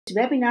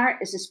webinar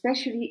is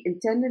especially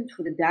intended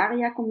for the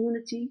DARIA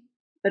community,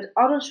 but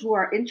others who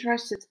are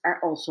interested are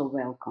also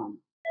welcome.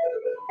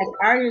 As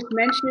Arius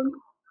mentioned,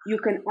 you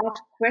can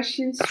ask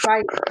questions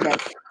via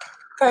chat.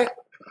 Okay.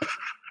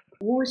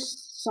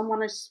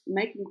 Someone is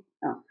making,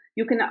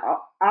 you can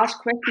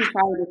ask questions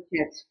via the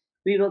chat.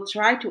 We will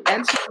try to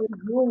answer them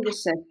during the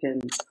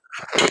session.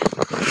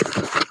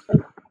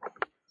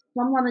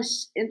 Someone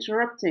is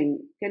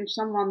interrupting. Can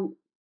someone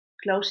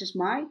close his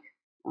mic?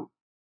 Oh.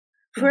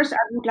 First, I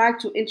would like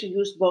to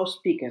introduce both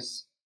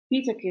speakers,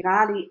 Peter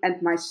Kirali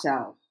and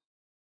myself.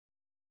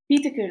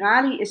 Peter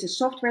Kirali is a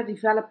software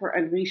developer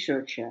and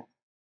researcher.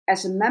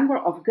 As a member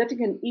of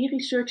Göttingen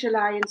eResearch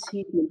Alliance,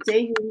 he is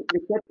maintaining the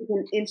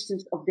Göttingen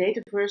instance of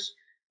Dataverse,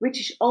 which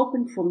is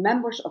open for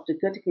members of the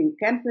Göttingen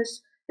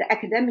campus, the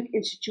academic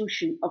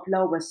institution of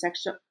Lower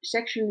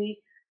Saxony,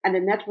 and the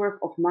network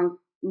of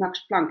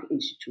Max Planck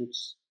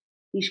institutes.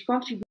 He's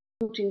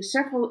contributing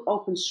several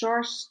open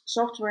source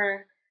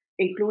software,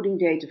 including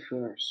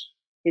Dataverse.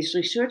 His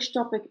research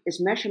topic is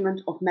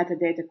measurement of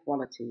metadata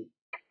quality.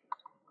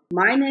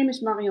 My name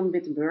is Marion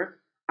Wittenberg.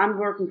 I'm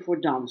working for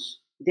DANS,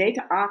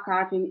 Data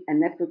Archiving and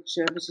Network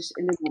Services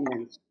in the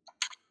Netherlands.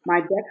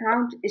 My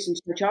background is in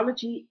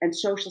sociology and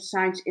social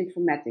science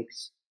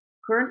informatics.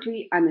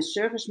 Currently, I'm a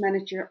service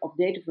manager of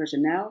Dataverse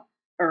NL,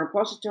 a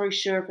repository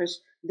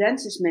service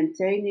DANS is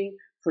maintaining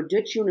for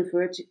Dutch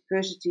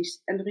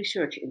universities and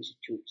research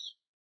institutes.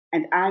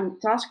 And I'm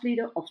task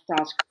leader of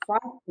task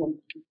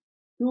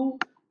 5.2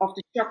 of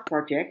the SHOC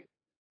project,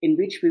 in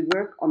which we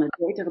work on a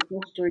data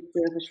repository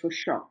service for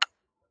SHOC.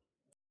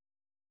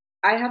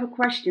 I have a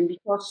question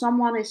because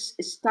someone is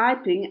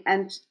typing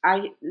and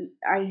I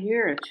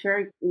hear it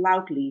very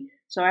loudly.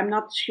 So I'm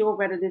not sure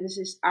whether this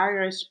is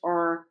Iris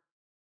or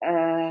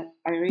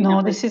Irina.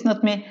 No, this is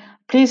not me.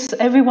 Please,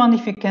 everyone,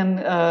 if you can,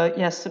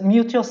 yes,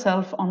 mute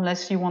yourself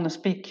unless you want to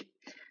speak,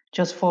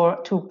 just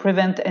to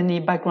prevent any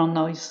background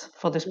noise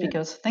for the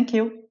speakers. Yeah. Thank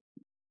you.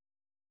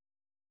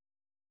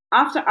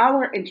 After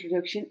our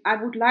introduction, I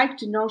would like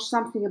to know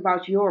something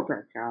about your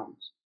background.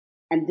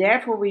 And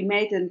therefore we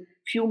made a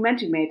few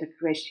Mentimeter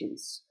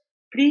questions.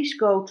 Please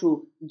go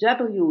to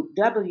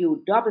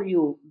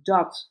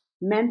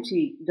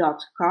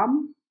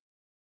www.menti.com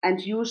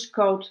and use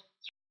code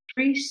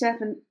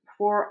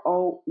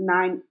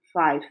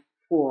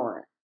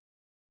 3740954.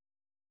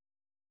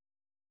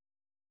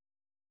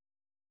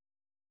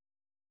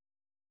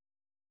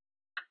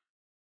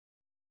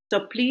 So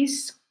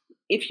please,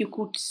 if you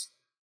could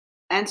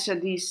answer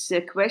these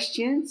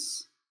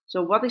questions.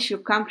 So what is your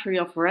country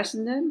of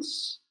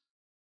residence?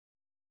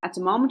 At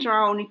the moment, there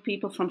are only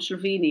people from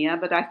Slovenia,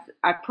 but I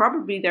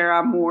probably there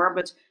are more,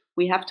 but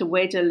we have to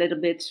wait a little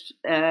bit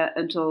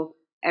until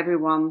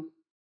everyone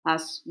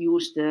has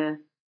used the.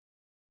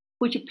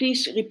 Could you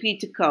please repeat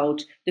the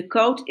code? The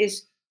code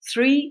is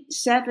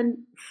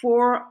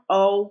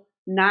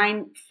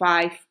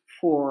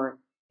 3740954.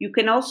 You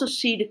can also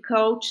see the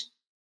code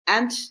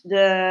and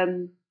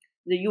the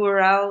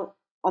URL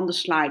on the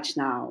slides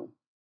now.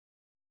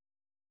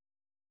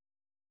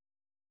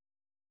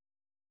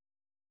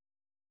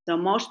 So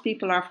most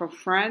people are from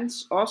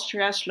France,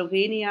 Austria,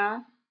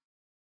 Slovenia.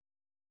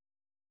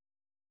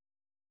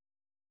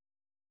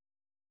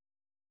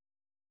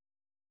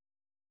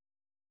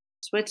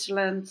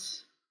 Switzerland,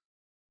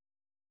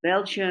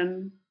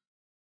 Belgium,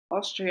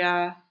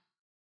 Austria.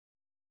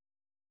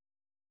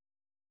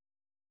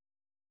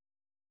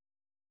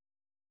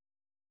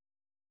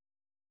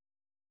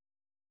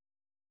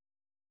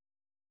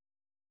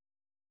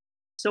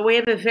 So we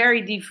have a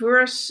very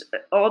diverse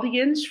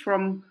audience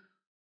from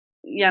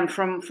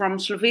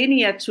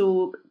Slovenia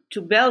to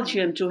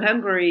Belgium, to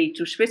Hungary,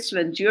 to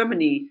Switzerland,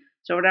 Germany.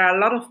 So there are a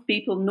lot of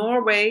people.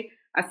 Norway,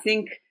 I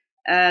think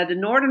the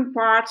northern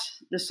part,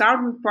 the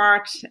southern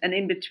part, and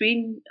in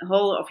between, the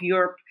whole of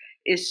Europe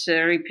is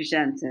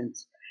represented.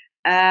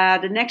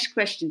 The next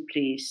question,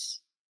 please.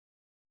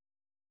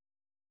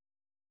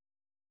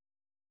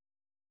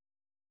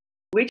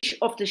 Which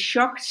of the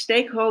SHOC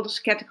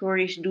stakeholders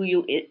categories do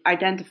you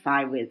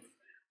identify with?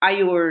 Are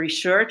you a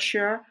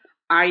researcher?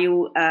 Are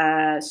you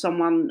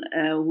someone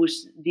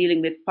who's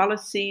dealing with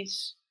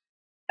policies?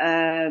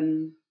 Are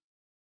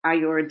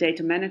you a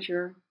data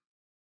manager?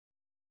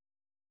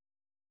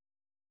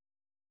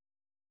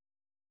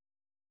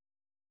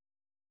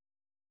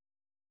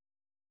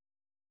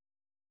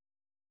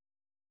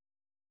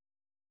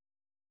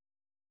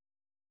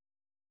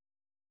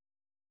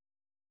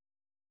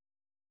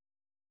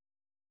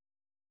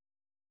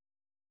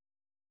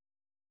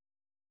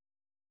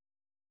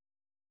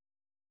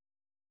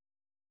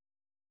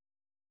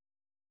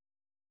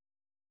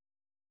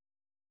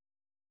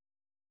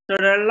 So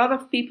there are a lot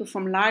of people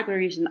from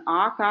libraries and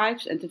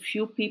archives and a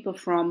few people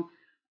from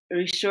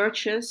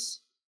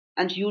researchers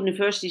and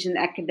universities and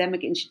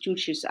academic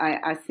institutions.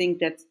 I think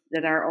that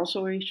are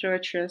also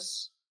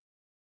researchers.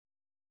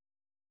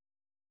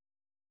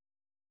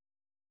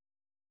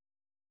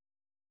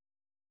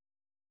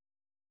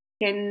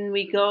 Can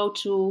we go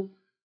to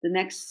the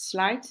next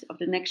slide of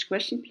the next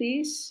question,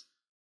 please?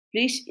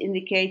 Please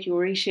indicate your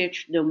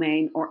research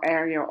domain or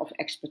area of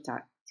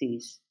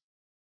expertise.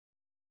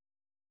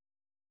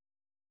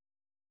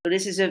 So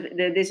this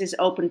is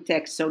open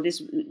text, so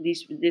this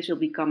will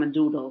become a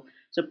doodle.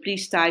 So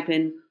please type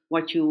in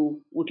what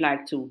you would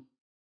like to.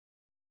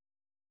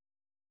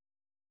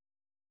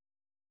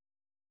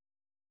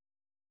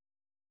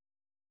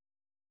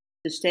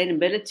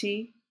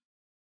 Sustainability,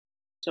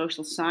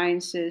 social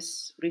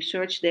sciences,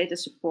 research data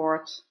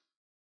support.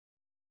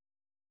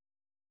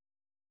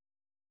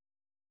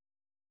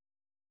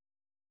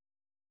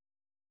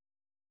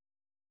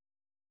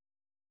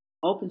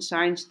 Open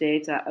science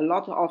data, a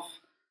lot of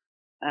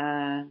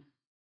a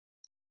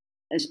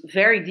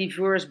very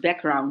diverse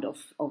background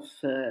of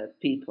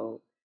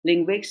people.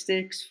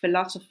 Linguistics,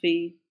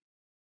 philosophy.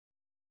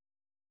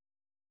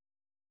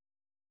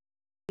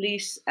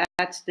 Please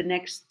add the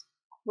next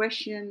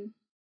question.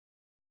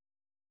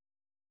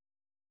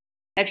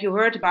 Have you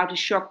heard about the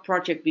SSHOC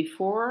project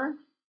before?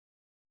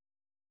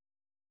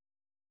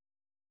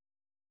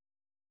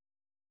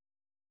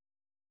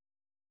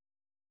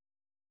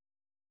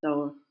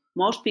 So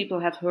most people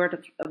have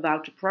heard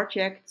about the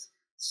project.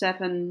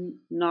 7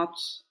 not.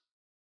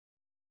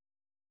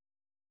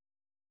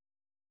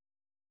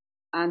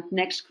 And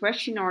next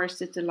question, or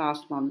is it the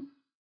last one?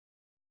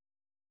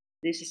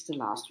 This is the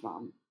last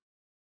one.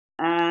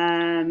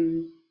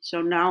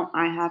 So now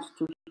I have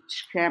to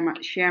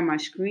share my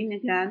screen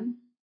again.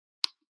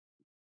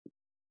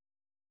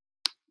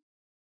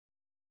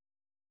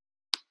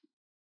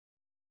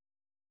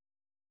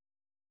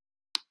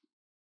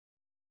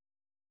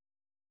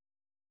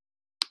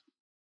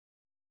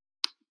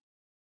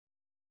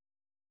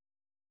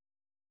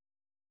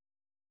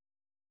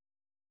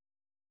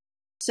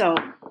 So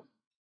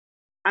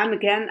I'm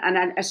again, and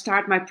I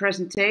start my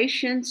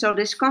presentation. So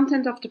this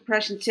content of the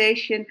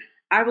presentation,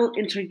 I will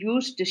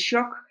introduce the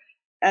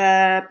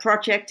SSHOC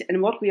project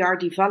and what we are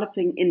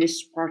developing in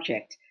this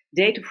project,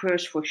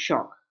 Dataverse for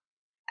SSHOC.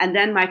 And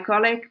then my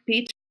colleague,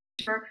 Peter,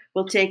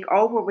 will take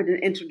over with an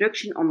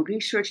introduction on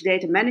research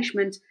data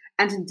management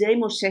and a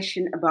demo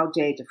session about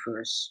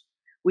Dataverse.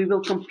 We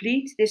will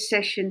complete this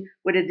session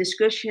with a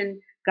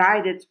discussion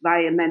guided by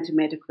a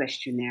Mentimeter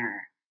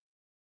questionnaire.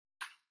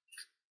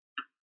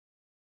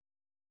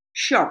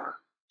 SSHOC,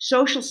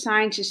 Social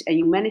Sciences and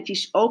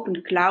Humanities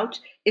Open Cloud,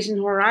 is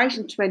an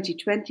Horizon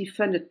 2020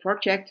 funded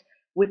project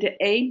with the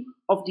aim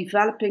of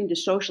developing the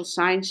social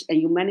science and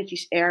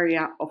humanities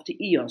area of the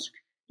EOSC,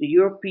 the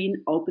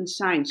European Open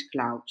Science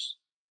Cloud.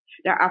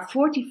 There are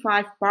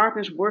 45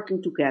 partners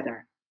working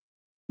together,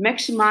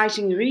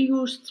 maximizing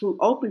reuse through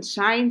open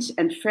science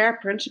and FAIR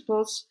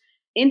principles,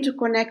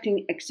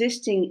 interconnecting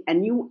existing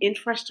and new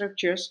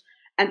infrastructures,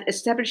 and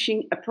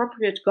establishing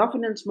appropriate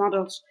governance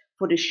models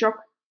for the SSHOC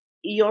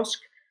EOSC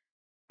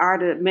are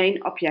the main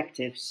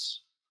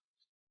objectives.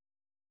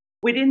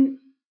 Within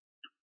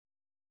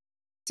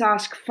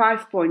task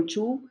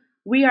 5.2,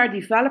 we are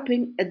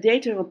developing a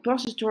data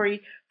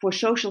repository for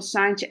social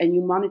science and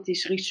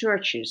humanities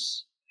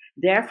researchers.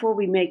 Therefore,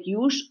 we make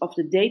use of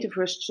the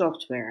Dataverse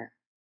software.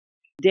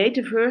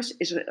 Dataverse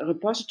is a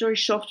repository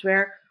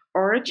software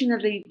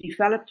originally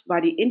developed by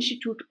the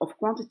Institute of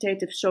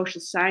Quantitative Social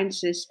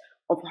Sciences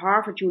of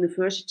Harvard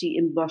University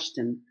in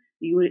Boston,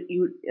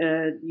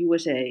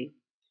 USA.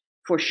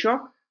 For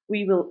SSHOC,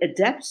 we will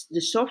adapt the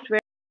software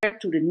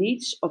to the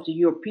needs of the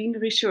European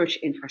research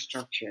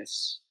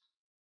infrastructures.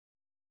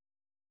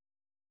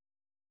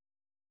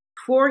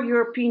 4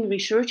 European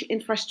research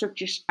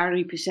infrastructures are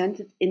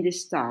represented in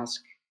this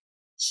task.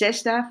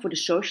 CESDA for the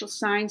social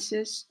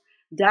sciences,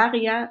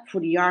 DARIA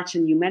for the arts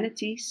and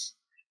humanities,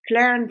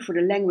 CLAREN for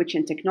the language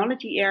and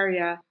technology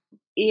area,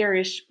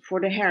 ERIS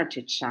for the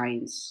heritage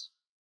science.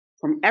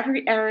 From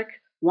every ERIC,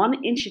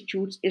 1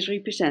 institute is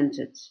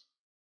represented.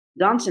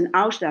 Dans en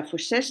Aosta for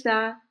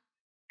CESDA,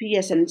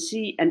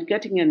 PSNC and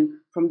Göttingen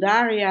from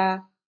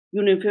DARIA,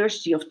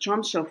 University of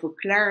Tromsø for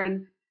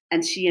CLAREN,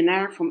 and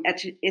CNR from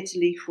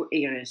Italy for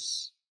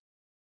ERIS.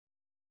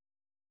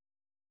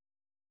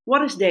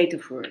 What is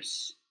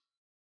Dataverse?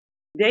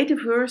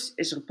 Dataverse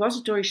is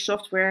repository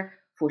software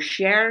for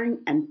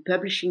sharing and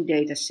publishing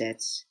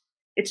datasets.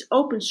 It's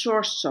open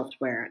source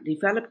software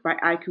developed by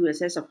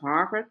IQSS of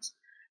Harvard,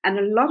 and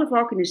a lot of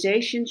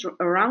organizations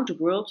around the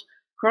world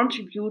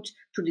contribute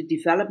to the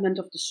development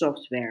of the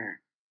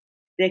software.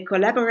 They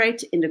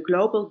collaborate in the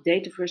Global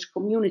Dataverse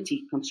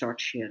Community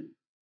Consortium.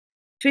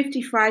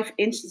 55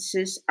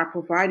 instances are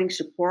providing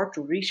support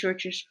to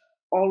researchers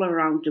all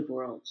around the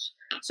world.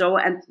 So,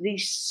 and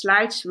these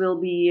slides will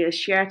be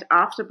shared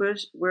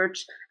afterwards,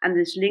 and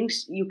these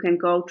links you can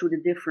go to the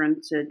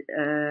different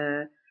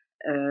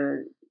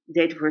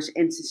Dataverse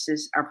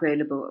instances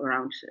available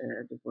around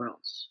the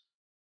world.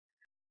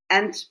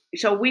 And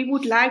so we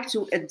would like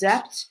to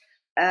adapt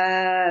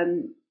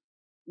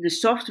the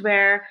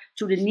software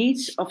to the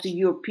needs of the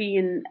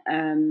European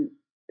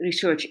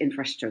research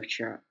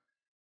infrastructure.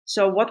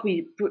 So what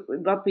we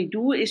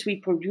do is we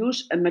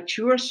produce a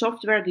mature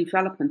software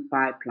development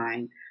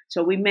pipeline.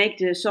 So we make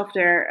the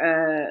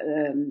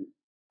software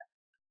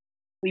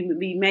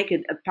we make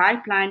it a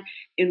pipeline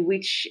in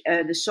which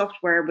the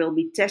software will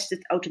be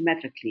tested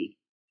automatically.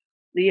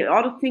 The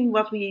other thing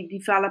what we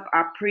develop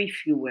are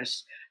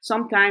previewers.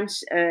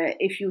 Sometimes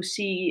if you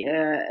see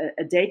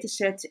a data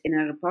set in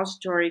a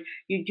repository,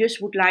 you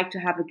just would like to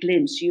have a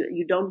glimpse.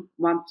 You don't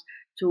want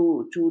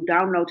to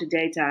download the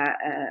data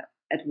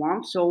at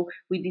once, so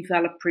we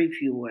develop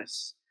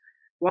previewers.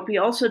 What we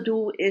also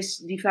do is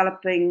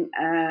developing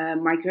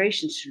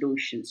migration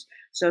solutions.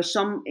 So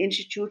some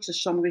institutes or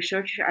some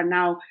researchers are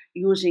now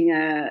using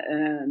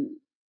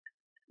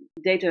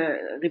data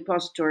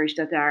repositories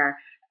that are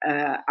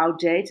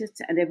outdated,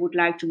 and they would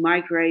like to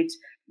migrate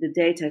the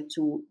data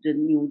to the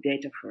new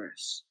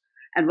Dataverse.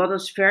 And what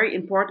is very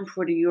important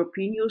for the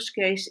European use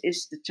case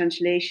is the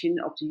translation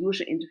of the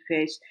user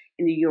interface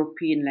in the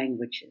European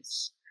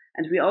languages.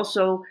 And we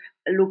also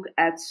look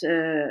at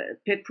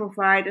PIT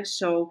providers,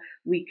 so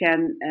we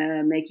can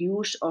make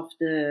use of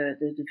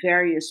the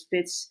various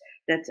PITs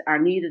that are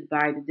needed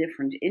by the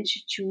different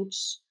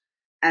institutes.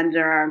 And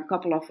there are a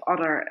couple of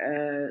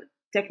other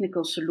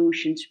technical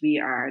solutions we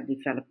are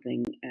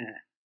developing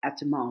at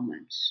the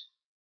moment.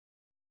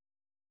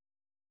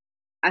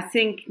 I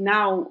think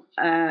now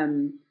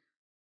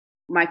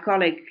my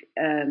colleague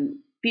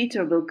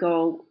Peter will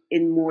go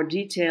in more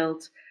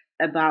detailed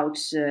about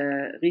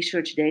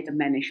research data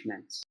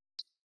management.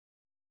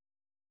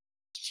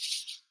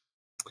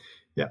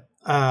 Yeah.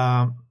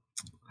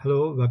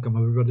 Hello, welcome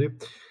everybody.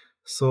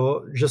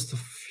 So just a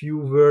few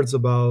words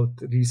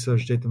about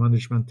research data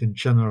management in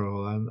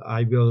general, and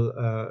I will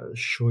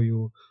show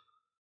you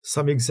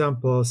some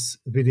examples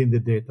within the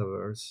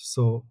Dataverse.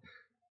 So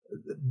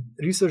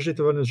research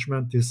data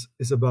management is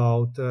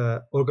about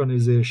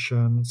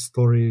organization,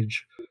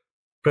 storage,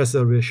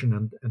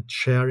 preservation, and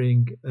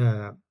sharing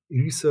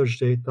research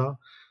data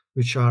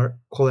which are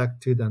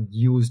collected and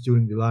used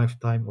during the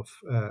lifetime of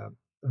a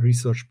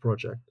research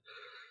project.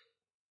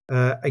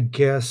 I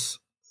guess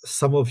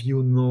some of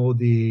you know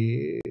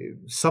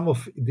some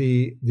of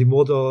the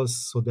models.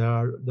 So there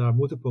are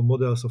multiple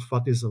models of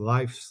what is a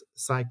life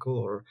cycle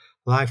or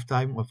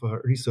lifetime of a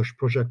research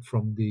project,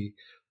 from the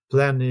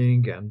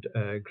planning and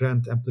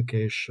grant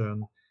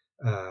application,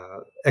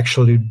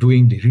 actually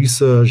doing the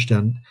research,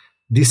 and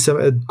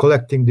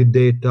collecting the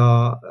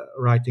data,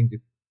 writing the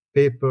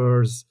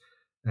papers,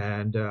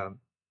 and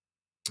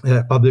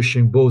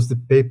publishing both the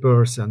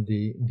papers and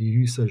the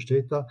research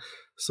data.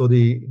 So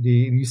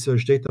the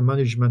research data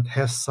management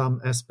has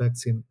some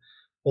aspects in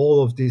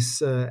all of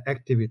these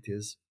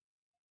activities.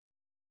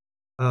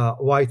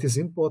 Why it is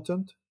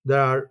important? There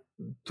are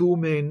two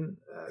main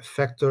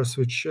factors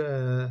which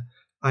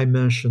I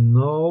mentioned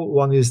now.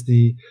 One is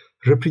the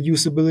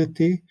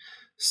reproducibility.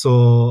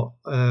 So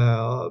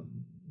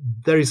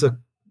there is a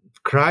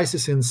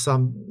crisis in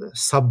some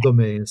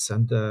subdomains,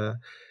 and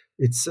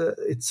it's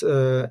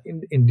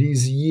in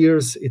these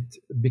years it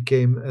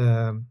became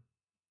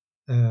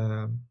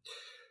a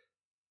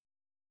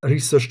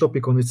research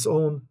topic on its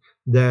own,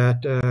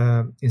 that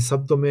in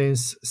some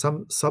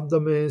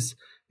subdomains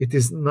it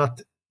is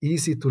not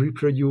easy to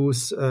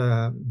reproduce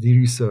the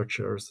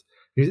researches,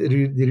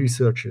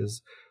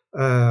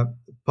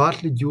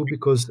 partly due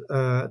because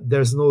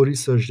there's no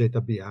research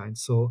data behind.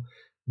 So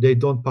they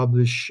don't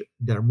publish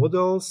their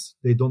models,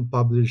 they don't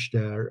publish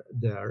their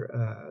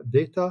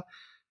data,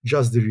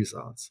 just the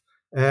results.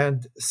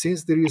 And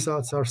since the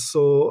results are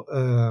so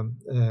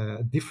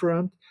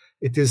different,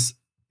 it is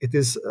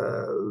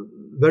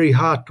very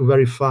hard to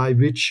verify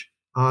which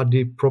are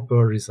the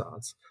proper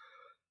results.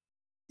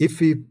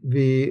 If we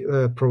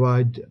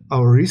provide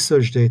our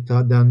research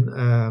data, then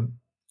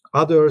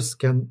others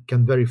can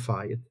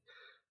verify it.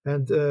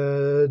 And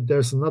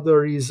there's another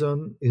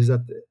reason, is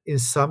that in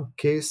some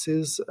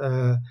cases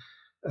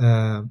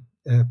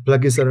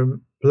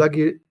plagiarism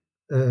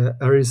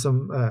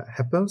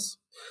happens,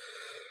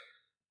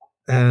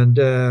 and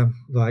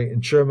like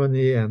in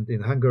Germany and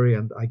in Hungary,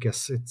 and I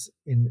guess it's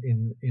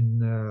in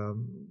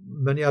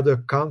many other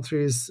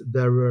countries,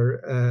 there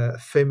were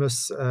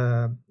famous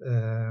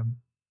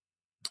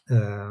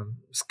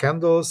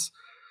scandals,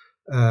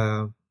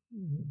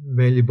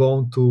 mainly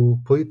bound to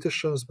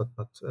politicians, but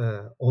not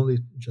only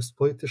just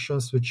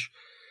politicians, which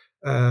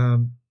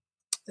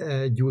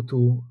due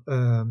to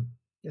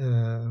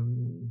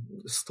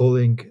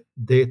stealing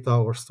data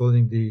or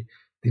stealing the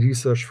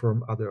research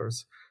from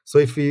others. So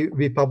if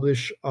we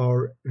publish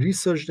our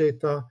research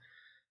data,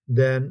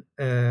 then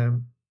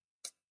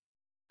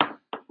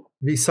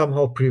we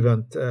somehow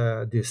prevent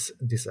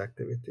these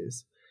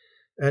activities.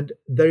 And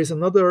there is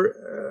another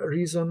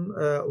reason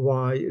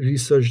why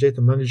research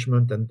data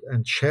management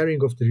and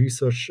sharing of the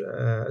research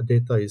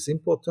data is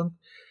important,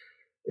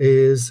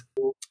 is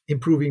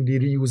improving the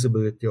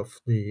reusability of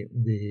the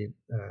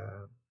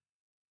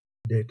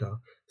data.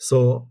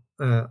 So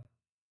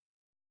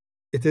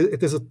it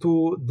is a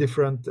two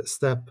different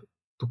step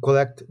to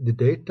collect the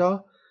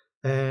data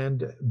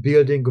and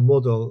building a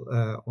model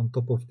on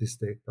top of this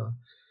data.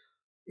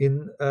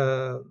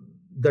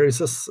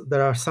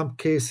 There are some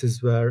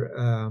cases where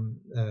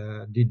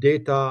the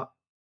data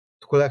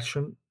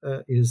collection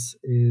is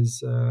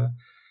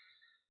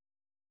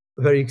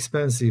very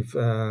expensive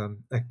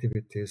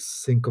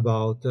activities. Think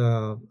about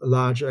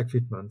large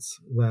equipments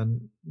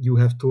when you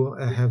have to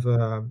have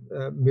a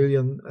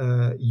million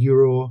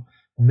euro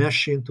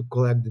machine to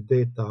collect the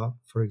data,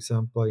 for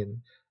example,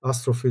 in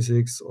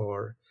astrophysics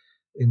or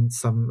in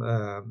some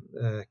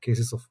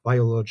cases of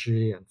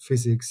biology and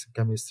physics,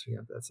 chemistry,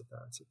 and etc.,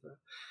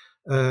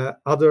 etc.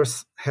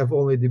 Others have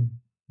only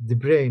the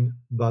brain,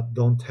 but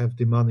don't have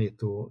the money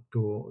to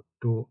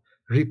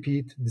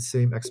repeat the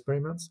same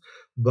experiments.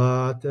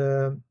 But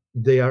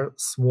they are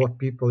smart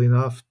people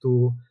enough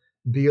to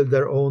build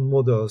their own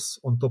models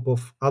on top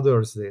of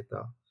others'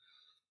 data.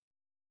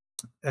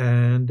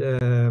 And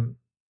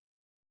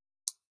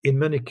in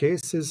many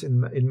cases,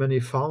 in many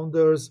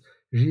founders,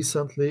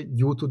 recently,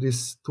 due to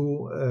these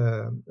two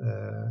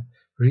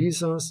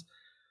reasons,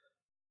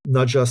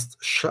 not just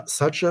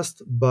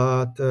suggest,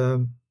 but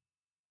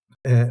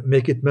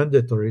make it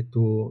mandatory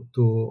to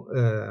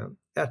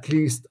at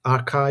least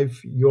archive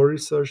your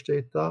research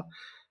data,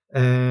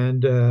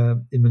 and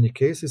in many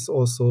cases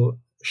also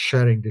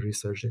sharing the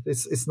research data.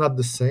 It's not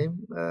the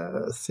same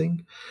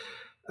thing,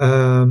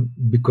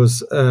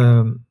 because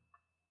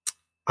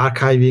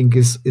archiving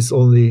is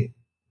only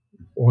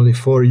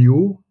for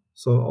you,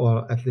 so,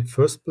 or at the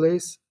first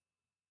place,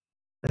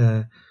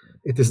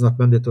 it is not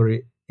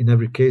mandatory in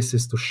every case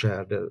is to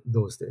share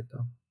those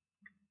data.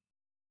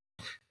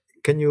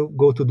 Can you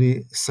go to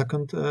the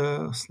second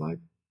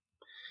slide?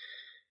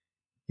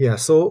 Yeah,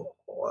 so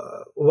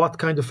what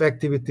kind of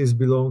activities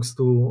belongs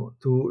to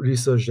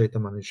research data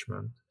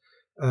management?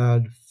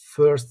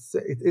 First,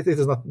 it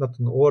is not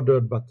in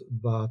order, but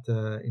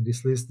in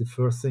this list, the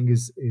first thing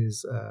is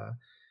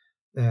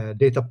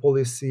data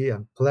policy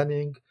and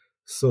planning.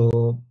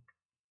 So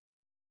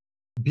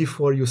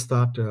before you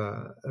start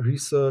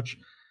research,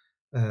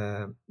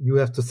 you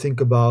have to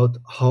think about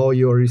how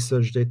your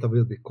research data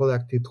will be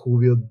collected, who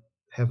will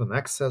have an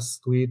access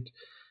to it,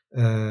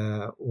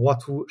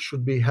 what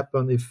should be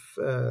happen if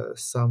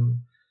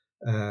some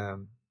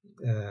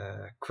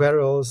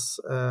queries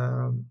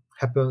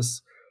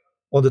happens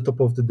on the top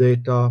of the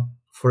data.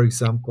 For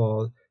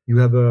example, you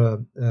have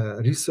a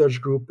research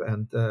group,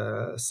 and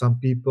some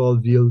people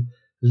will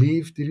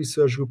leave the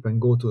research group and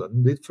go to a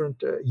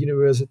different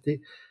university.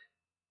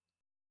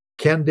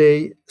 Can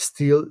they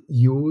still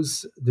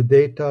use the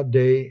data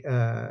they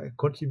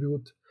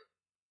contribute,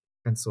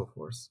 and so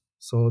forth?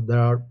 So there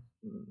are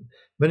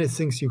many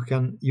things you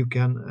can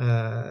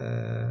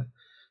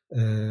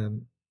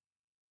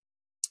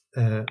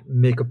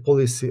make a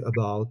policy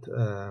about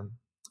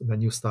when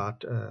you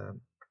start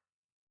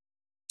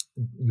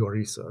your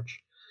research.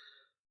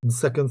 The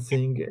second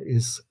thing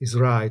is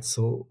rights.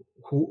 So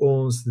who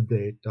owns the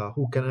data?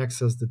 Who can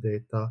access the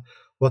data?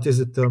 What is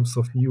the terms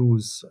of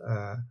use?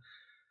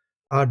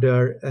 Are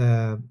there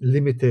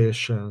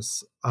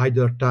limitations,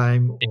 either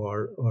time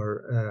or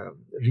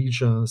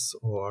regions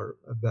or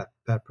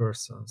per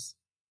persons?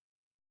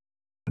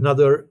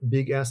 Another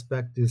big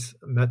aspect is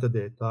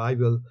metadata. I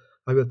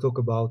will talk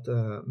about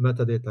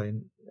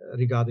metadata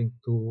regarding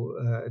to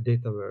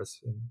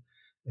Dataverse in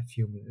a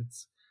few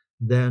minutes.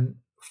 Then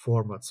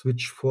formats,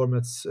 which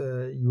formats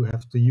you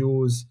have to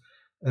use,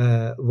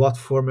 what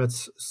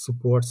formats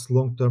supports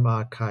long-term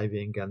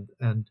archiving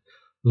and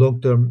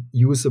long-term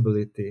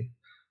usability.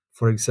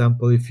 For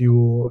example, if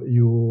you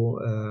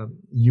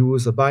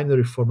use a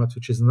binary format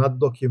which is not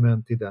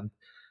documented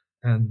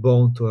and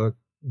bound to a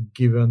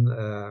given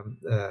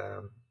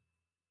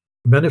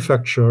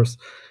manufacturers,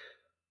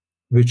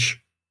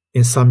 which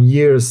in some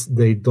years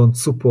they don't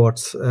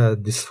support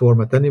this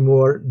format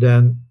anymore,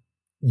 then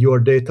your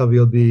data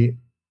will be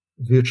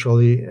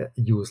virtually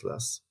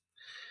useless.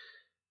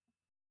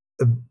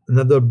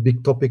 Another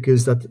big topic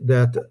is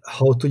that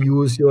how to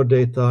use your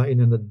data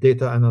in a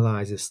data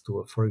analysis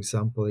tool, for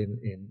example,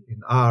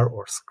 in R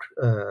or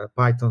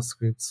Python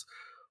scripts,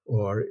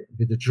 or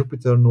with the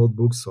Jupyter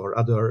notebooks or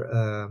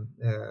other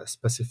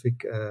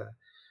specific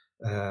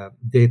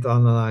data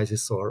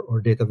analysis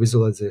or data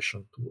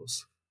visualization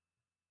tools.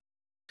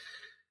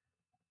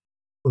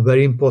 A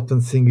very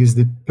important thing is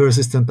the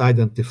persistent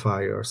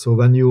identifier. So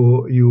when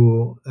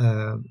you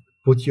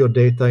put your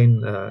data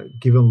in a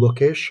given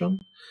location,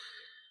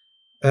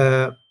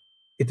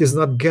 it is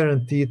not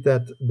guaranteed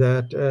that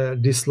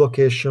this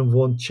location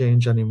won't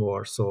change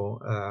anymore. So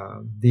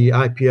the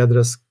IP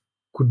address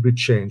could be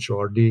changed,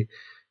 or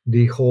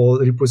the whole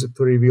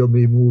repository will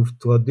be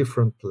moved to a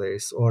different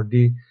place, or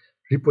the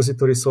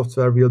repository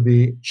software will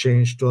be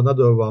changed to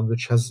another one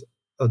which has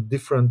a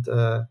different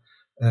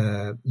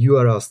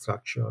URL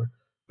structure.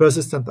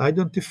 Persistent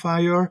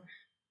identifier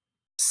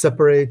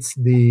separates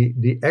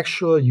the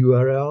actual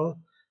URL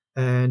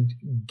and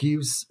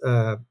gives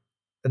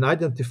an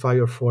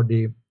identifier for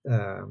the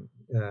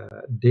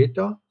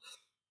data,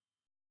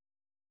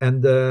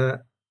 and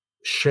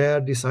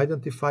share this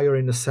identifier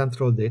in a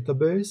central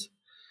database.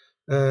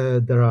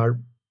 There are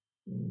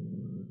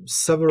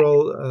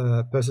several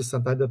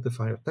persistent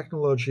identifier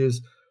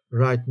technologies.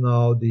 Right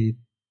now, the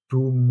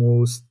two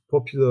most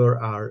popular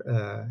are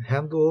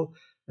Handle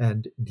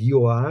and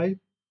DOI.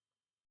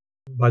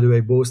 By the way,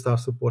 both are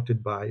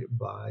supported by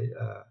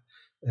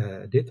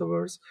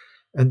Dataverse,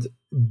 and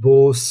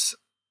both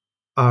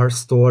are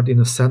stored in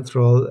a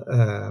central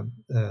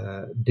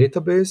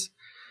database,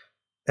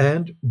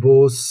 and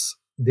both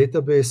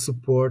database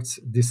supports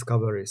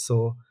discovery.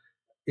 So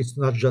it's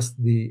not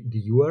just the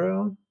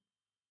URL,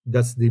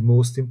 that's the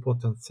most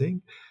important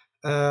thing,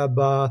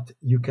 but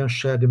you can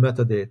share the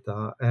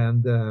metadata.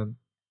 And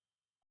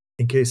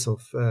in case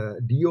of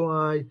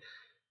DOI,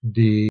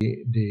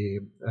 the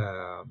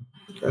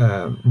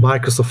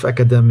Microsoft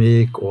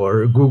Academic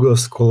or Google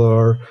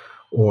Scholar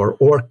or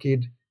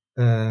ORCID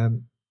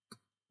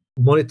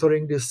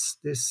monitoring this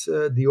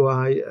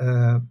DOI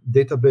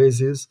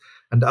databases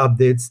and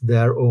updates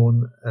their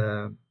own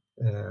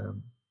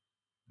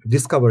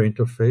discovery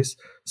interface.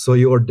 So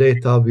your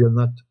data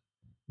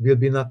will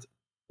be not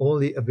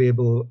only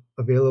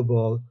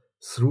available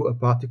through a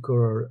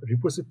particular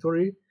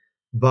repository,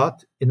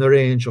 but in a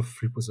range of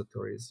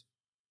repositories.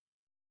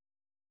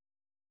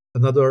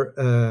 Another,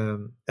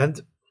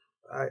 and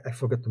I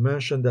forgot to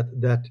mention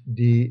that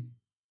the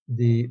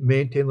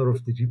maintainer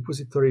of the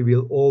repository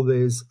will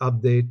always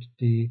update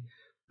the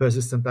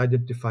persistent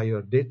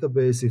identifier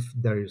database if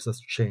there is a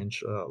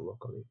change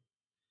locally.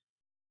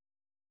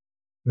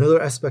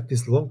 Another aspect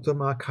is long-term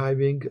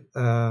archiving.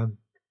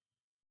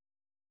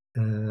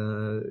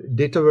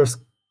 Dataverse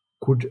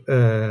could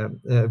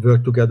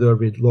work together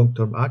with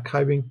long-term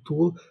archiving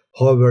tool,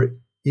 however,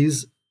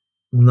 is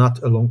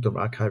not a long-term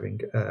archiving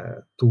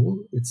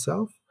tool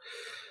itself.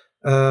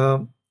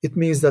 It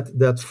means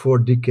that for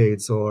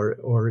decades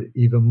or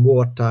even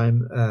more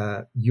time,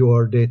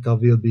 your data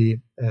will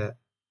be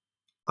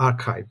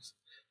archived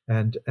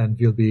and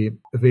will be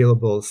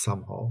available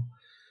somehow.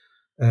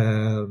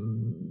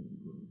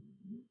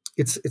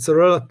 It's a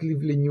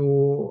relatively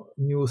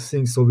new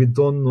thing, so we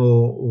don't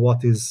know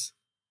what is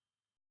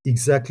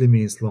exactly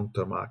means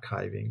long-term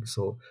archiving.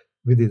 So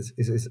with it,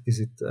 is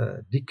it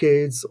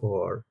decades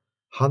or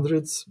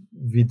hundreds?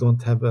 We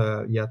don't have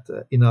yet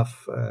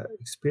enough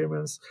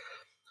experience.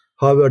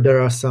 However, there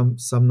are some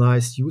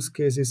nice use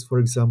cases. For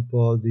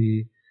example,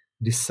 the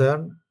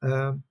CERN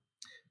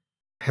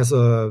has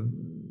a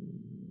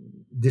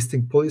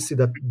distinct policy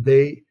that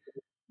they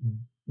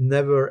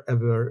never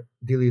ever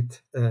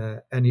delete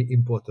any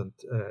important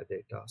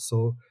data.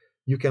 So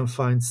you can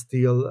find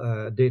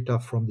still data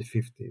from the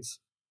 50s,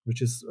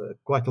 which is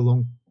quite a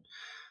long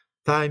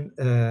time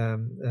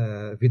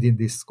within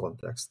this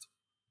context.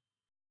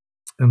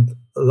 And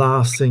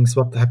last things,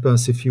 what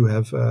happens if you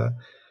have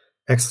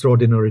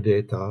extraordinary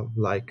data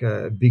like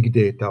big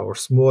data or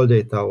small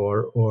data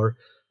or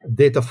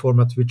data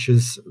format which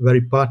is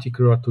very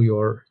particular to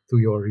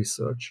your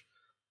research?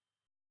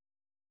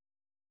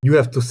 You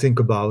have to think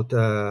about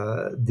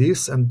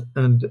this, and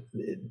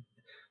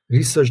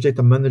research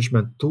data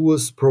management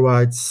tools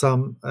provide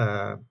some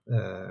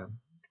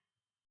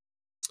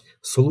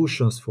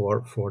solutions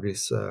for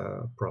these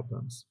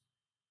problems.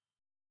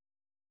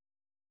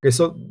 Okay,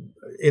 so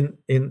in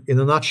a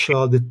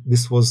nutshell,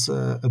 this was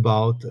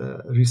about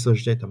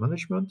research data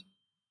management,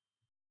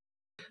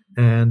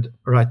 and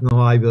right now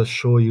I will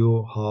show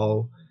you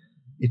how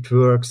it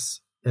works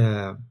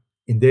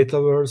in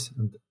Dataverse,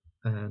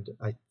 and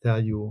I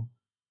tell you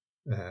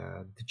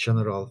the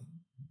general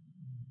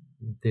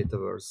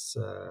Dataverse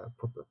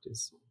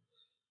properties.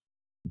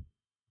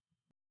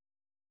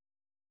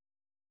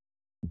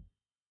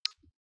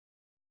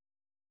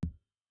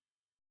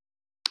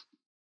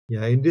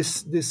 Yeah, in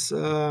this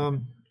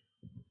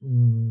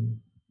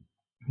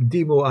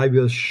demo, I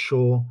will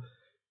show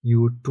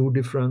you two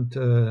different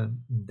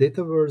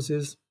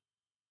Dataverses.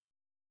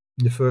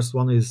 The first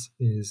one is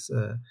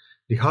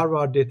the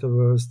Harvard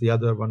Dataverse. The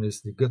other one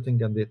is the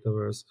Göttingen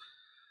Dataverse,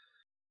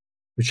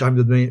 which I'm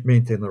the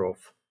maintainer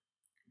of.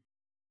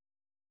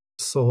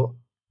 So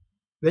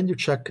when you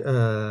check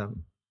the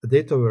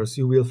Dataverse,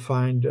 you will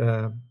find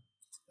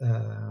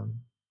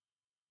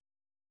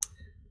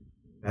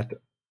that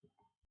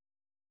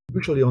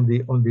usually on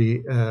the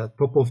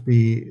top of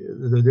the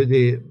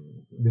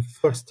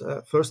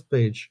first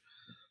page,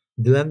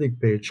 the landing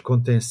page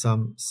contains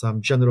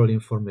some general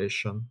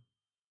information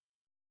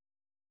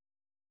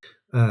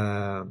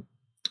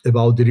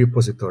about the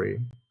repository.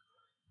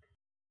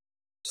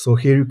 So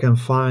here you can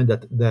find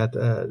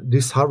that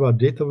this Harvard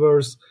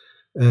Dataverse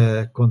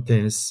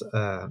contains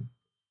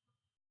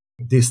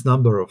this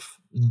number of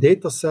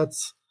data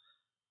sets,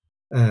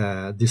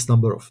 this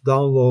number of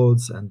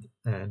downloads,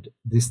 and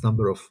this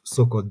number of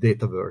so-called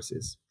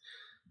dataverses.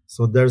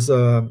 So there's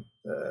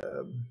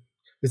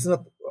it's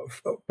not,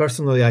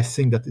 personally, I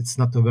think that it's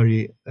not a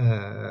very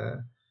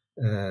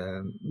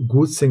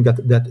good thing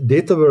that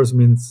Dataverse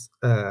means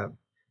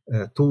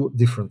two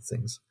different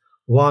things.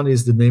 One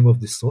is the name of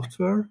the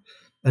software,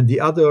 and the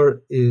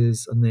other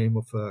is a name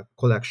of a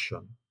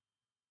collection.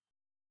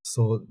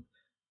 So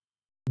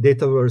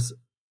Dataverse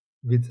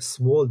with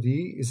small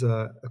d is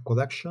a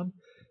collection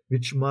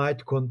which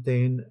might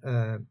contain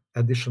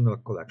additional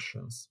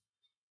collections.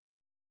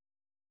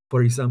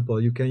 For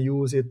example, you can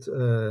use it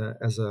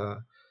as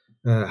a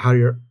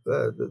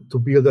to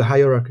build a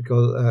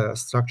hierarchical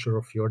structure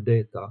of your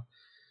data.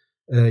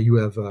 You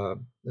have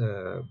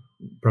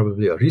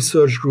probably a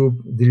research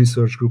group. The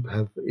research group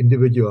have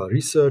individual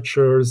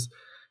researchers.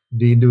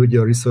 The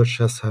individual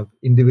researchers have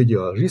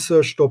individual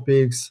research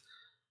topics,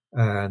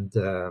 and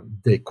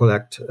they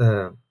collect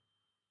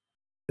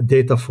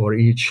data for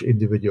each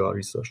individual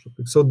research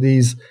topic. So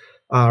these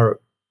are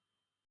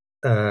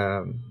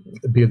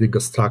building a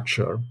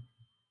structure.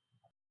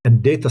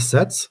 And data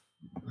sets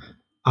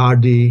are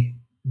the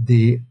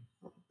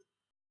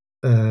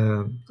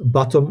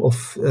bottom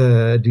of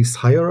this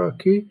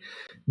hierarchy.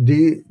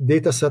 The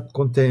data set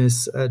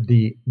contains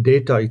the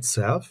data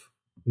itself,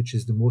 which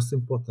is the most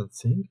important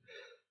thing,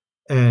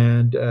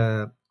 and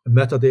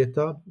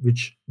metadata,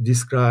 which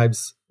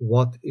describes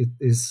what it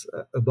is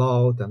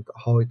about and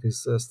how it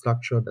is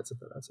structured,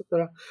 etc.,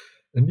 etc.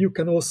 And you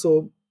can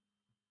also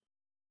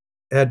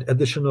add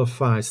additional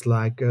files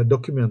like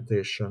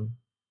documentation,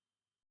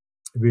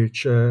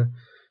 which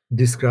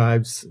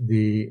describes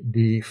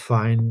the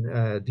fine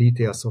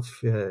details of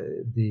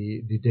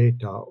the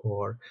data,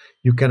 or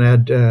you can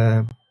add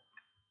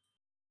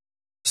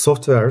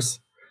software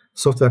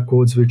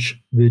codes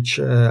which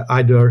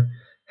either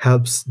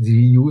helps the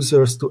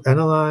users to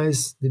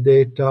analyze the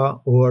data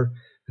or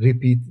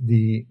repeat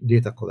the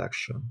data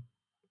collection.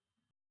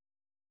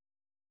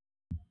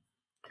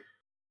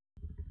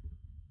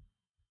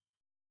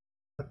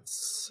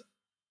 Let's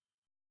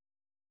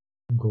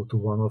go to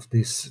one of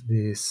these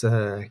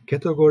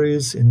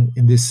categories in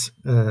this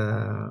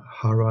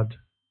Harvard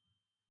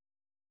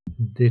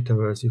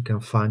Dataverse. You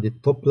can find the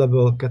top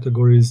level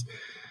categories,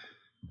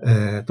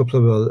 top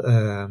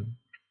level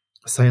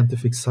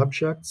scientific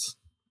subjects.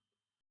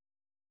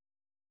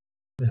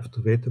 I have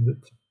to wait a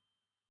bit.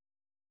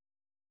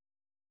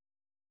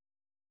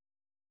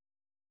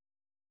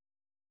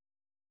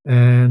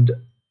 And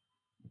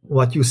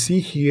what you see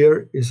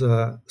here is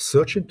a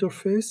search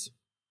interface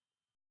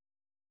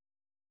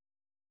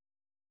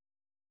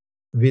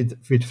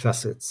with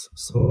facets.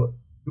 So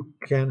you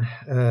can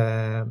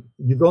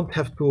you don't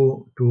have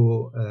to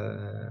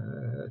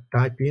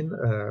type in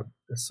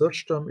a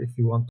search term if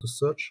you want to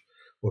search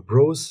or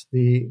browse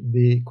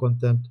the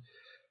content.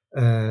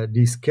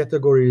 These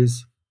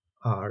categories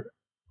are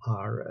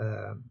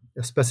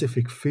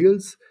specific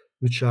fields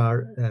which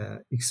are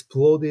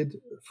exploded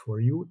for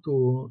you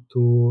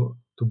to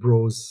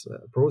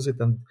browse it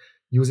and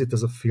use it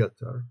as a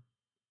filter.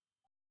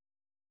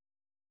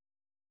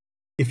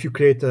 If you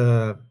create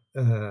a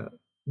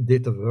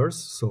Dataverse,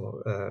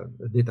 so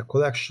a data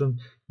collection,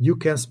 you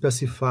can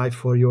specify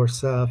for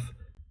yourself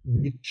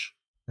which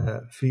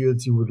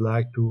fields you would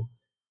like to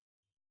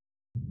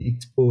be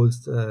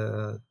exposed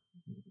to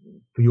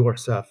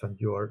yourself and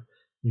your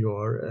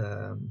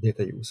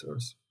data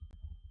users.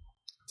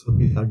 So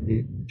these are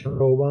the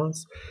general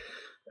ones.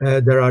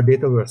 There are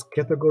Dataverse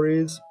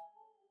categories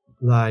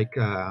like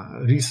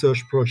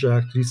research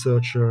project,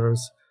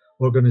 researchers,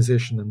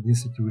 organization and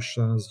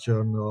institutions,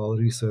 journal,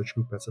 research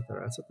group,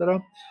 etc.,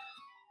 etc.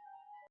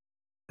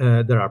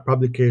 There are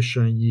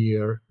publication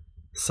year,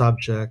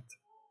 subject,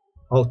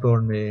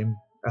 author name,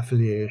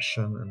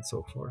 affiliation, and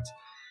so forth.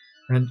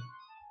 And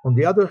on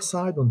the other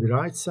side, on the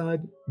right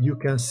side, you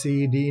can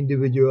see the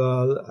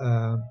individual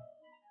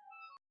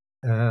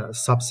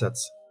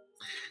subsets,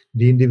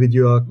 the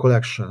individual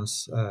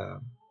collections.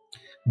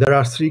 There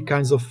are three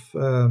kinds of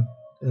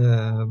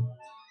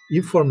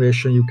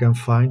information you can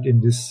find in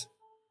this.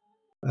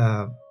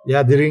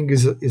 Yeah, the ring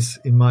is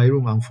in my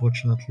room,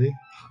 unfortunately.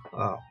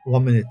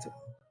 1 minute.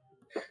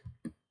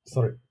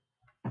 Sorry.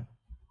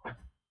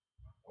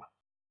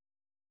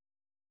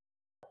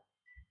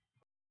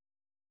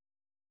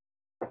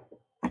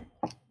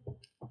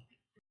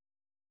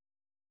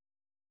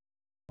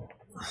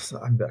 So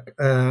I'm back.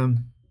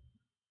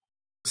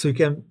 So you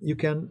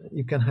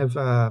can have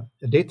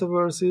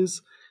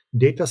dataverses,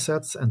 data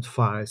sets, and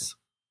files.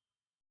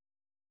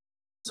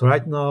 So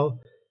right now,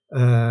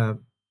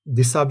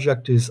 the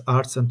subject is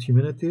arts and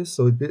humanities.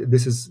 So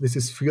this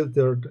is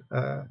filtered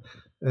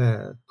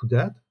to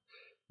that.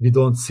 We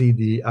don't see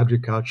the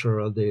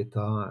agricultural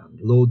data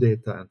and law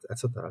data and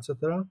etc.,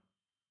 etc.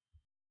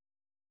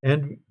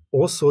 And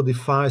also the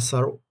files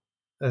are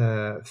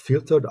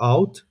filtered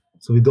out,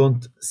 so we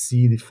don't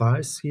see the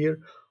files here.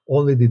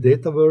 Only the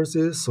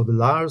dataverses, so the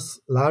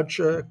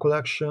large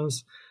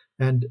collections,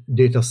 and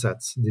data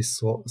sets, these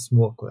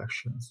small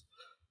collections.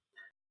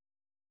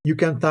 You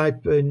can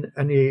type in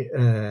any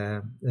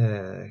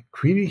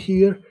query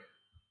here.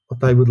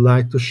 What I would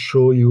like to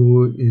show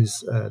you is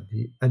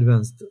the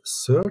advanced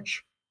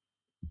search,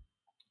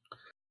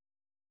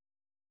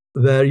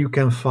 where you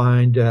can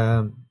find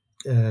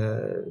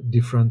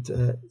different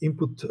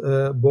input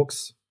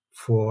box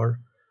for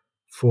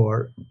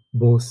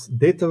both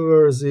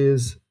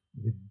dataverses,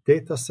 the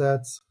data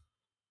sets,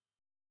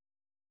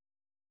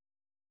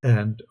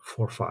 and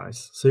for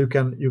files. So you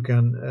can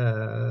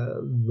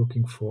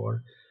looking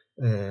for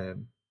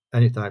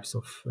any types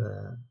of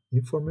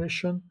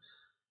information.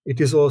 It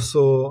is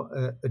also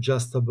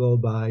adjustable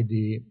by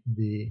the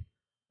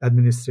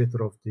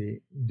administrator of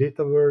the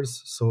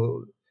Dataverse.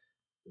 So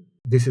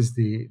this is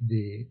the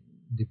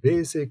the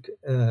basic.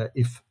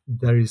 If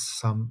there is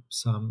some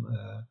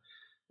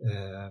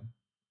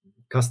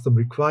custom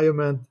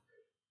requirement,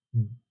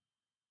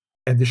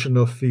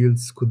 additional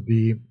fields could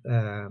be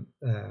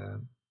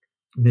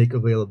made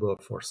available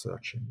for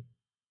searching.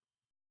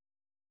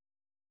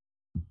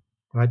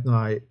 Right now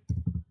I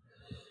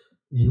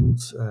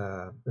use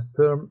the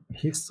term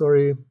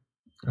history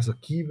as a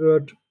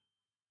keyword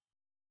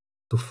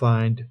to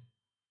find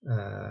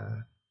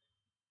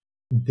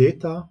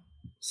data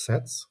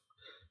sets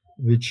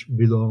which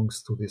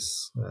belongs to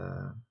this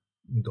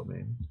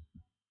domain.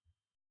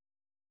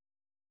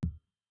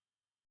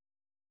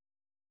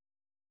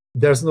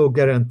 There's no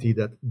guarantee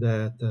that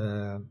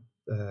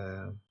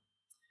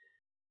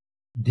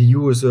the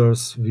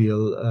users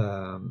will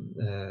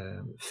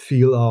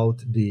fill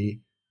out the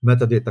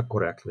metadata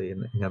correctly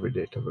in every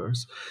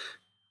Dataverse.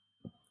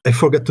 I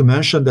forgot to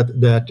mention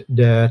that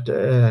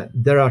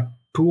there are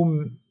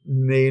two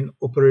main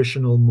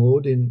operational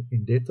modes in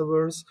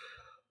Dataverse.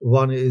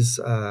 One is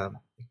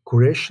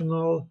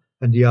curational,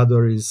 and the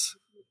other is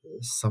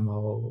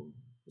somehow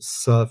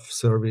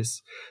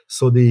self-service.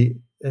 So the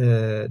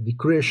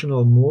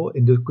curational mode,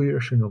 in the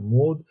curational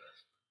mode,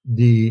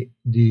 the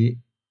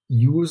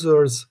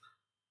users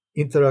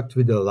interact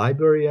with a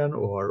librarian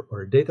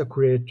or data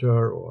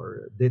curator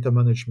or data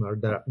manager.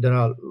 There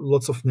are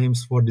lots of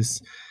names for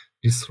this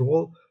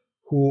role,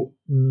 who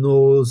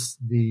knows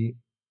the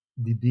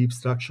deep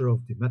structure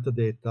of the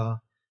metadata,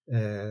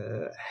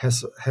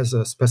 has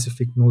a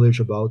specific knowledge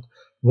about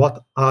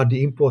what are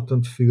the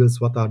important fields,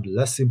 what are the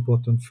less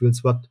important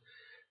fields, what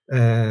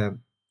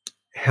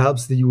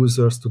helps the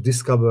users to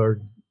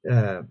discover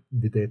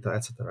the data,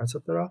 etc.,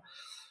 etc.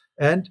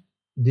 And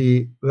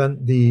when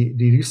the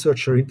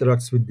researcher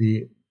interacts with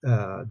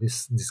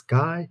this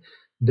guy,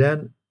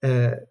 then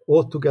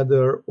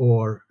altogether,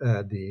 or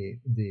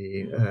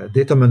the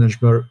data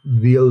manager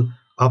will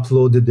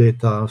upload the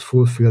data,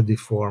 fulfill the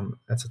form,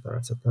 etc.,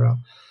 etc.,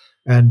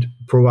 and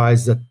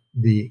provides that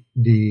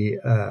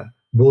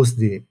both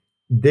the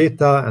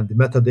data and the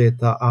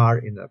metadata are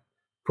in a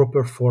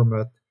proper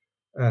format,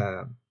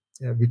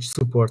 which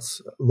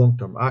supports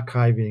long-term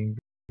archiving,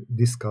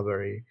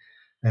 discovery,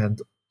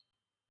 and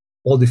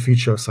all the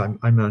features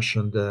I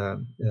mentioned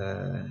in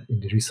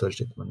the research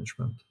data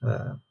management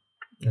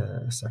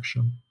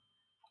section.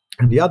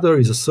 And the other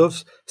is a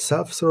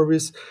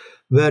self-service,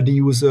 where the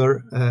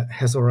user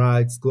has a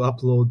right to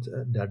upload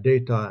their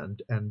data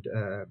and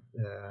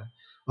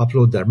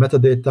upload their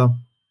metadata.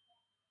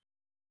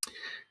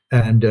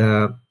 And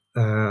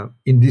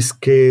in this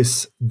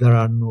case, there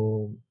are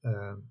no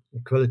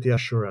quality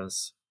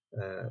assurance,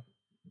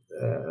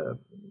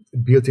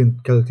 built-in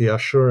quality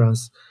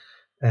assurance,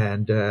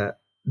 and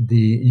the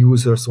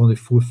users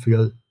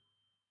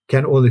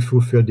can only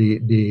fulfill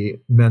the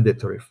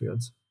mandatory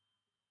fields.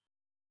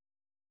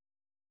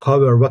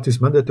 However, what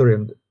is mandatory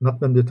and not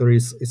mandatory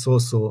is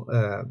also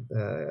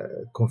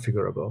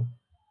configurable.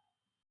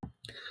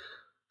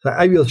 So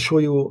I will show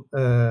you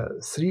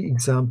 3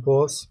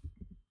 examples,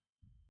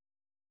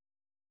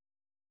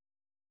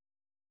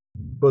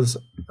 because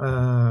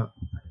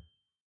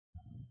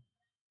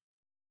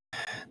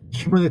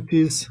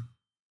humanities,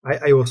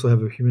 I also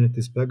have a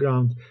humanities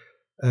background.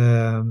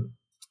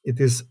 It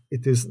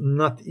is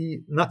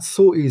not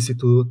so easy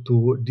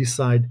to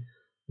decide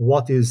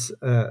what is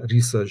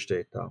research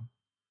data.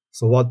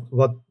 So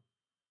what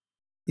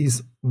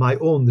is my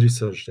own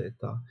research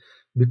data?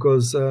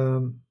 Because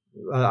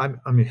I'm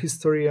a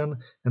historian,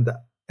 and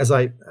as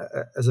a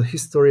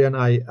historian,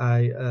 I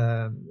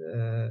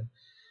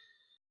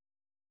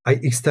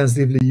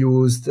extensively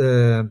used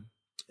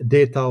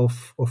data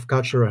of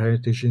cultural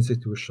heritage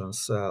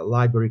institutions,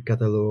 library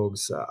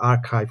catalogs,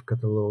 archive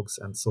catalogs,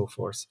 and so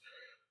forth.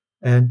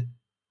 And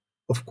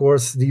of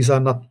course, these are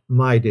not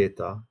my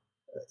data.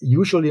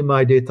 Usually,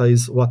 my data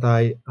is what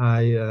I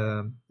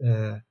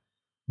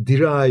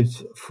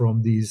derived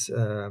from these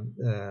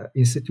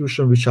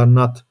institutions, which are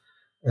not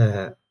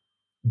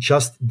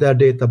just their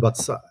data, but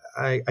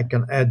I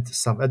can add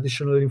some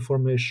additional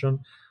information,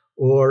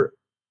 or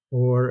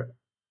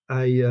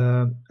I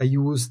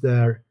use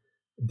their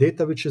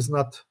data, which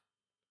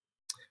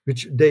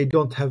they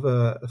don't have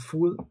a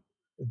full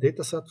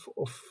data set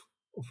of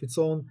its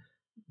own,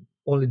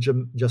 only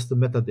just the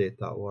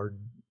metadata or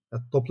a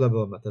top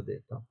level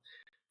metadata.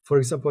 For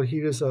example,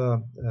 here is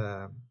a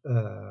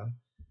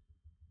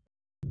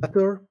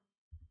letter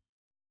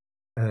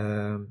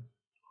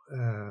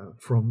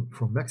from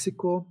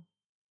Mexico,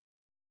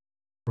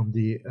 from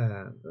the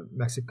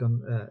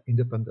Mexican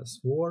Independence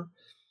War,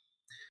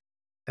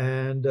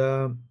 and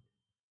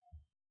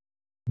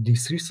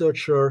this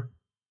researcher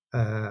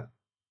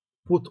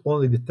put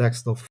only the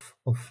text of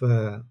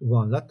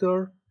one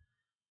letter.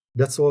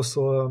 That's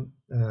also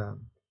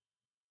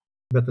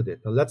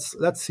metadata.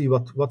 Let's see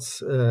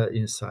what's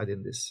inside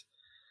in this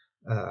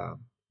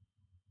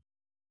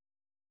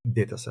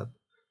data set.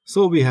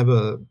 So we have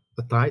a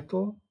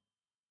title,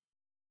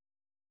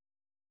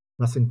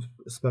 nothing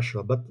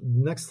special, but the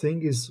next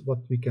thing is what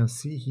we can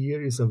see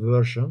here is a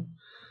version.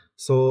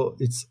 So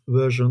it's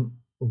version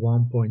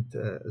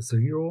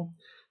 1.0.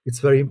 it's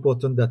very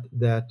important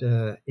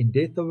that in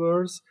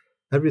Dataverse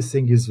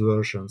everything is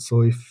versioned.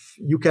 So if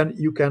you can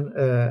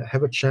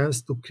have a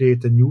chance to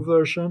create a new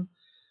version.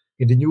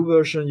 In the new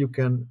version, you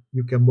can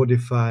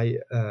modify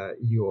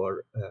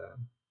your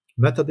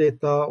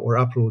metadata or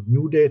upload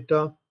new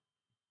data,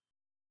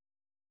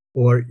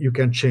 or you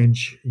can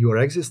change your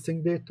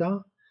existing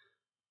data.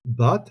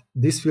 But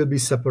this will be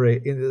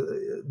separate.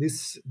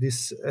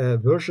 These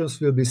versions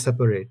will be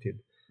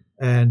separated,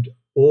 and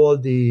all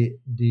the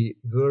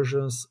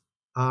versions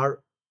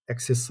are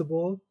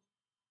accessible.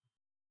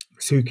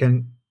 So you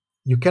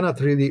cannot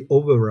really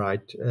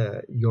overwrite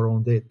your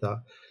own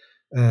data.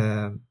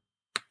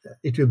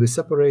 It will be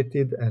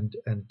separated and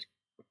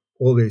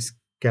always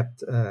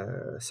kept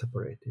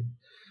separated.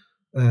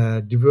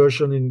 The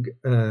versioning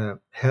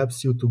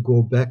helps you to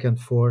go back and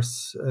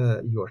forth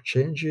your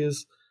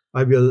changes.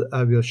 I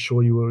will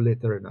show you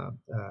later in an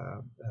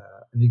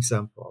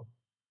example.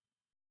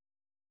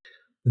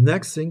 The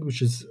next thing,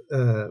 which is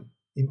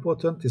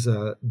important, is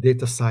a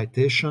data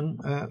citation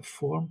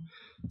form.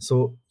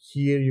 So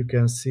here you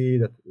can see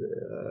that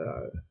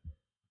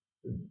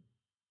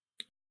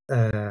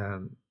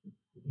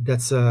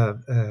that's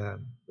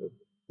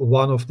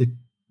one of the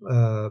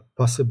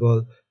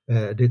possible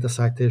data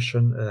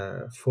citation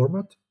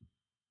format.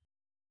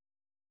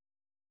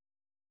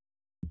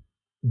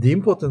 The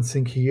important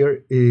thing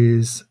here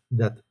is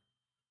that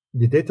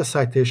the data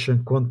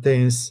citation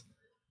contains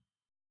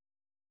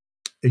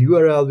a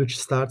URL which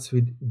starts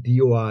with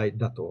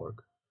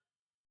doi.org.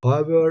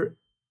 However,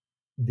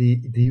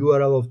 the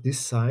URL of this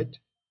site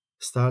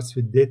starts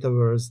with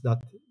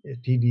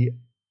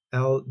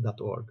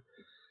dataverse.tdl.org.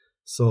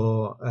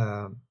 So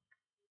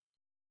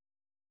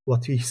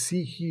what we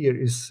see here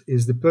is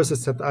the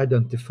persistent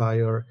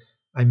identifier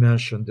I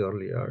mentioned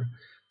earlier.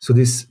 So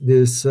this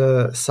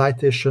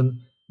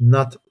citation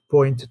not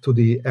point to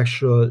the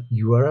actual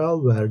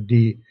URL where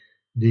the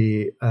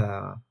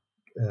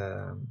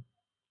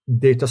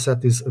data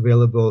set is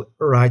available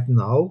right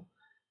now,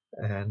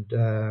 and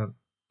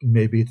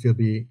maybe it will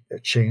be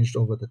changed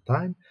over the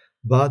time,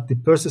 but the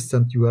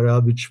persistent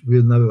URL which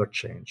will never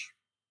change,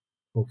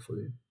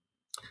 hopefully.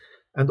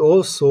 And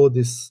also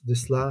this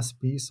last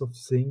piece of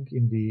thing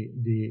in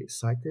the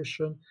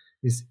citation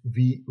is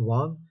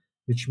V1,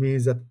 which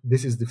means that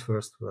this is the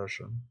first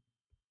version.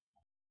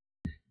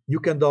 You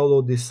can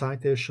download this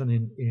citation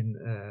in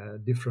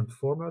different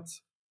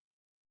formats,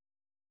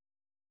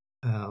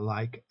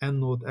 like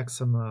EndNote,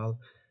 XML,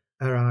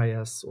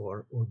 RIS,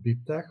 or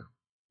BibTeX.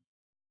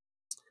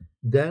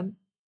 Then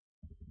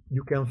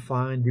you can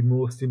find the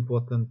most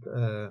important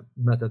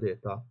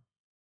metadata.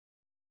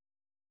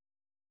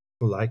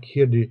 So like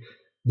here, the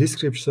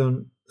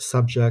description,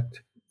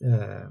 subject,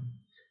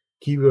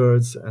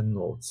 keywords, and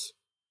notes.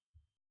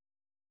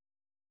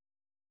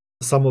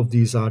 Some of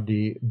these are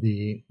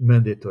the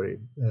mandatory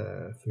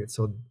fields.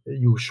 So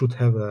you should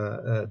have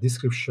a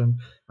description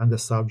and a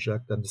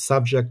subject, and the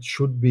subject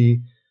should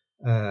be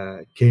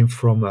came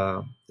from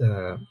a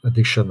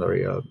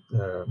dictionary, a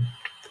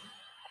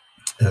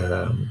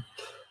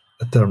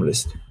term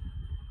list.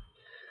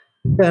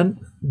 Then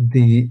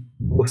the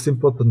most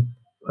important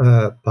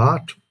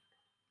part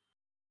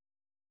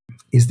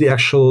is the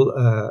actual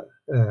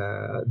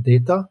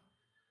data.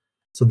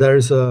 So there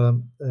is a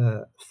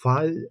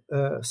file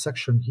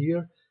section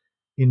here.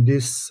 In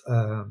this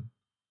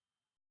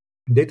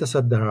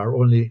dataset, there are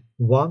only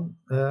one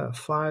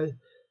file,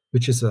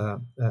 which is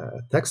a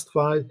text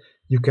file.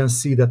 You can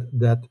see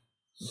that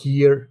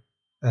here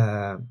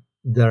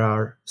there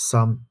are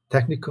some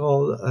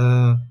technical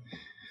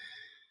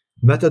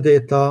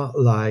metadata,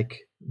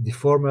 like the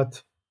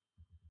format.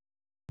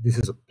 This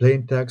is a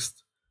plain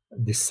text,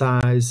 the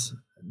size,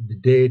 the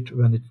date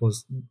when it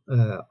was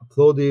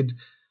uploaded,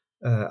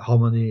 how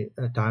many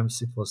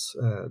times it was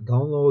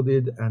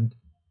downloaded, and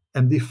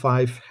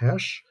MD5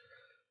 hash,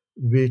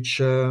 which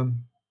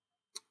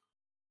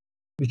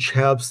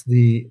helps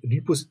the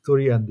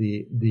repository and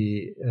the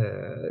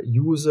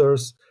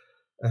users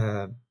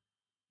to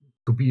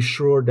be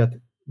sure that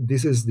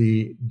this is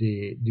the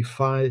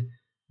file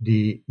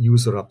the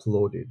user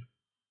uploaded.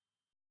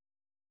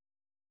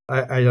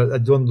 I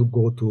don't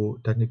go to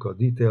technical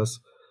details.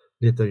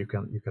 Later you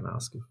can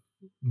ask if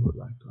you would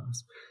like to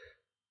ask.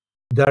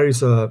 There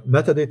is a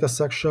metadata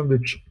section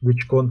which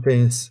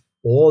contains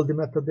all the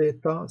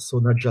metadata, so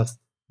not just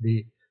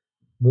the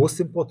most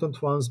important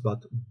ones,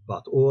 but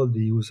all the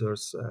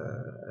users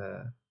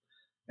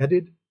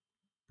added.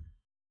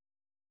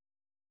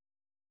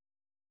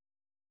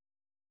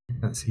 You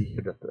can see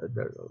here that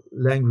there's a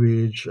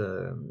language,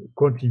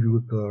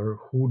 contributor,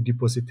 who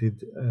deposited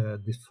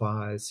the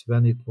files,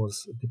 when it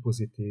was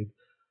deposited,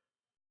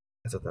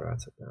 etc.,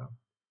 etc.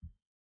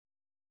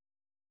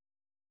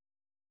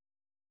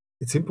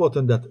 It's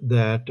important that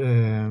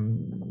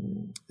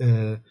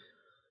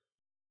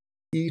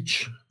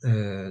each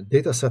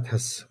dataset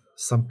has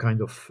some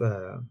kind of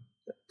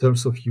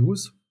terms of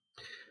use.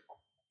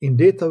 In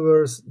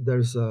Dataverse,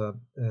 there's a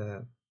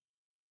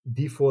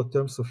default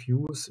terms of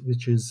use,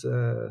 which is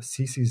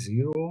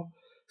CC0.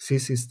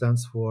 CC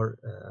stands for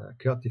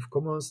Creative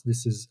Commons.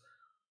 This is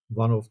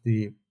one of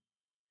the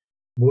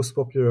most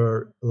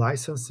popular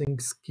licensing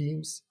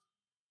schemes.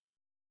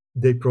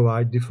 They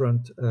provide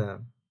different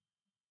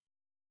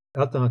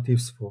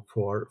alternatives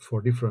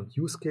for different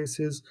use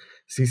cases.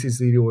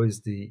 CC0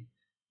 is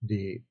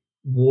the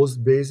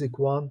most basic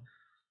one.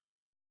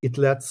 It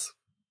lets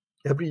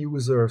every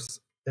users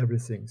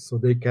everything, so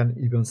they can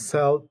even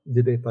sell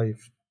the data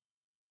if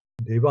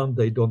they want.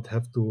 They don't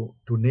have to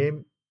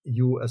name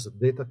you as a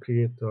data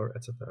creator,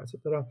 etc.,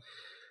 etc.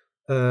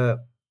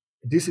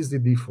 This is the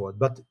default,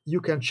 but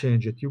you can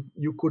change it.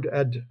 You could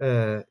add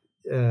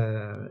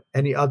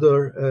any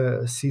other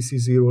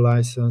CC0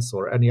 license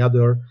or any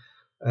other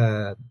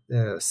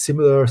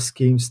similar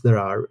schemes. There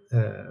are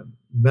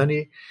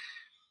many,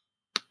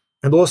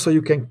 and also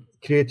you can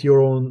create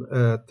your own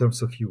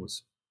terms of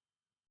use.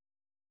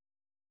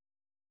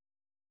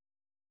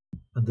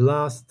 And the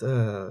last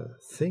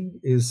thing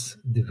is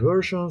the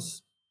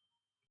versions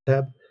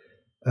tab.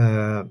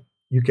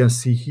 You can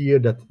see here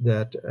that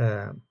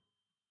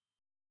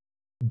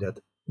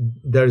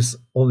there is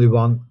only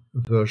one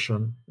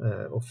version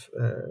of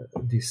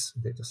this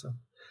dataset.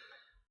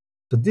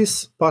 So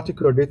this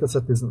particular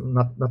dataset is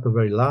not a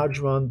very large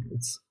one.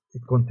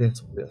 It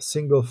contains only a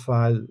single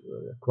file,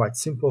 quite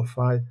simple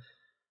file.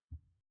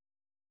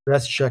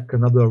 Let's check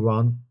another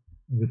one,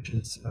 which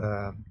is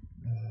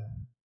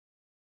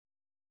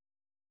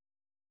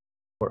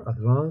more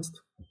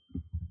advanced.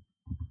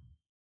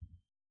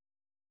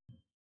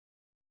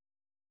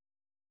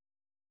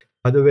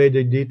 By the way,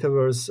 the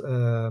Dataverse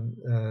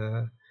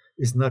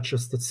is not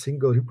just a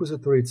single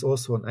repository, it's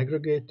also an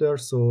aggregator.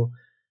 So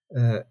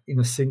in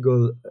a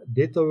single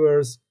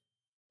Dataverse,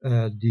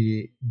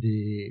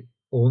 the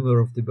owner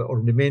of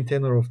or the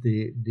maintainer of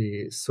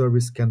the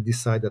service can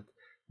decide that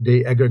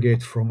they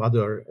aggregate from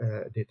other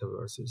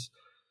Dataverses.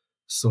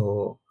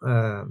 So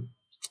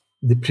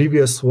the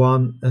previous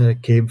one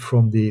came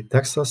from the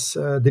Texas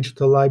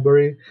Digital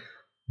Library,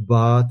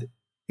 but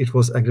it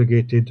was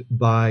aggregated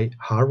by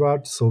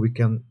Harvard, so we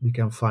can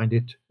find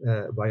it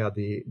via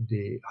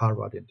the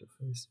Harvard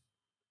interface.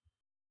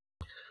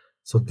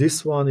 So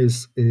this one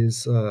is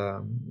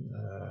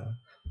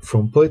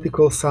from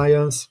political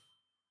science.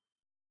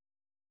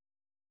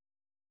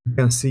 You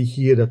can see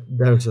here that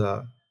there's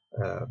a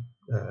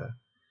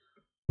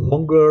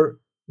longer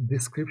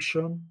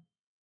description.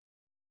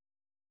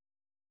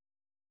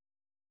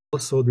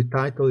 Also, the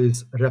title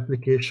is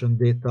replication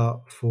data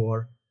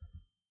for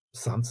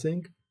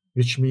something,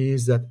 which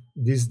means that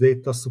this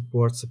data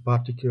supports a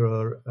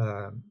particular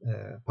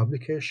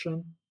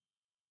publication.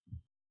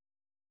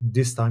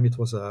 This time it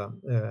was a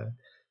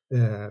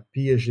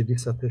PhD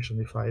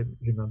dissertation, if I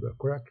remember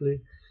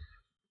correctly.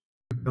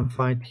 You can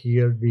find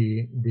here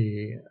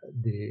the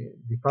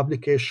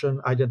publication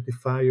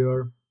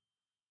identifier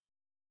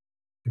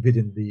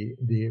within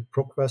the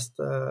ProQuest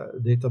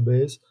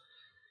database,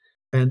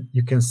 and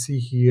you can see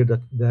here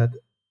that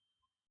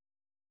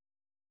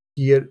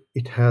here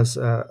it has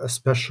a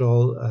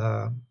special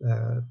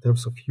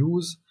terms of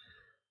use,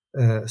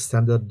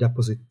 standard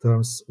deposit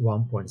terms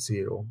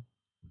 1.0.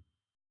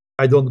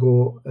 I don't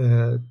go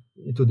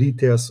into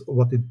details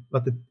what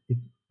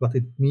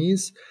it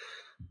means,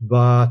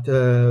 but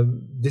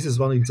this is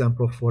one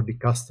example for the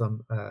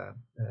custom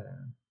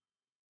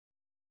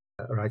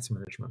rights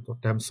management or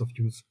terms of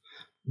use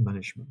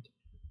management.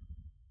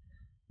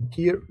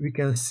 Here we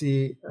can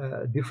see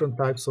different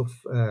types of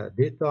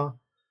data.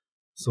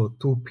 So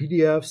 2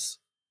 PDFs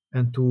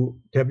and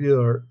 2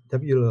 tabular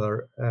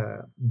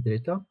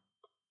data.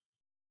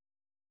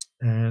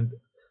 And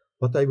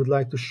what I would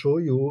like to show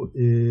you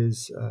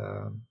is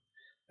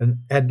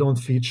an add-on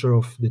feature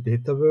of the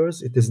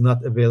Dataverse. It is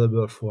not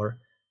available for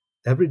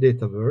every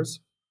Dataverse,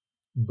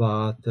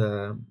 but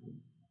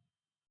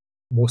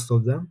most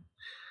of them.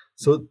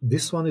 So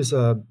this one is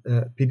a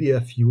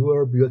PDF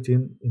viewer built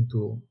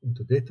into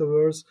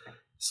Dataverse.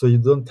 So you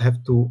don't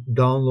have to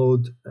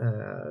download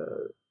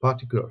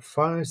particular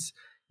files.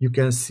 You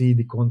can see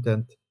the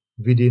content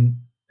within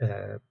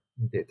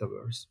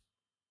Dataverse.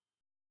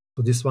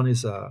 So this one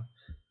is a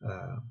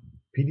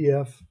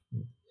PDF.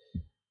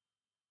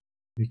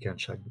 We can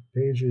check the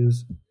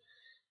pages.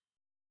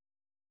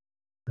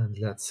 And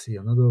let's see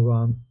another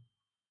one.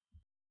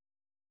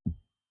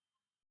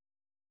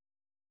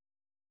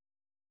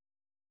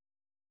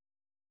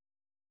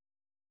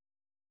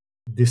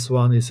 This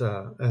one is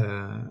a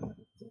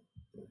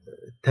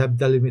tab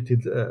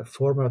delimited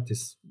format.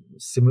 Is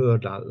similar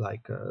to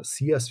like a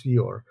CSV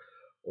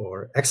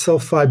or Excel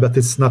file, but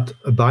it's not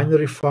a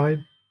binary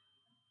file.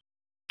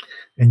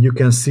 And you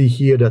can see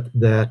here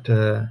that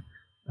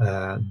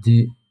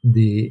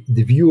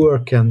the viewer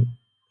can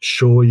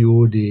show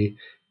you the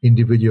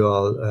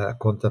individual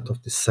content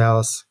of the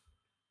cells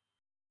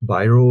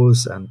by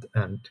rows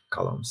and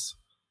columns.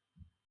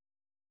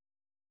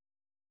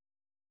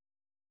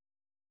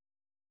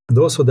 And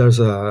also there's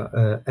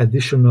a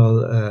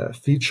additional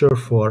feature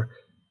for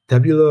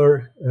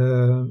tabular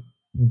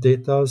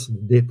data,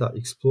 Data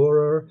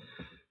Explorer.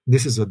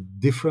 This is a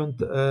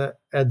different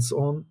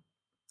adds-on.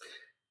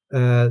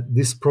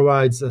 This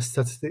provides a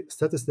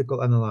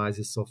statistical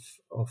analysis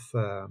of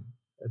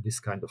this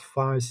kind of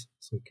files.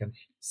 So you can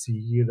see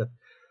here that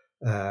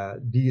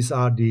these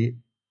are the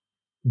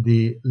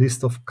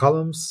list of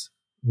columns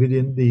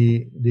within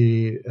the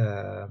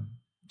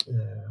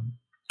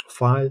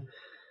file,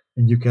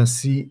 and you can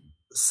see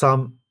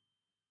some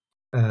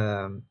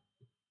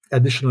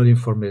additional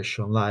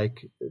information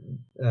like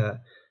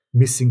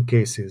missing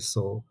cases.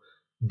 So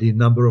the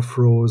number of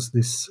rows,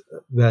 this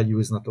value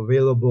is not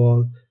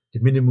available, the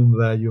minimum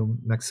value,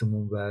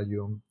 maximum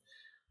value,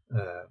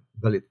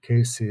 valid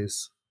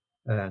cases,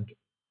 and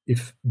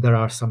if there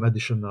are some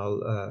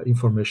additional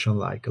information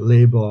like a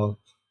label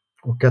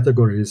or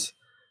categories,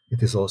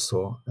 it is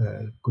also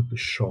could be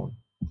shown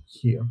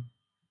here.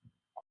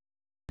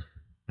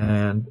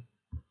 And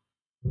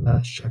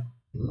let's check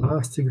the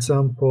last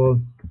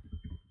example.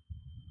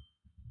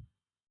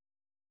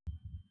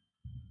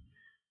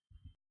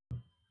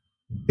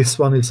 This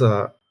one is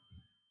a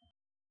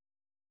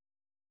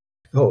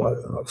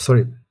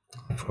sorry,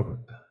 I forgot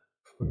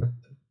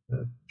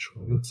to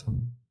show you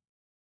something.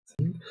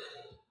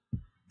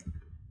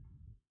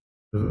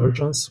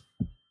 Versions,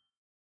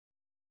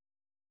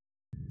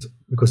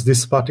 because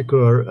this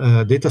particular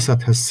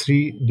dataset has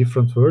 3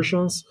 different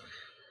versions.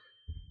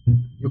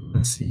 You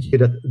can see here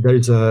that there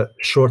is a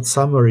short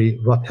summary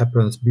what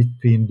happens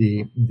between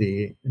the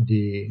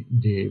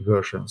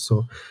versions.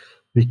 So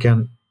we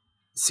can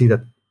see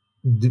that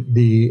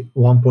the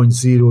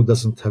 1.0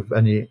 doesn't have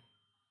any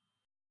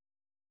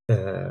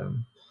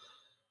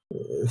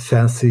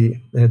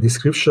fancy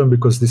description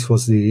because this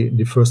was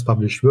the first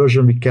published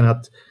version. We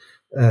cannot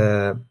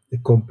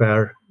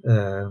compare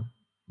to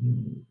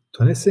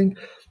anything,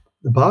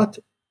 but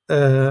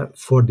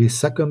for the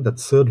second and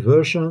third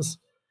versions,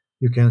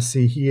 you can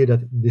see here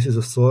that this is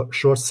a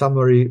short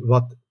summary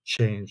what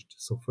changed.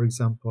 So for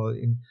example,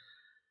 in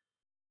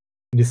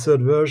the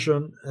third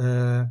version,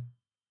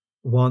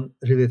 one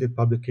related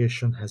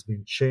publication has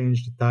been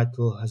changed, the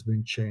title has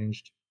been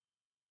changed,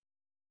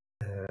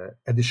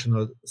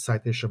 additional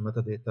citation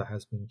metadata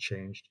has been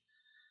changed,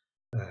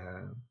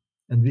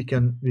 and we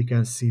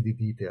can see the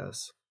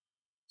details.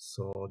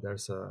 So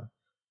there's a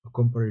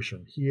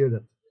comparison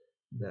here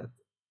that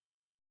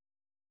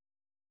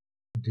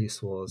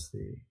this was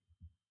the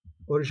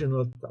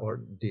original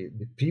or the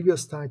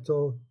previous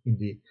title in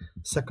the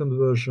second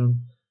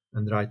version,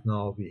 and right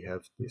now we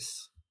have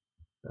this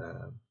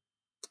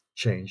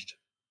changed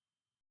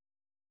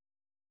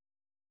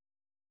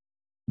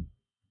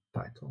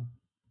title.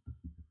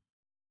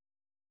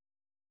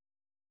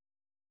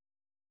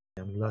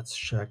 And let's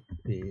check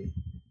the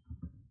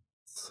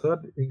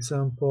third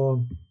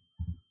example.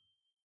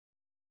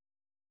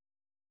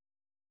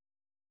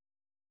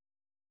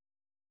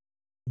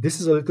 This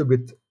is a little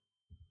bit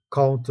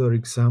counter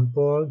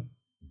example,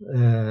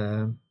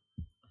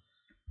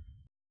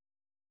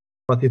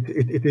 but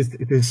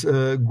it is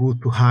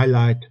good to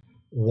highlight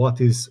what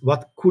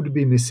could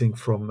be missing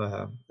from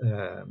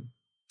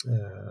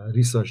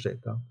research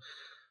data.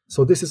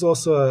 So this is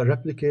also a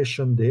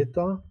replication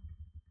data.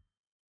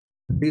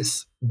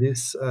 This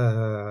is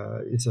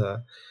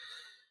a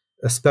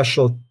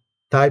special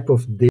type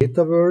of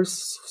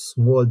Dataverse,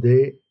 small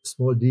d.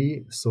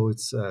 So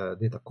it's a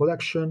data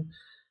collection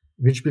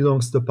which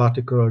belongs to a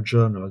particular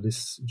journal.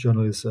 This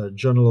journal is a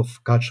Journal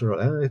of Cultural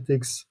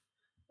Analytics.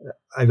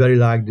 I very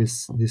like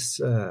this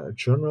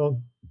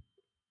journal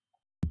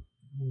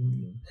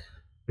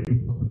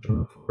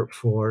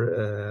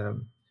for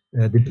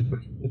digital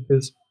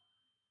communities.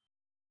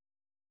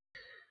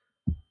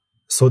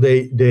 So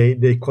they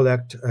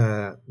collect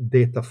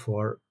data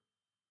for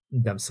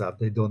themselves.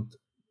 They don't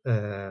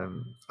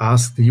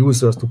ask the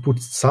users to put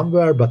it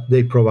somewhere, but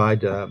they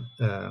provide a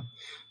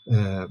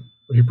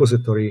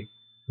repository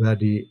where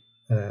the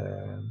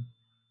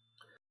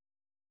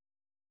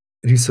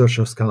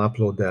researchers can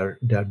upload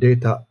their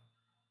data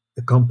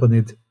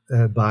accompanied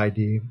by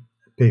the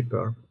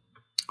paper.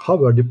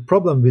 However, the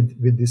problem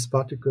with this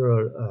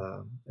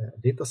particular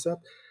data set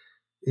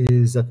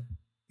is that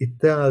it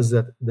tells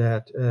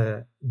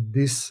that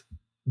this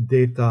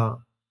data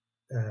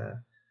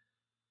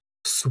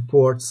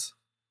supports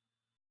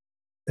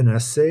an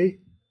essay,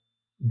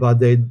 but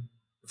they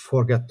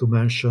forget to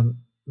mention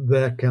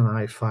where can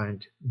I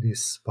find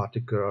this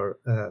particular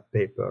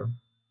paper.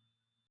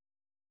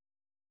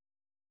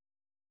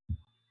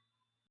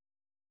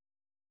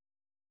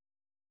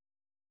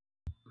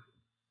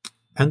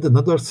 And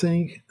another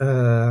thing,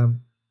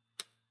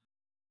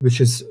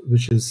 which is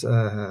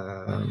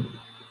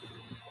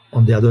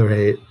on the other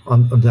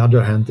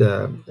hand,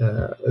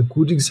 a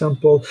good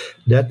example,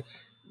 that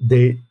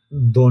they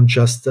don't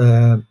just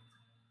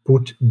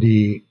put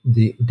the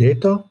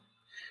data,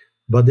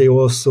 but they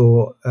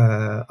also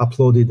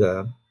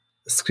uploaded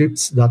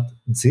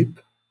scripts.zip,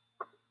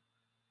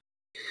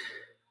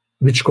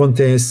 which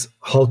contains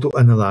how to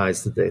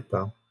analyze the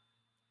data.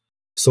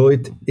 So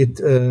it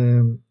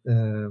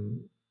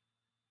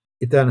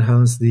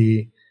enhances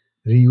the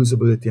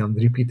reusability and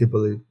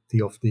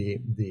repeatability of the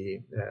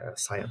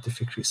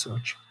scientific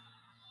research.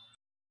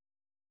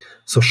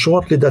 So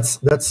shortly, that's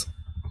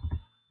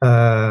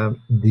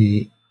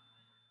the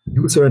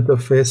user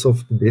interface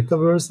of the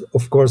Dataverse.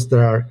 Of course,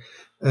 there are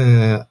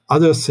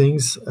other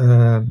things,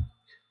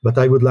 but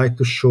I would like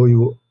to show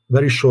you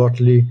very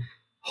shortly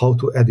how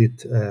to edit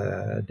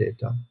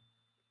data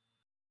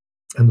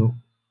and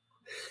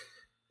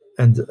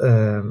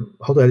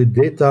how to edit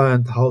data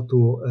and how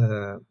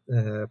to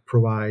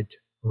provide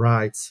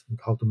rights and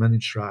how to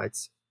manage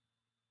rights.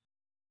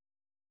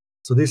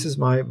 So this is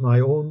my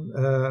own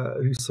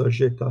research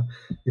data.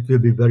 It will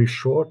be very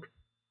short.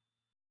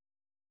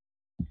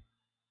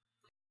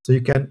 So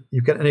you can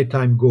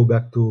anytime go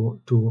back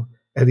to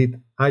edit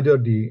either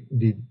the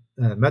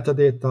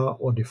metadata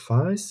or the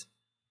files.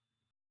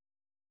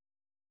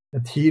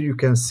 And here you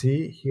can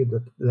see here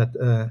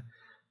that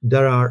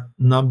there are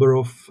number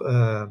of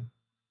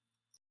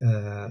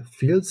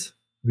fields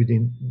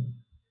within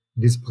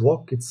this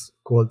block. It's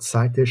called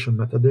citation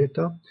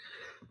metadata,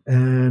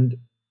 and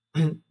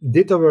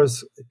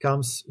Dataverse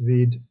comes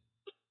with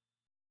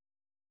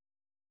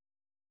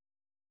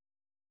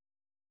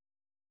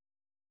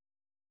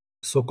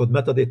so-called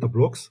metadata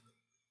blocks,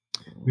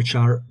 which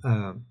are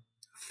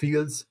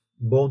fields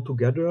bound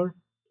together,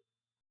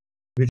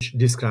 which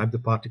describe the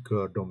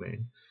particular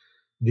domain.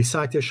 The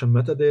citation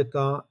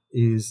metadata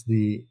is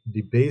the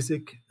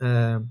basic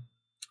and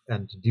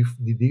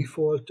the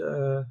default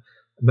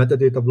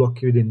metadata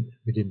block within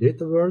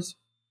Dataverse.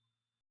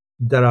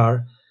 There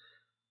are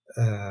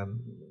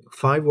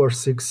 5 or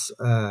 6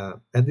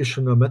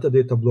 additional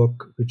metadata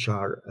block which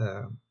are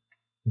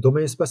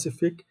domain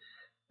specific,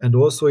 and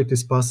also it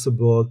is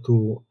possible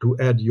to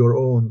add your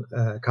own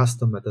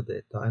custom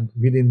metadata. And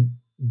within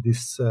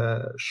this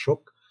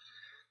SSHOC,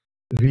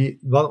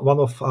 one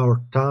of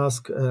our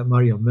tasks,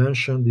 Maria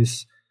mentioned,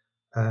 is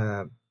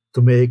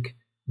to make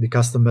the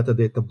custom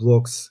metadata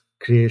blocks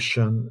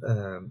creation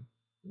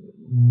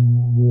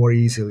more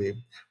easily.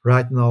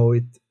 Right now,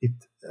 it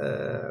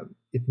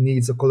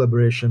needs a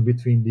collaboration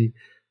between the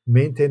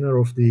maintainer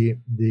of the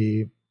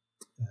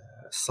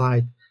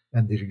site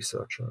and the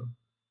researcher.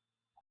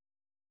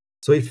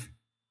 So if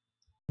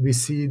we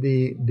see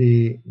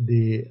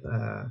the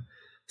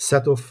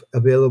set of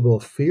available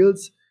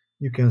fields,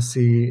 you can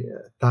see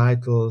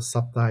title,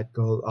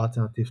 subtitle,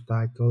 alternative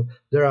title.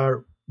 There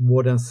are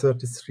more than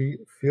 33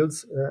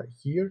 fields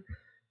here,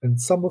 and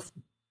some of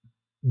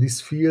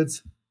these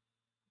fields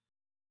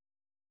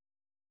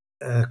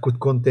could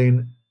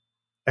contain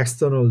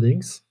external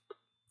links.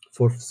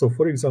 So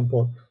for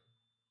example,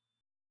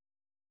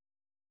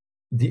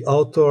 the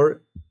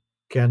author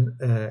can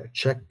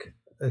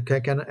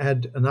can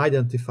add an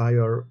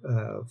identifier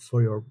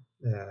for your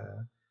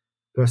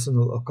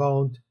personal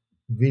account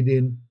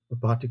within a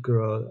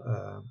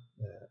particular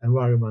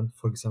environment,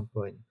 for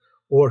example, in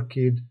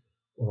ORCID,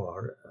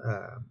 or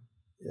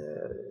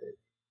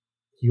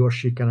he or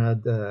she can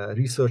add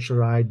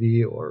researcher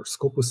ID or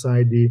Scopus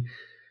ID,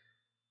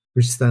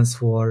 which stands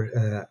for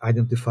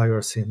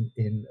identifiers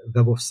in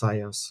Web of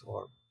Science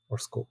or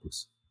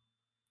Scopus.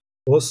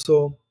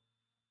 Also,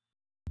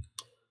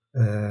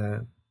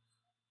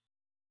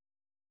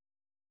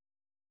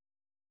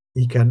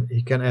 he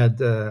can add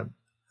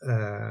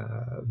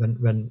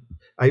when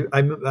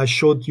I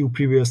showed you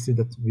previously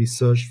that we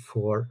searched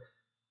for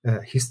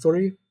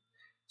history.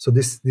 So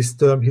this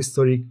term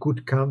history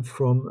could come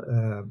from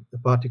a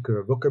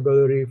particular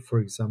vocabulary, for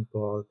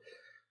example,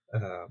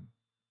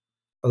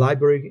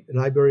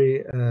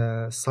 library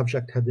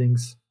subject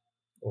headings,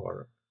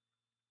 or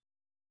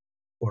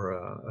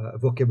a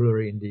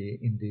vocabulary in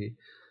the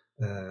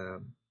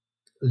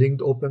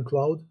linked open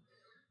cloud,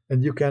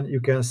 and you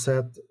can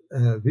set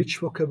which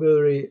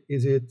vocabulary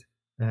is it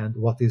and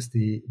what is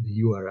the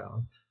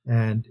URL.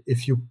 And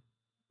if you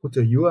put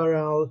a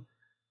URL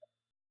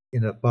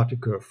in a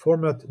particular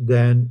format,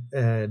 then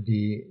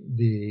the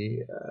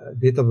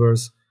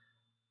Dataverse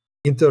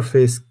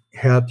interface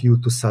help you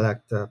to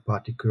select a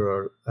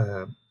particular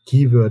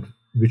keyword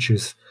which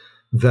is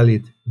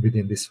valid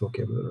within this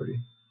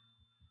vocabulary.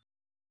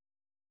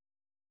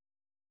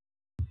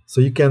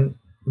 So you can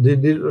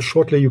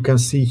shortly you can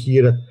see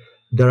here that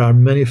there are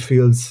many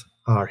fields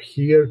are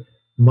here,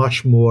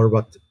 much more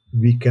what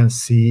we can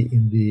see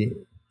in the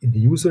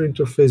user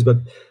interface, but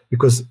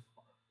because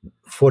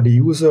for the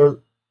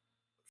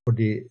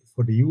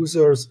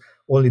users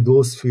only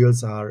those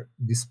fields are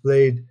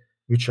displayed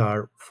which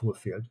are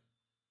fulfilled,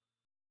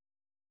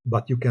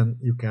 but you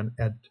can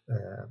add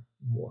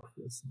more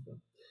fields.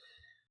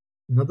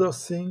 Another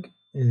thing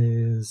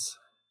is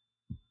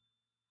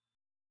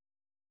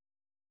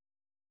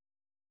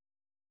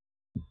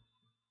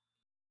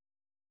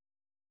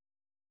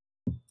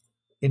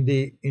in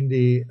the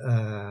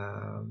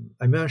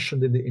I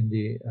mentioned in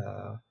the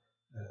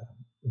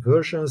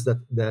versions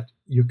that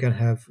you can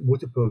have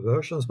multiple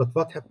versions, but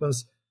what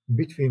happens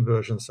between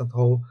versions and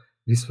how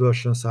these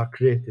versions are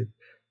created.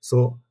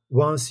 So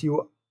once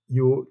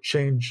you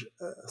change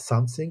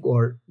something,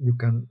 or you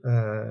can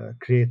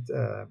create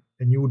a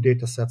new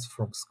data sets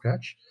from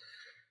scratch,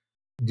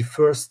 the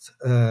first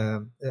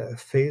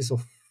phase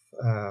of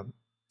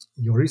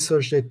your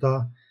research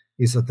data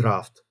is a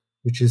draft,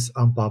 which is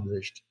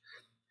unpublished.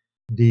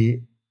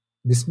 The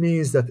This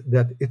means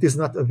that it is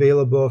not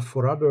available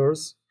for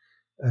others.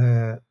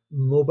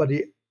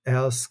 Nobody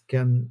else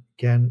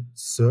can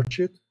search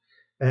it,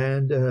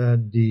 and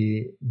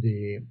the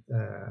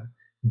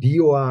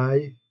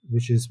DOI,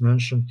 which is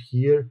mentioned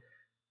here,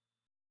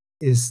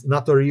 is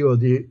not a real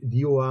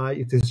DOI.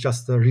 It is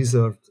just a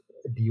reserved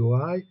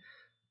DOI.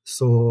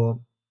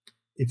 So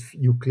if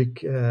you click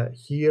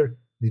here,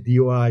 the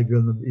DOI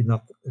will be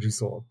not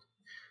resolved.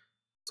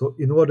 So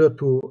in order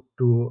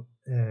to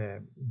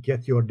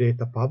get your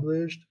data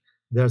published,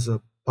 there's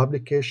a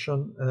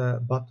publication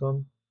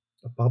button,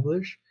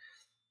 publish,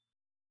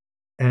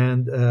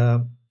 and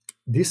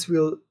this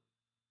will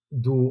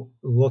do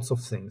lots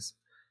of things.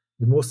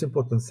 The most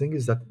important thing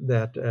is that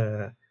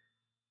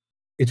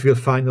it will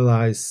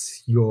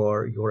finalize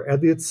your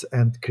edits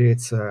and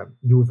creates a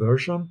new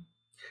version.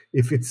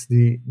 If it's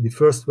the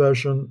first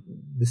version,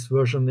 this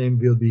version name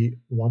will be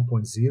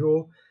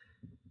 1.0.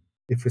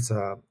 If it's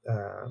a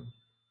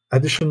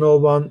additional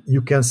one,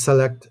 you can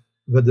select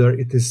whether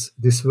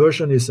this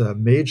version is a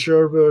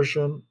major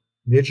version,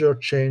 major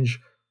change,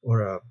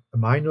 or a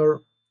minor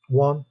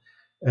one.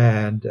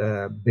 And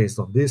based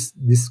on this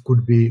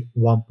could be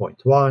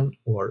 1.1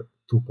 or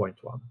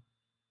 2.1.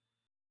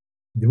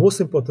 The most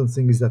important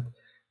thing is that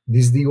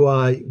this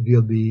DOI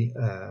will be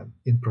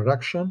in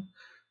production.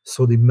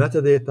 So the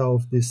metadata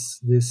of this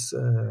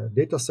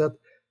data set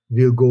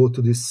will go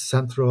to this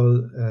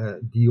central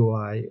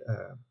DOI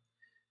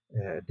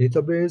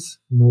database.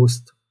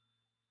 Most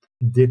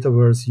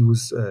Dataverse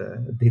use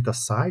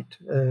DataCite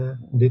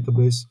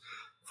database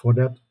for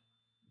that.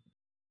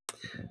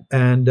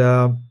 And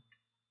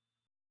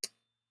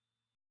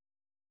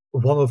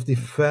one of the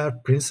FAIR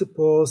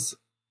principles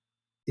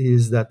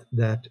is that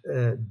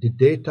the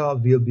data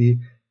will be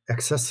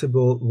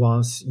accessible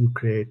once you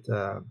create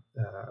a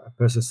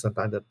persistent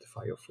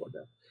identifier for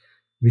that,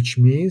 which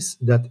means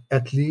that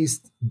at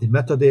least the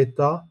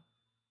metadata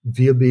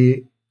will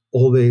be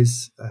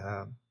always.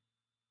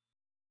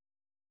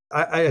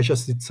 I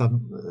just did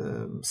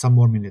some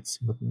more minutes,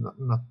 but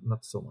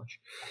not so much.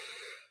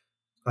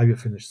 I will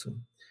finish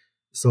soon.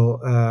 So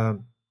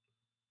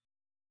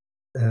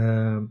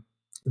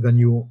when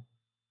you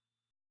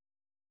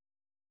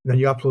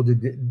upload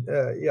it,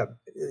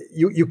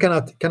 you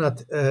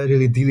cannot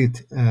really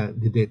delete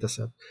the data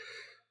set.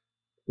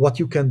 What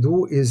you can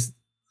do is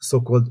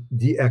so-called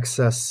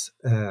de-access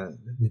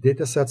the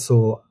data set,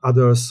 so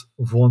others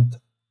won't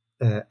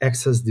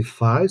access the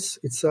files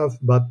itself,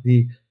 but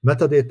the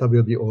metadata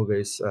will be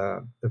always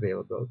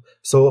available.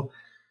 So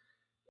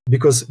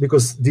because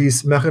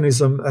this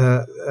mechanism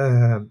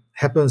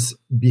happens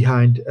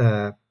behind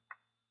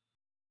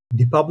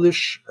the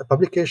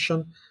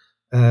publication,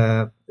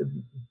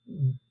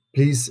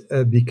 please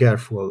be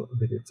careful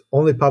with it.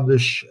 Only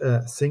publish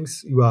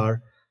things you are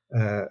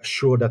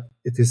sure that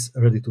it is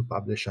ready to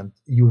publish, and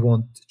you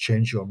won't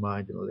change your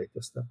mind in a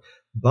later step.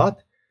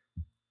 But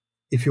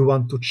if you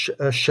want to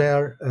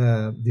share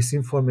this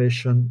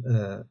information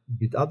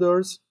with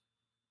others,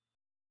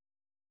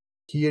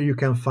 here you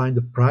can find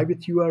a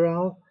private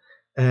URL,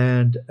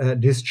 and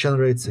this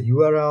generates a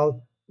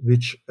URL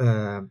which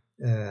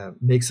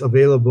makes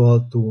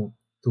available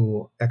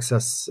to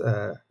access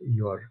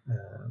your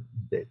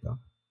data.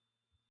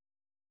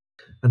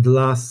 And the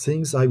last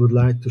things I would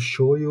like to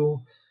show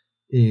you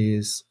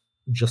is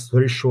just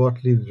very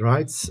shortly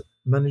rights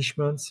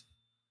management.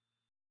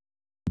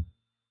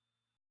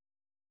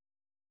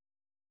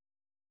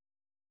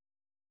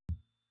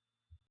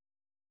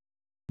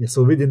 Yeah,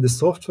 so within the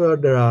software,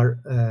 there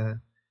are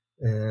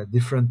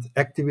different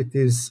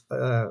activities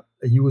a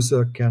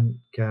user can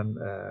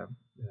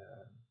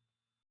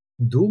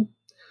do,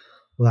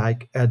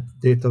 like add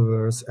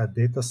Dataverse, add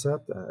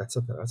dataset,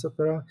 etc.,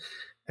 etc.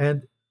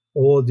 And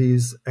all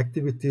these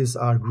activities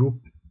are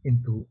grouped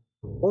into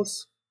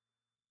roles.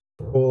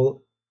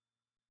 All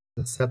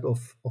the set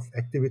of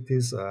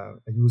activities a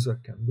user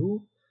can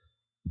do,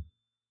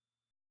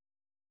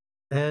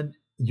 and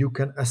you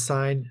can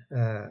assign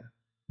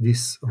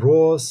these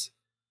roles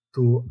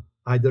to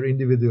either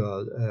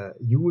individual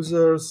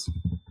users.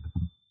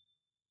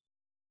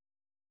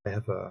 I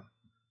have a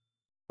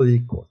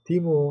colleague called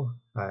Timo.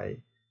 I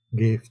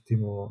gave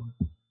Timo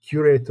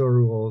curator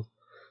role,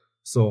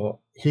 so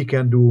he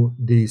can do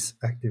these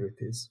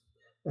activities.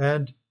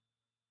 And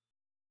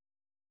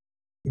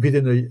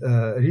within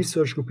a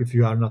research group, if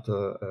you are not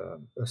a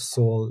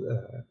sole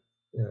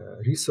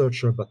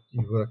researcher, but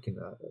you work in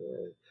a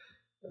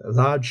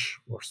large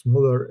or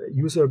smaller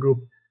user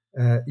group,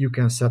 you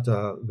can set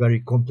a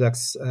very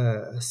complex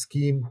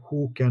scheme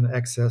who can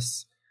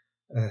access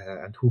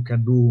and who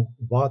can do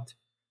what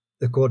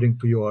according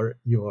to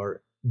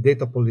your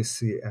data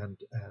policy and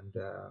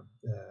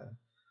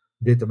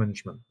data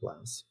management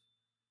plans.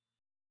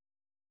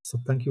 So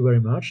thank you very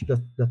much.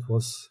 That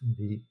was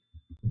the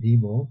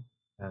demo,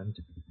 and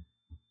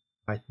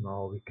right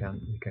now we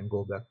can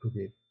go back to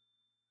the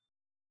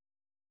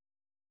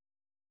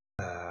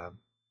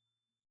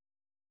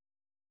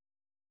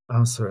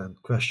answer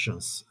and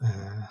questions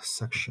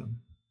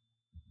section.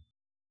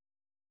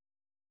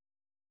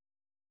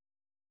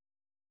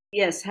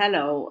 Yes,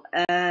 hello.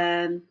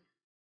 There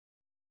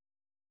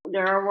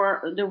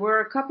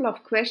were a couple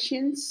of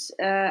questions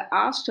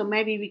asked, so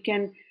maybe we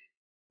can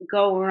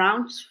go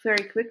around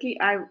very quickly.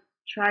 I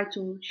try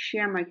to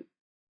share my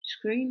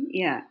screen.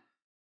 Yeah.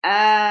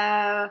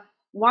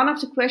 One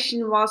of the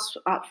questions was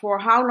for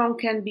how long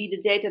can be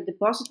the data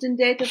deposited in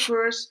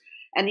Dataverse,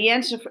 and the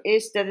answer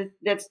is that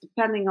that's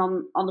depending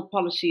on the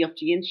policy of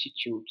the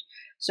institute.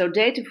 So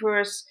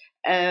Dataverse,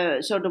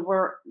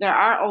 there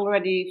are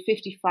already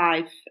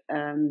 55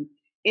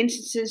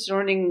 instances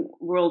running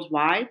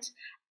worldwide,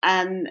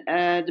 and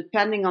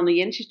depending on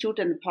the institute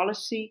and the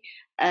policy,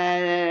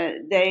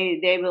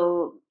 they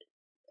will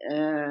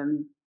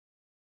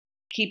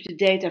keep the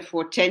data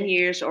for 10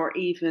 years or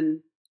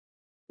even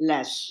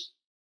less.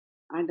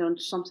 I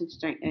don't something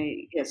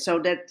yeah, so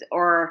that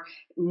or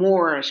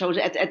more. So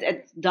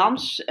at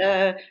DAMS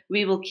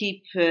we will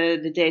keep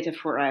the data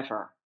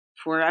forever,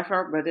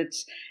 But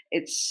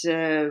it's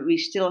we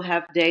still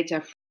have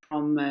data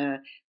from the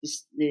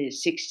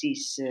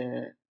 60s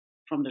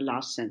from the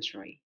last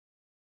century.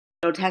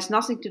 So it has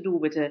nothing to do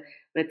with the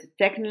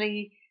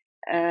technically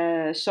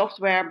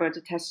software, but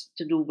it has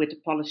to do with the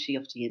policy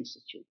of the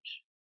institute.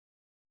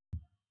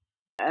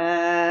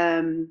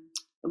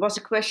 There was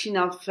a question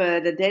of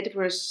the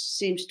Dataverse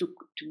seems to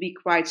be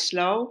quite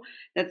slow.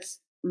 That's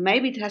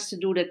maybe it has to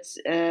do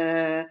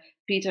that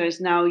Peter is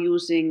now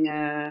using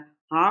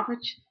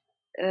Harvard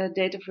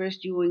Dataverse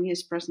during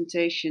his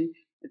presentation.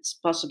 It's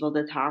possible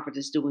that Harvard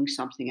is doing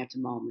something at the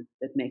moment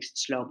that makes it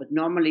slow, but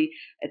normally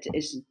it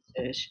isn't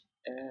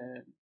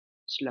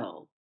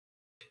slow.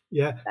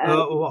 Yeah,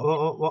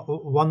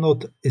 one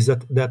note is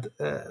that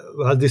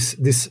well, this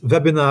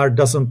webinar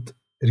doesn't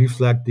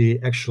reflect the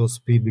actual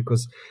speed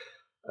because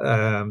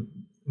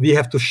we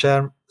have to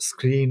share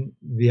screen.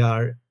 We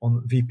are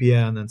on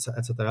VPN and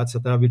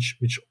etc.,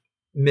 which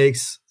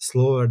makes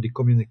slower the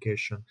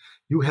communication.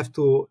 You have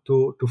to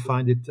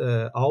find it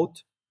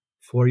out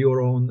for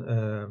your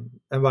own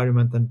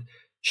environment and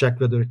check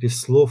whether it is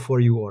slow for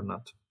you or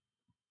not.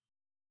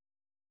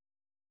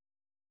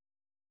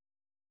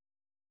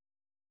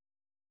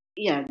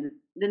 Yeah,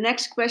 the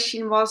next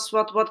question was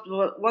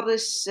what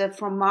is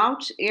from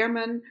Maud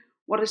Ehrman?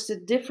 What is the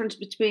difference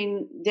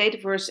between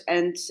Dataverse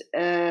and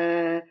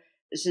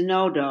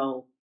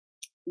Zenodo?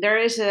 There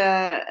is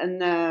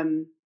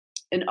an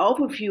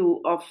overview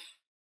of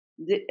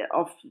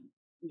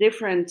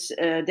different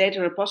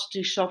data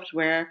repository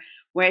software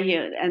where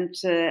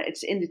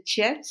it's in the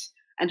chat,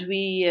 and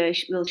we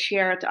will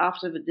share it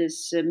after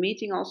this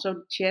meeting, also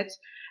the chat.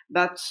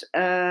 But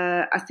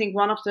I think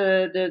one of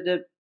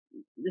the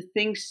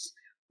things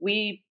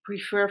we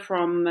prefer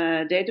from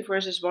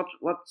Dataverse is what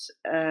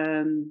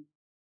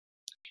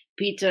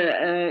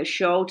Peter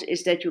showed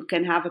is that you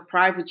can have a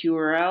private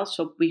URL.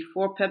 So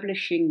before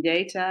publishing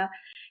data,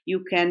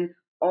 you can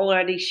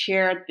already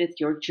share it with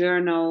your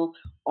journal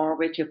or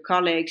with your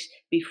colleagues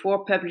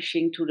before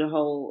publishing to the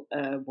whole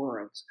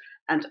world.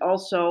 And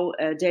also,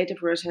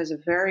 Dataverse has a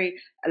very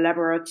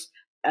elaborate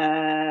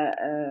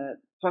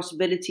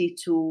possibility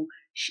to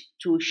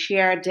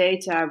share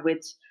data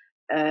with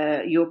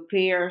your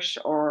peers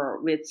or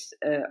with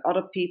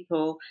other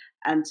people,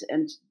 and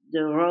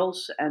the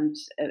roles and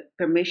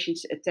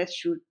permissions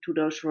attached to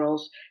those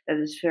roles. That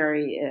is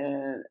very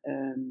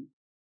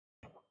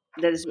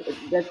that's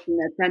an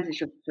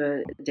advantage of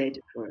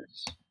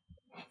Dataverse.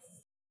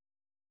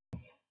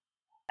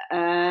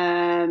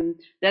 Then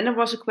there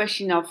was a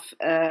question of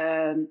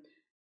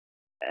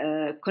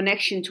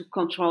connection to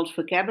controlled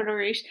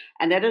vocabularies,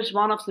 and that is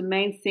one of the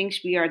main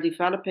things we are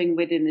developing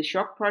within the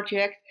SHOC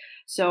project.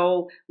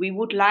 So we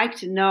would like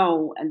to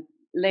know, and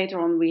later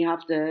on we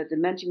have the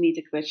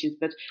Mentimeter questions,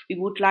 but we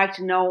would like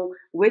to know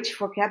which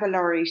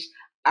vocabularies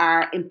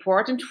are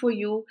important for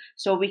you,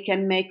 so we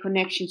can make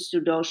connections to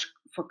those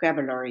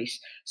vocabularies.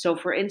 So,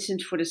 for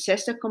instance, for the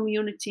CESTA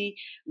community,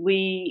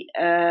 we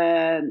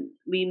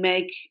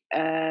make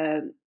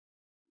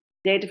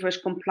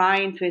Dataverse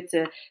compliant with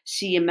the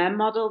CMM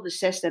model, the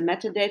CESTA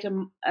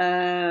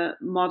metadata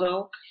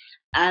model,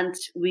 and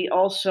we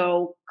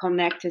also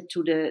connected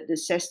to the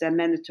CESTA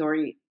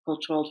mandatory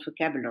controlled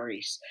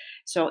vocabularies.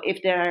 So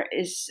if there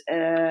is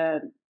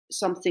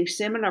something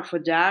similar for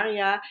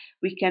DARIA,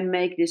 we can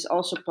make this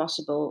also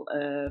possible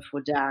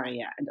for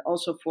DARIA. And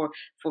also for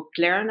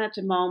Claren at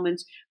the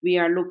moment, we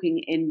are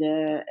looking in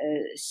the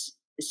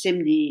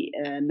SIMD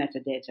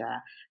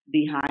metadata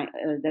behind.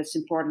 That's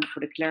important for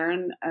the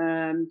Claren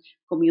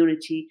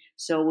community.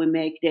 So we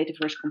make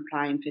Dataverse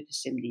compliant with the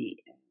SIMD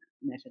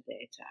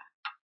metadata.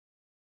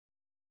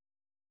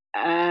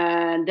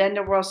 And then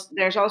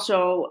there's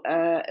also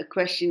a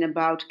question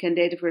about can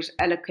Dataverse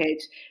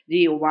allocate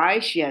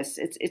DOIs? Yes,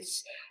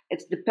 it's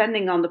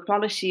depending on the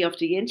policy of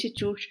the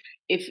institute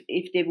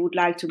if they would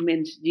like to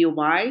mint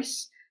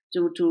DOIs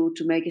to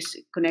make a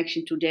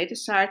connection to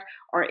DataCite,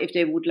 or if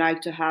they would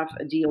like to have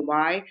a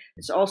DOI.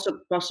 It's also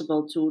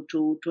possible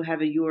to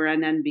have a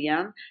URN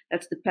NBN.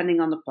 That's depending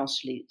on the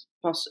policy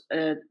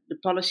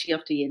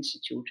of the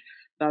institute.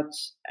 But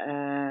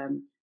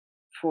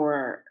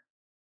for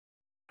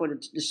for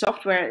the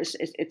software,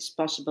 it's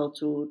possible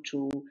to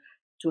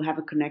have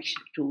a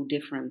connection to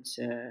different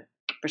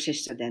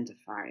persist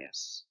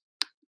identifiers.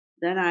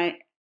 Then I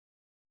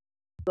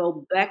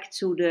go back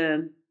to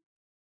the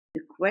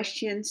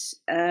questions.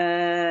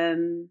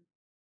 Oh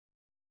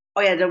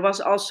yeah, there was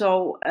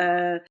also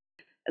a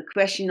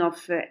question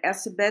of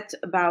Elizabeth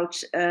about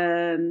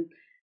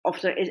if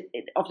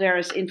there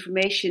is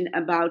information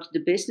about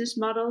the business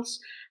models.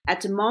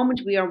 At the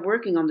moment, we are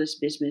working on this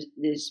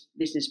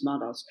business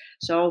models.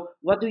 So,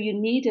 what do you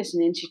need as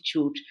an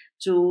institute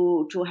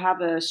to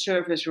have a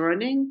service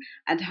running,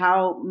 and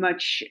how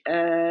much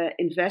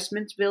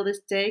investment will this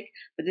take?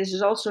 But this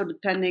is also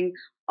depending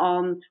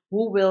on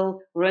who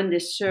will run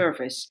this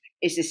service.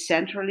 Is this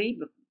centrally,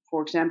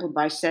 for example,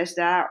 by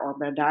CESDA or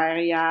by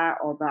DARIA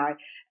or by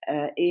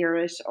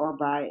ERIS or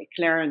by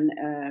Claren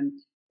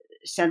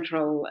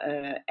Central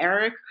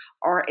ERIC,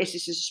 or is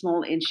this a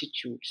small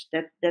institute?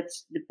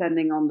 That's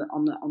depending on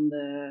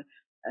the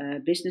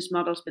business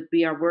models, but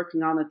we are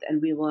working on it, and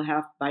we will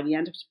have, by the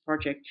end of the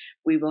project,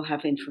 we will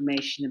have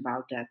information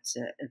about that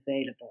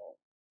available.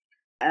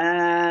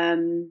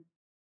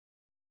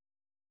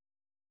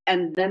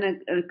 And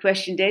then a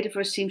question: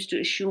 Dataverse seems to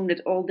assume that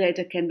all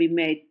data can be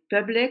made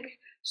public.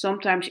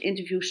 Sometimes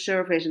interviews,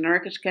 surveys, and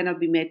records cannot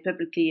be made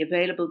publicly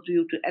available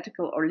due to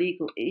ethical or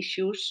legal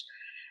issues.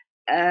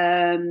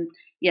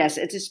 Yes,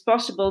 it is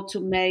possible to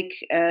make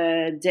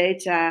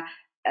data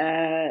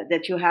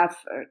that you have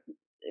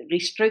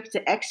restrict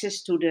the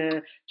access to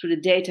the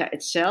data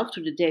itself,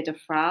 to the data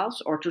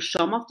files, or to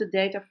some of the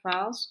data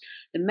files.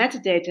 The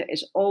metadata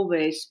is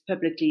always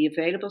publicly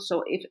available.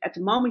 So if at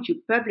the moment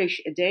you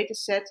publish a data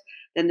set,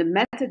 then the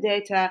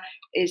metadata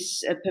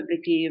is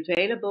publicly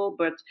available,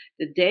 but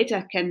the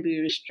data can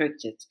be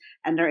restricted.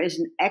 And there is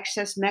an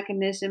access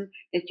mechanism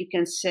that you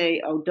can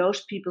say, oh,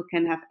 those people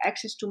can have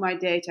access to my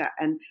data,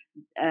 and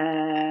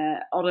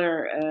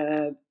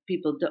other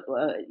people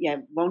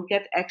won't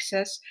get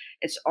access.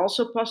 It's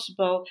also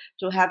possible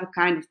to have a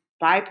kind of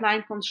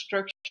pipeline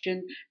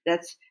construction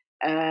that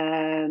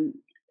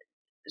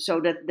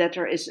so that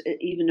there is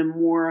even a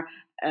more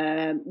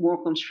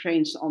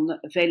constraints on the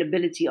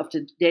availability of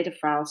the data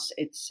files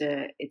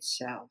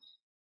itself.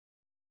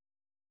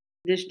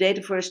 This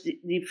Dataverse,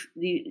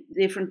 the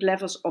different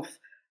levels of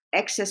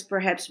access,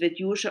 perhaps with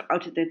user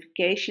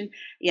authentication.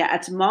 Yeah,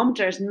 at the moment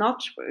there's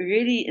not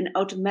really an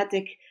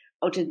automatic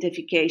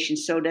authentication,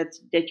 so that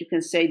you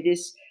can say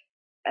this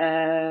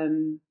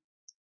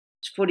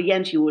for the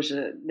end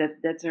user,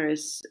 that there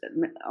is,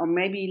 or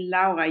maybe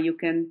Laura, you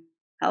can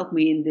help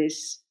me in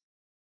this.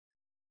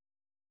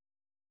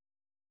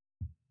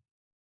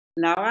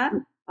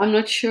 Laura? I'm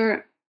not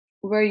sure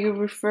where you're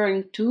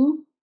referring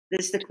to.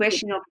 This is the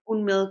question of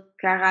Unmil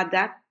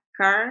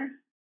Karadakar.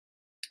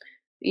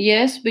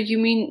 Yes, but you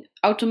mean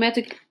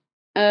automatic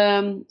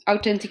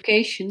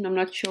authentication. I'm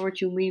not sure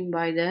what you mean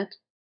by that.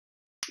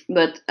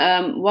 But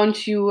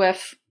once you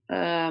have,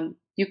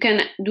 you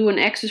can do an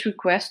access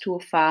request to a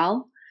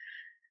file,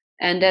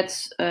 and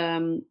that's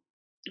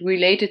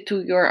related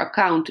to your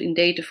account in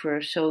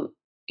Dataverse. So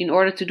in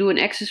order to do an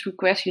access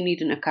request, you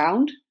need an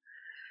account.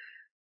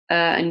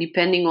 And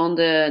depending on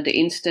the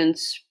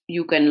instance,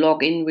 you can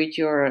log in with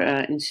your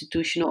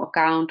institutional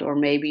account, or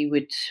maybe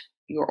with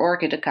your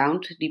ORCID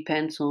account. It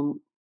depends on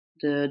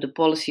the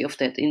policy of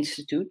that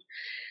institute.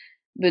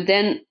 But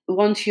then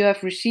once you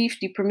have received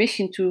the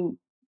permission to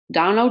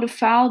download a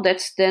file,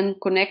 that's then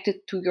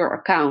connected to your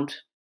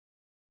account.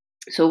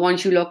 So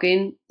once you log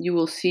in, you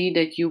will see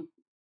that you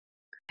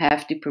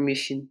have the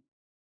permission.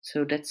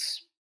 So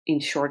that's in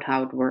short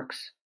how it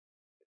works.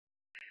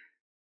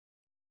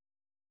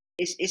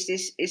 Is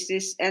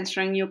this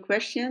answering your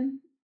question,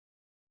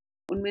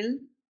 Unmil?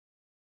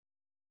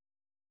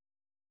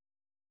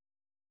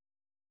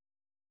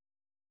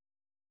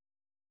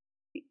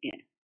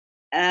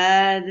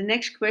 Yeah. The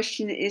next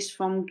question is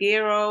from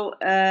Gero.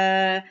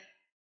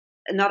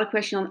 Another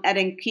question on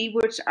adding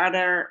keywords. Are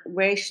there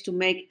ways to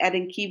make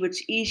adding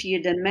keywords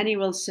easier than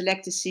manual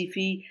select a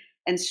CV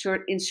and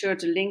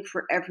insert a link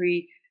for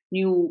every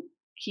new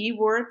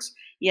keyword?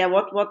 Yeah,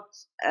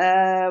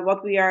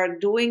 what we are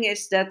doing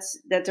is that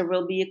there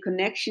will be a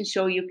connection,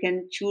 so you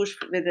can choose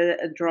with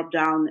a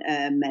drop-down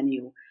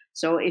menu.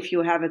 So if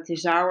you have a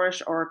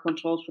thesaurus or a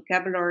controlled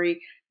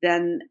vocabulary,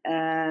 then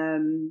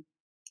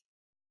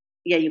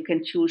yeah, you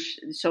can choose.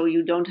 So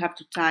you don't have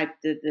to type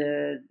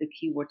the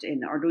keyword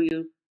in, or do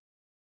you?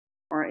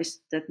 Or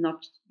is that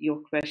not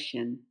your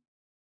question,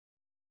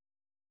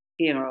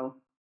 Hero?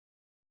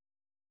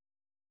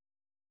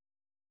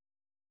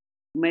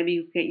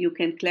 Maybe you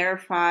can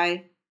clarify.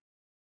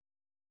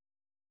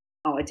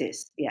 Oh, it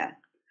is, yeah.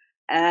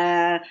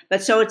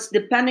 But so it's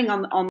depending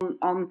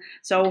on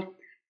so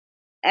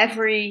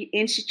every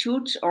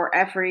institute or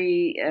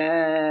every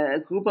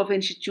group of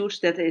institutes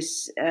that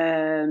is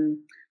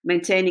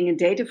maintaining a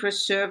Dataverse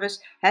service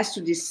has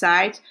to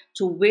decide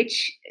to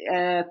which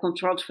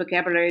controlled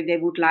vocabulary they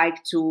would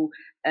like to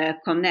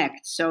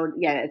connect. So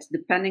yeah, it's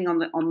depending on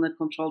the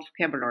controlled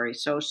vocabulary.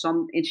 So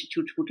some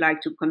institutes would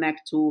like to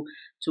connect to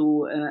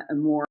a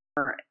more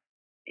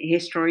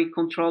history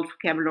controlled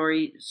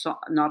vocabulary, so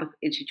not an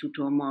institute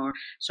or more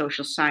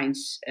social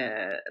science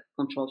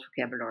controlled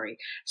vocabulary.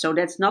 So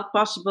that's not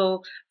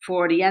possible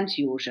for the end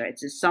user.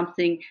 It is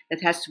something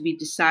that has to be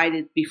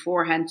decided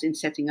beforehand in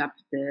setting up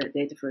the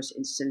Dataverse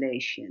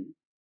installation.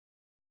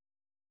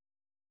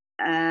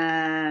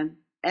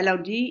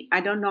 LOD,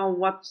 I don't know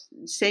what,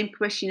 same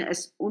question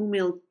as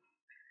Unmil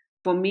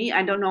for me.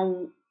 I don't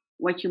know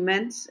what you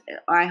meant.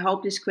 I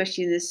hope this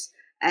question is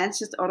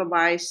answered.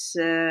 Otherwise,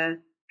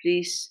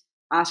 please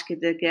ask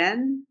it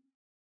again.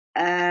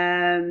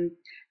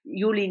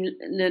 Julie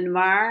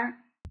Lenoir,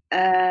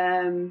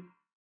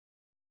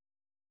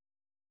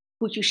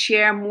 could you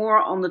share more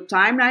on the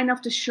timeline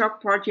of the SSHOC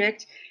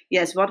project?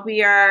 Yes, what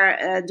we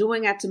are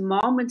doing at the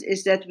moment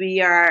is that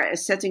we are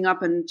setting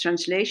up a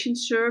translation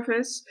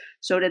service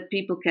so that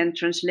people can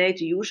translate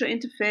the user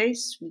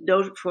interface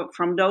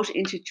from those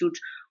institutes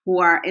who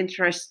are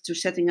interested to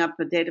setting up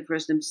a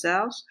Dataverse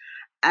themselves.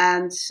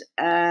 And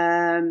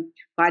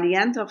by the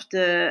end of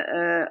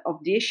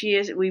this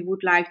year, we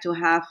would like to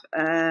have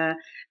a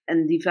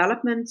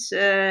development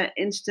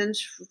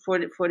instance for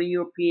the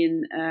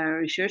European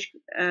research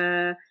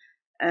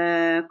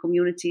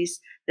communities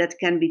that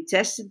can be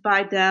tested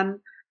by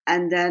them.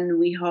 And then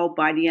we hope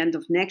by the end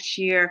of next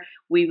year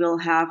we will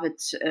have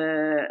it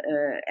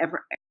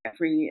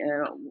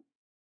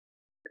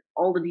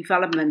all the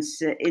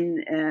developments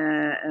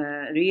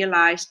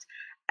realized.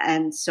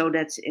 And so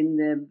that in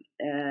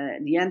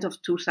the end of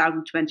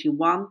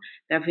 2021,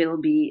 there will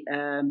be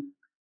a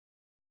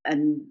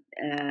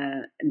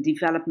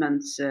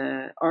development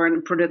or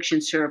a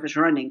production service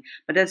running.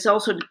 But that's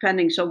also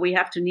depending. So we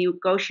have to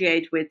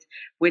negotiate with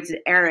the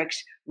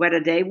ERICs whether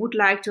they would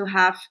like to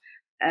have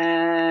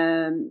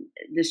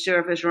the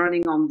service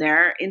running on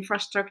their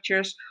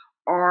infrastructures,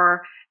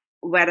 or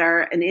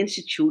whether an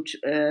institute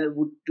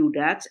would do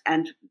that.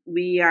 And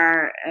we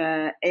are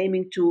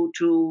aiming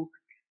to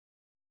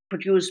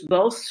produce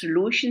both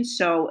solutions,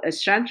 so a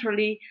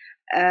centrally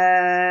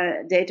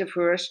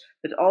Dataverse,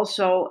 but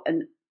also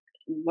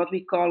what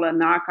we call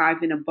an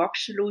archive in a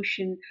box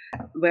solution,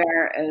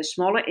 where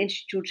smaller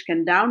institutes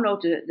can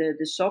download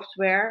the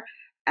software,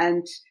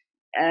 and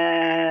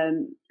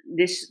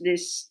this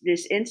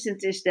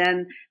instance is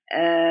then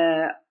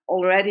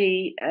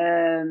already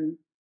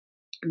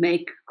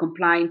make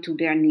compliant to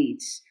their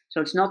needs. So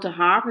it's not a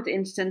Harvard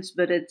instance,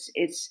 but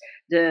it's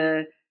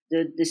the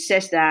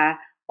CESDA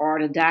or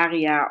the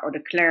Daria or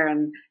the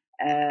Claren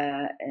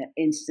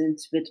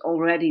instance, with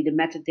already the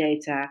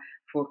metadata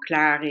for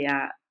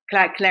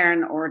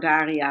Claren or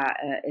Daria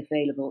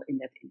available in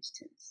that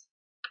instance.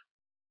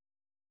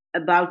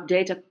 About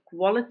data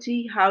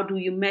quality, how do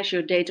you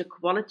measure data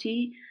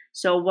quality?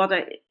 So what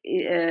are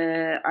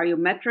your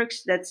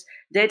metrics? That's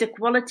data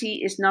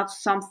quality is not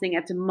something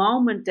at the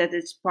moment that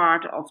it's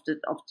part of the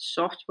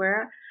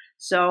software.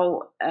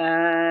 So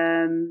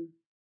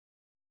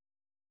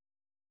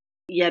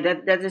yeah,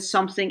 that is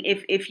something.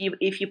 If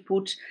you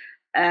put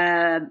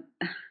bad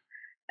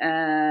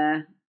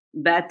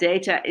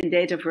data in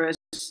Dataverse,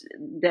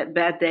 that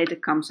bad data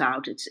comes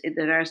out.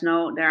 There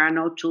are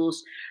no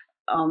tools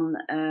on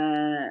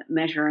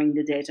measuring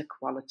the data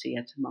quality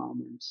at the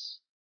moment.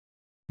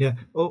 Yeah.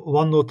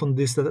 One note on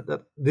this: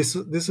 that this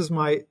is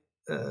my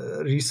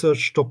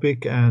research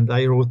topic, and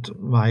I wrote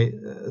my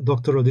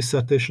doctoral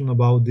dissertation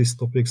about this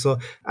topic. So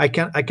I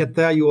can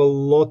tell you a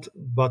lot,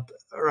 but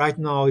right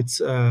now it's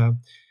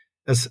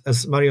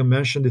as Mario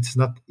mentioned, it's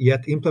not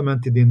yet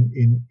implemented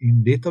in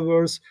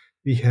Dataverse.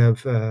 We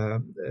have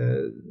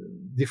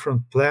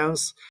different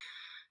plans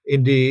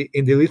in the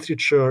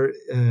literature.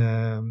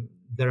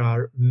 There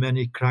are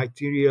many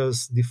criteria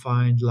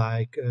defined,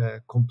 like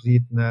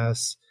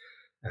completeness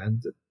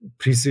and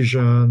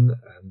precision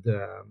and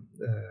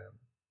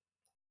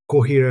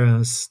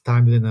coherence,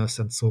 timeliness,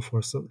 and so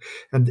forth. So,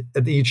 and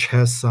each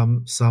has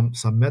some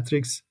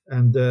metrics.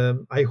 And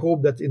I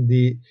hope that in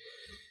the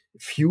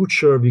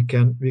future we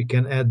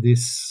can add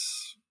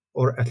this,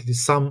 or at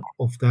least some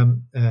of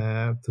them,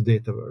 to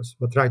Dataverse.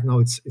 But right now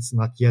it's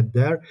not yet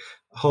there.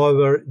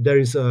 However, there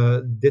is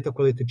a data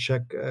quality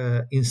check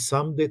in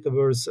some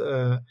Dataverse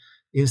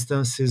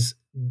instances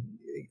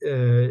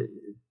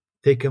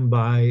taken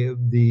by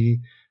the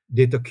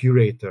data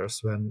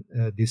curators when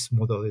this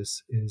model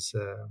is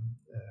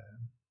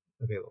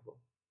available.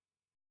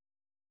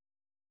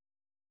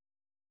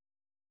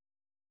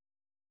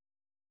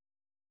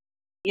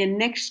 Your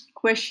next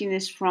question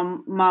is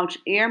from Maud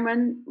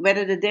Ehrman.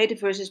 Whether the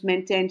Dataverse is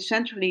maintained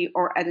centrally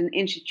or at an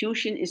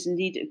institution is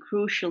indeed a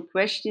crucial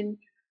question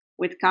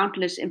with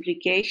countless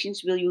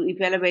implications. Will you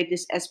evaluate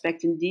this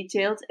aspect in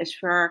detail as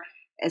far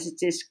as it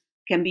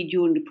can be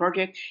during the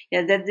project?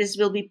 Yeah, that this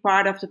will be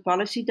part of the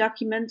policy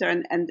document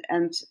and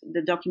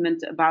the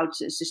document about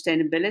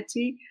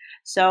sustainability.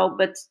 So,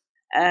 but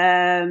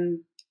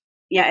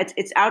yeah,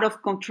 it's out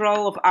of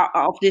control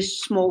of this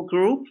small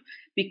group,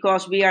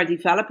 because we are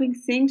developing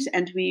things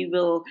and we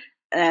will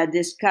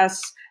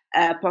discuss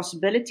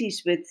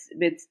possibilities with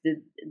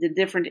the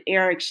different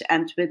ERICs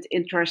and with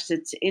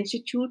interested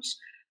institutes.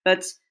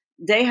 But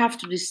they have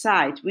to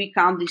decide. We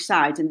can't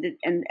decide, and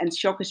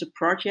SSHOC is a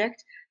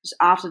project. So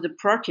after the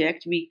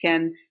project, we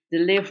can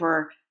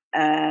deliver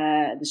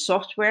the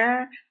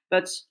software,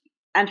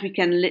 and we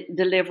can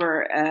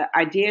deliver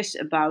ideas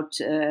about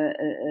the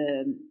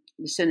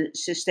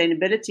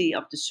sustainability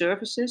of the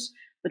services,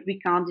 but we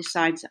can't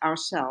decide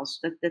ourselves.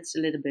 That's a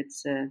little bit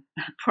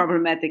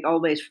problematic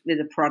always with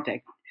a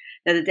project,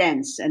 that it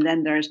ends and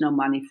then there is no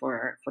money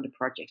for the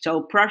project.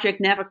 So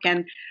project never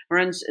can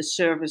run a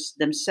service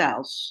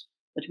themselves,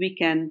 but we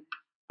can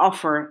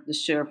offer the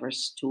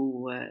service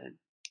to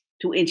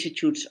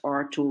institutes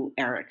or to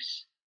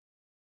ERICs.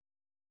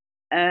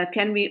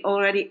 Can we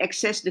already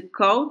access the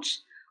code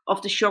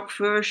of the SSHOC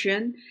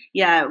version?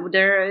 Yeah,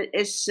 there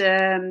is.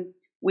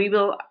 We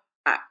will.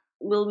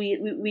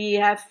 We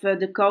have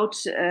the code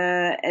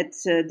at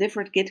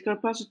different Git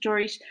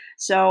repositories.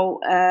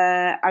 So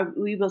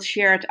we will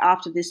share it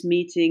after this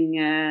meeting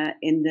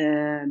in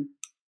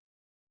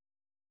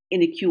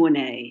the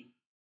Q&A.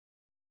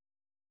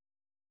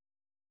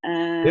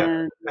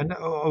 Yeah, and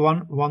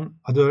one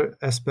other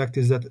aspect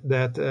is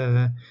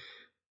that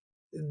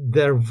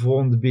there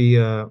won't be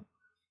a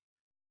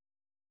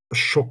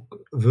SSHOC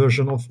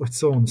version of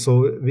its own.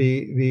 So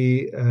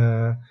we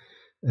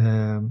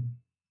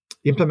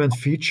implement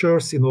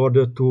features in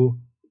order to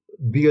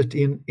build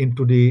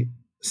into the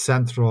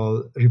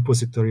central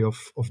repository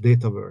of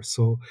Dataverse.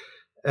 So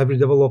every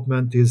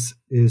development is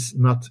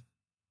not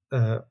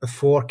a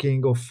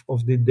forking of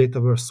the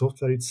Dataverse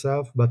software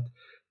itself,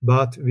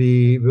 but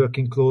we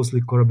working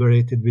closely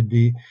collaborated with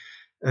the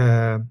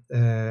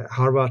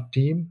Harvard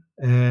team,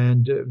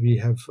 and we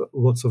have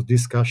lots of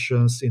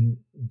discussions in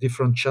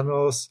different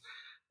channels,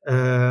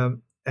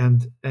 and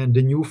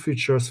the new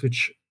features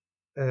which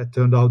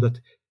turned out that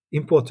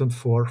important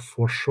for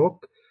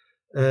SSHOC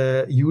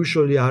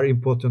usually are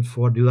important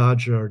for the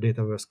larger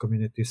Dataverse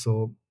community.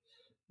 So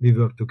we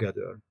work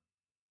together.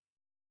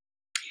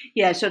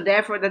 Yeah, so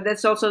therefore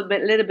that's also a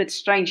little bit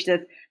strange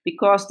that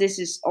because this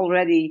is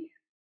already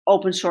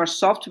open source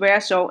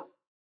software, so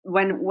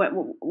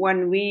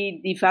when we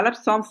develop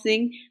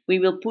something, we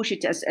will push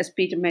it, as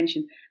Peter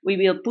mentioned, we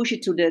will push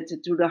it to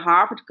the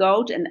Harvard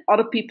code, and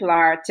other people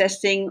are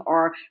testing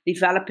or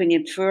developing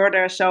it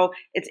further. So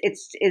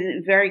it's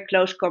in very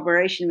close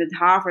collaboration with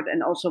Harvard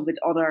and also with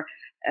other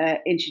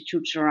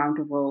institutes around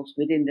the world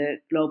within the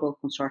global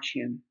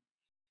consortium.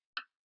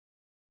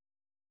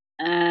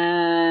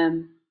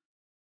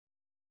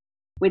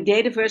 With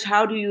Dataverse,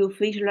 how do you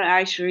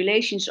visualize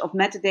relations of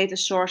metadata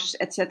sources,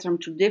 etc.,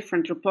 to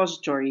different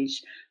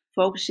repositories,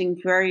 focusing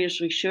various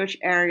research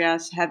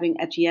areas, having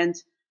at the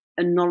end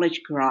a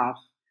knowledge graph?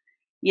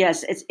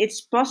 Yes,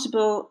 it's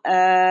possible,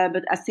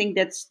 but I think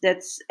that's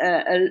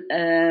a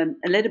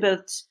little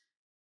bit.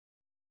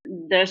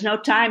 There's no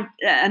time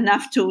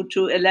enough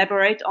to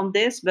elaborate on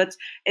this, but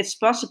it's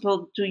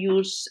possible to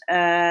use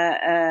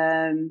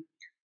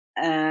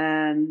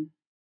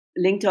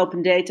linked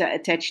open data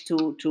attached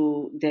to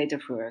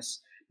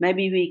Dataverse.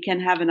 Maybe we can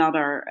have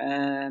another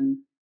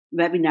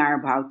webinar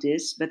about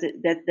this, but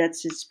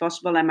that's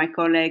possible, and my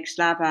colleague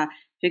Slava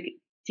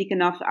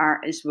Tikhonov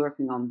is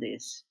working on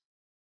this.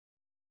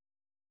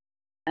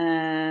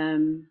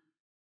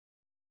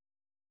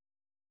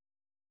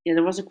 Yeah,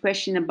 there was a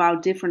question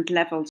about different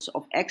levels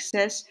of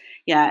access.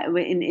 Yeah,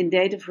 in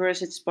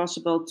Dataverse, it's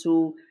possible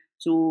to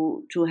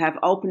have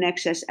open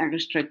access and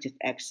restricted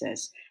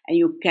access, and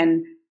you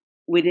can.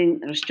 Within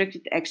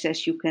restricted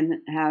access, you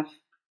can have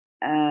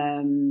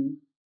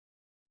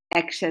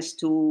access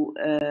to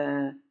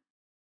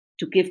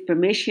give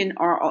permission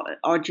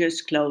or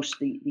just close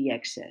the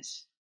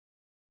access.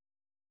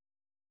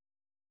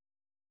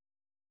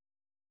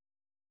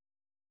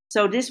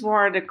 So these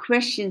were the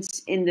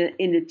questions in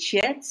the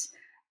chat,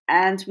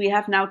 and we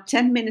have now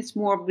 10 minutes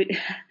more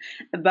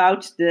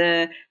about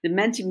the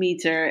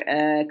Mentimeter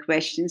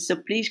questions. So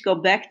please go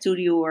back to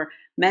your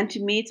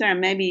Mentimeter, and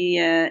maybe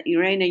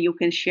Irene, you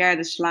can share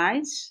the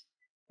slides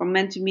from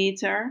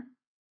Mentimeter.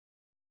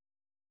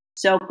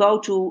 So go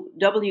to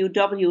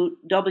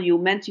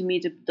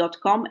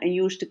www.mentimeter.com and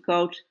use the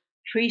code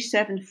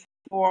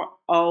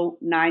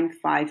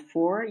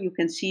 3740954. You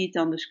can see it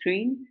on the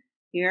screen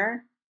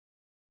here.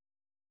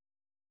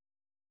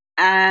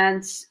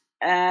 And so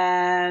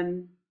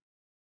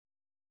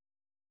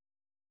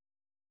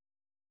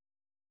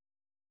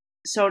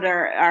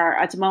there are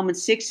at the moment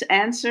 6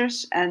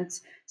 answers, and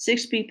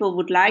 6 people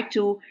would like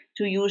to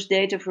use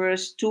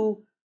Dataverse.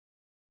 2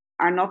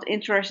 are not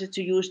interested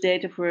to use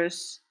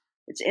Dataverse.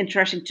 It's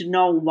interesting to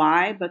know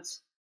why, but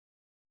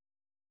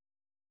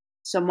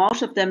so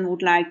most of them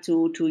would like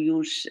to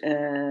use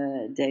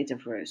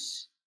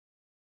Dataverse.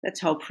 That's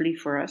hopefully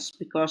for us,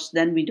 because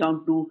then we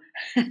don't do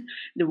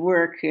the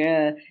work.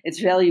 It's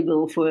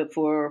valuable for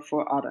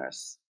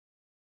others.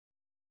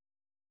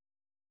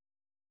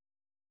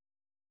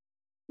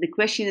 The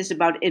question is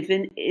about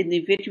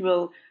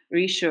individual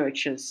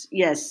researchers.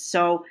 Yes,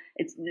 so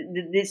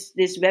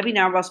this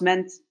webinar was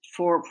meant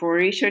for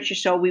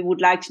researchers. So we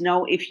would like to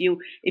know if you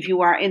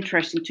are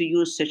interested to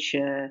use such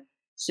a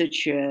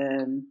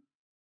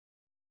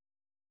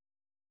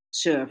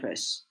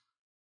service.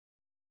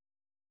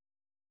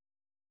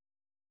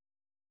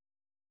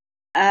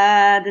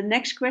 The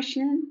next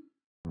question.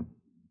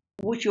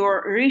 Would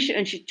your research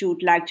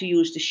institute like to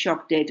use the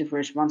SSHOC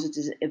Dataverse once it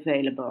is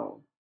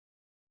available?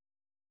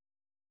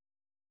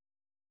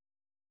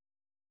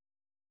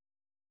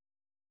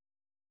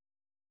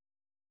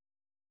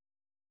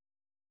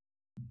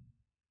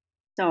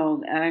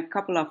 So a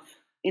couple of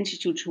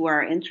institutes who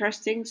are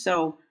interesting.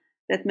 So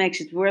that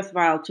makes it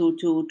worthwhile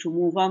to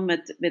move on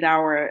with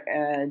our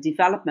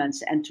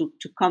developments and to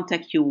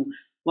contact you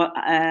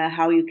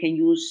how you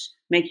can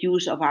make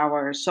use of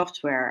our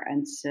software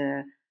and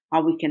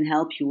how we can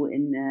help you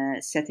in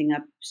setting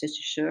up such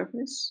a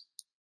service.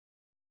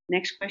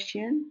 Next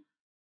question.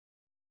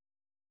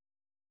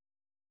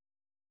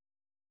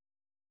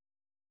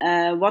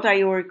 What are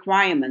your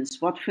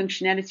requirements? What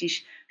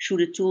functionalities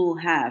should a tool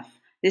have?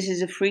 This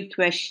is a free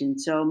question,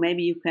 so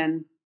maybe you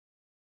can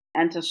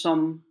enter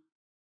some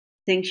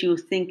things you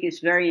think is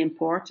very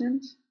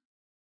important.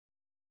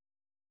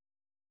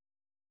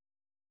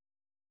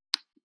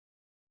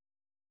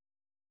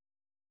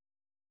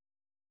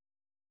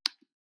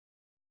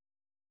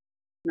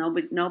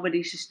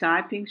 Nobody's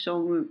typing,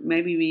 so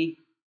maybe we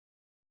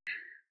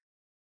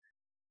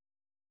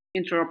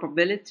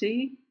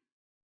interoperability,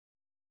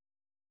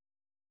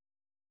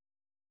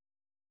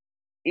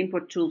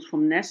 import tools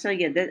from Nessa.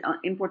 Yeah,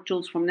 import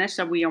tools from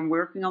Nessa. We are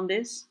working on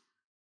this.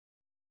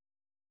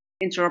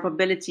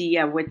 Interoperability,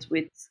 yeah, with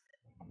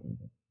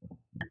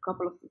a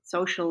couple of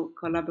social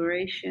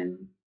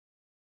collaboration.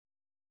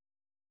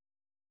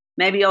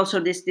 Maybe also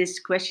this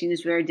question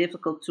is very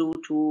difficult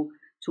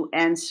to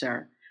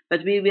answer.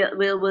 But we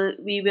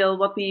will.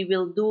 What we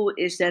will do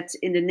is that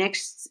in the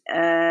next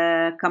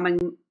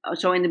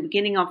so in the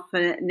beginning of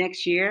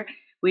next year,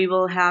 we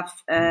will have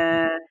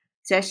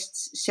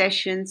test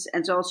sessions,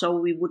 and also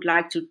we would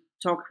like to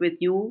talk with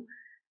you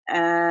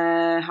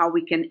how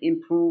we can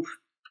improve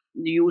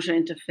the user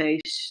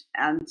interface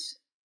and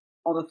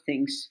other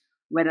things,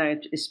 whether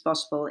it is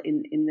possible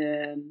in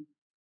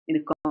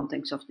the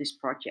context of this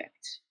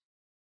project.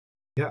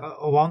 Yeah,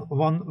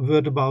 one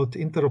word about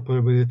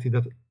interoperability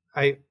that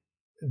I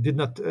did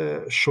not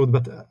show,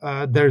 but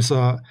there's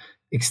a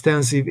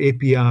extensive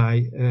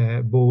API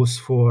both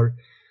for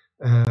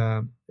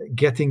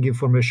getting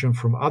information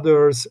from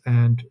others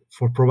and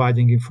for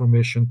providing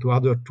information to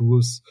other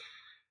tools.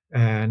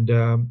 And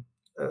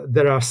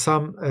there are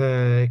some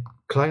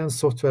client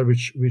software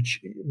which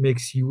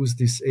makes use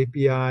this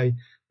API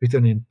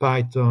written in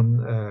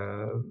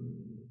Python,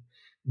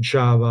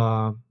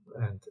 Java,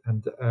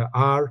 and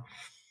R.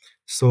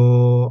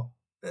 So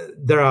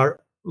there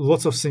are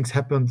lots of things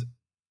happened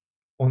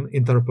on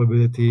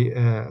interoperability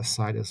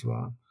side as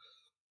well.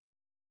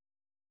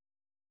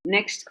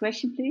 Next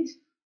question, please.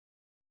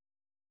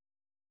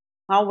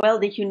 How well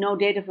did you know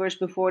Dataverse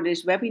before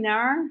this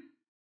webinar?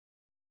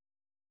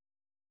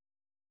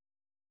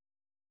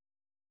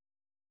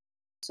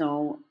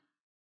 So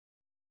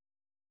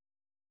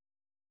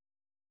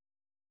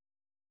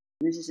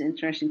this is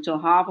interesting. So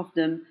half of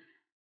them,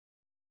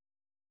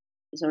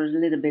 so a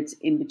little bit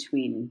in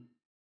between.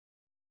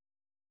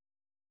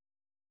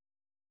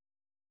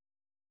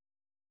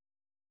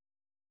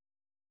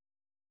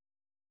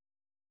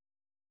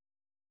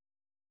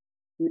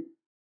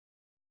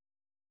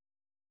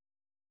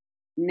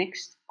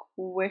 Next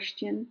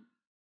question.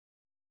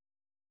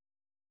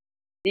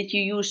 Did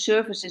you use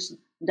services,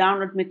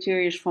 download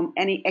materials from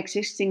any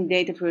existing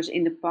Dataverse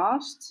in the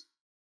past?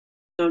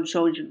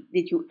 So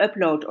did you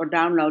upload or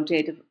download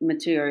data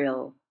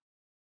material?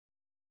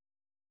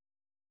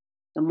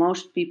 So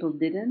most people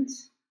didn't.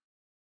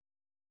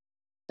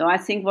 So I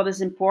think what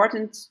is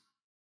important,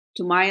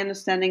 to my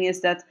understanding,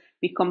 is that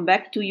we come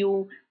back to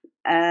you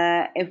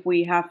if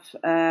we have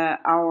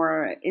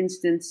our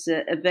instance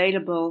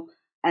available,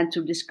 and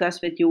to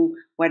discuss with you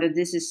whether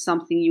this is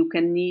something you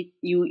can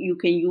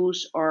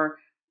use or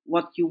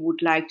what you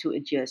would like to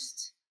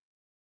adjust.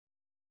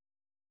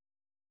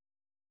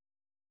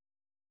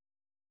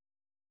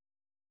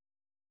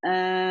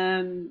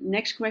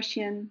 Next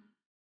question.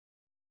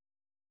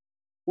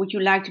 Would you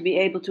like to be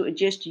able to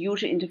adjust the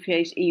user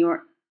interface in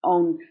your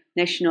own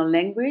national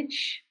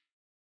language?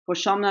 For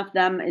some of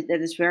them,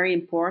 that is very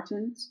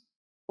important.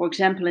 For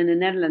example, in the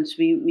Netherlands,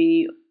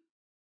 we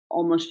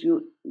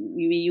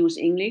use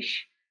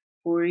English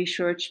for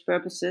research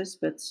purposes,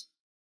 but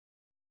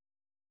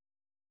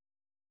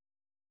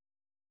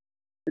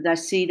I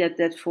see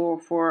that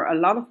for a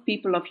lot of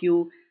people of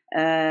you,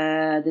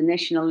 the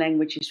national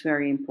language is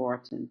very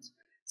important.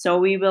 So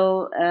we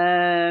will.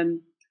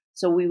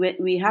 So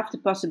we have the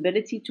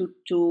possibility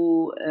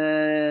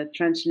to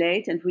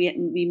translate, and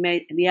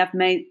we have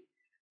made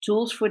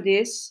tools for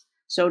this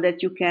so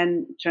that you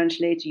can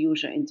translate the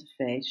user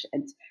interface.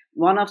 And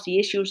one of the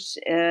issues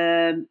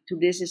to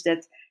this is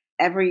that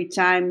every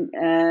time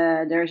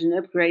there's an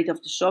upgrade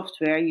of the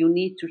software, you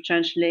need to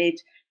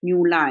translate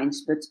new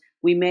lines. But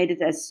we made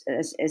it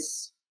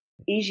as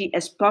easy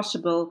as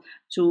possible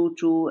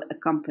to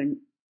accompany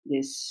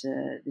this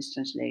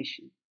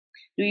translation.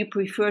 Do you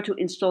prefer to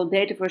install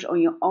Dataverse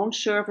on your own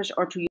servers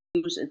or to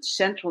use a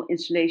central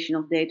installation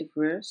of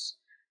Dataverse?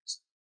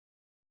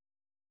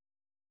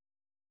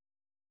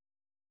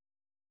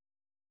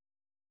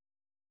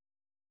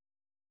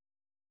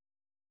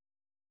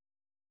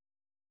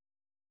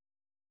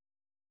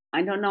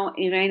 I don't know,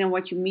 Irena,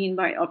 what you mean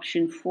by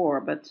option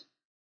 4, but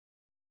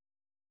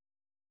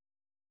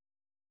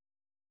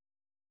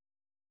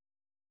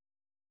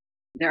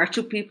there are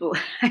two people.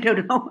 I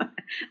don't know.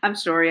 I'm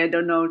sorry, I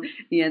don't know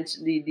the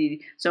answer.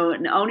 So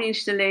an only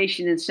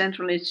installation and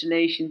central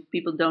installation,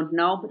 people don't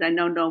know, but I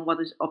don't know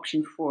what is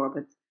option 4.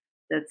 But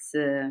that's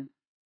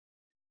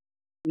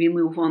we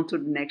move on to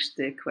the next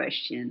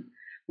question.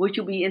 Would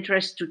you be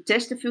interested to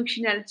test the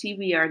functionality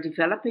we are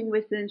developing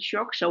within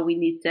SHOC? So we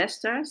need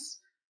testers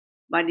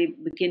by the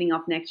beginning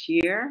of next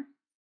year.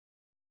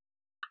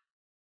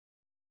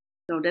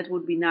 So that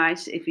would be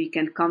nice if we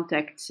can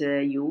contact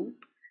you.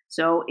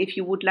 So if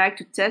you would like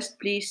to test,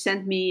 please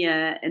send me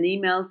an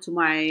email to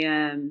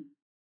my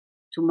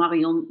to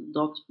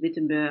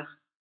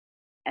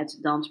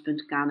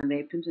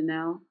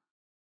marion.wittenberg@dans.knw.nl.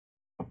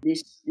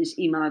 This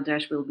email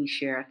address will be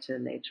shared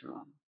later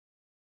on.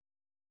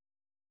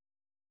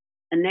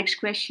 And next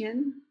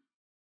question.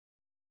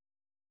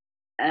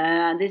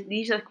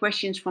 These are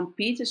questions from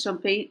Peter. So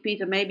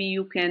Peter, maybe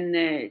you can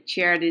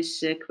share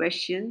this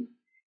question.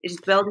 Is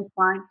it well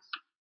defined?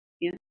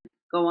 Yeah,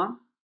 go on.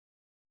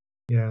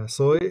 Yeah,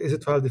 so is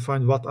it well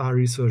defined what are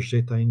research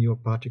data in your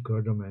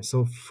particular domain?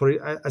 So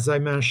as I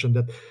mentioned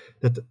that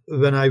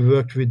when I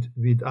worked with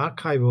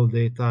archival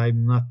data,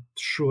 I'm not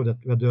sure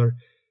that whether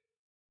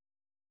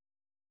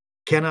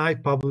can I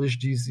publish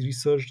these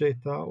research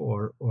data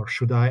or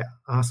should I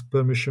ask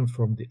permission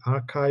from the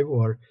archive,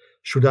 or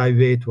should I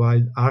wait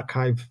while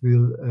archive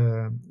will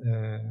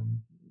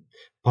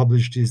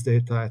publish this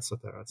data,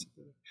 etc.,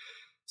 etc.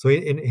 So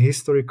in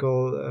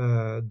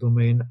historical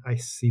domain, I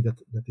see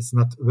that it's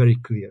not very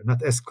clear,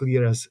 not as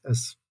clear as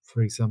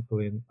for example,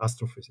 in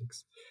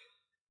astrophysics.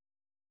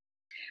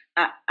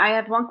 I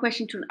have one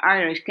question to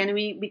Iris. Can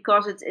we,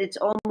 because it's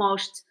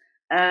almost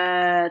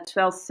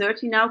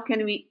 12:30 now,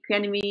 can we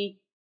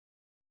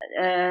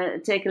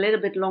take a little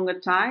bit longer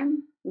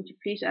time? Would you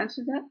please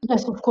answer that?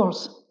 Yes, of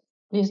course.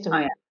 Please do. Oh,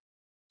 yeah.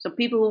 So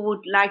people who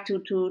would like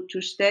to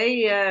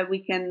stay, we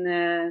can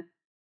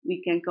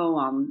go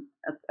on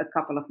a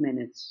couple of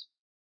minutes.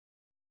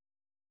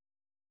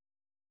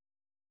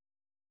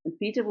 And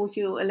Peter, would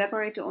you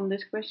elaborate on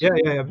this question?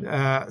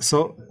 Yeah.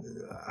 So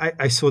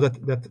I saw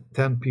that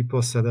 10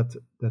 people said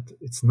that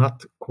it's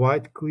not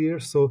quite clear.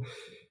 So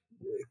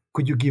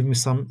could you give me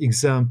some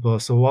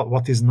examples? So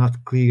what is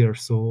not clear?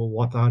 So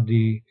what are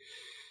the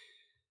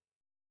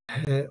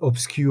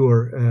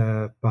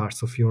obscure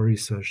parts of your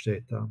research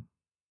data?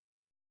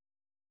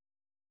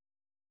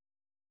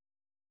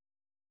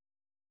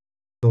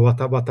 So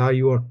what are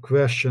your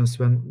questions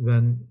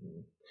when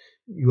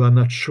you are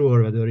not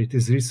sure whether it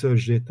is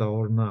research data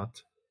or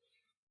not?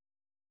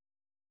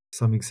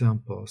 Some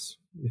examples.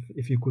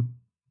 If you could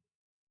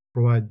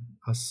provide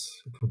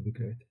us, it would be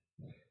great.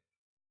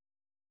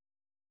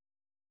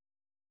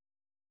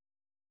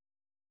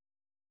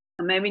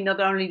 Maybe not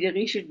only the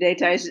research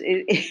data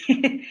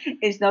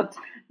is not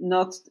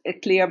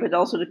clear, but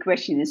also the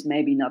question is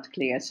maybe not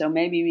clear. So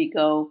maybe we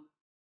go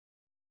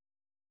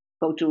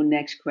to the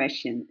next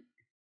question.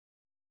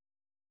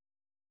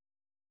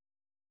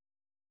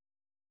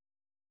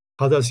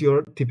 How does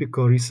your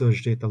typical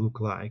research data look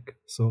like?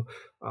 So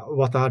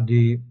what are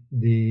the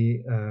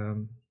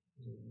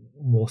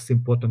most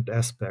important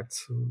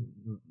aspects?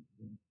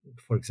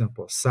 For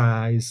example,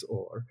 size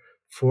or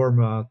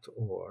format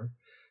or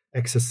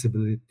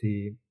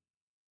accessibility.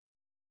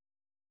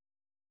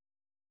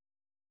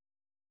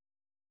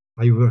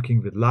 Are you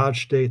working with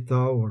large data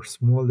or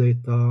small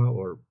data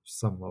or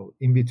somehow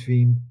in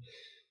between?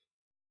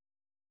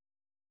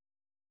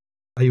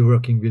 Are you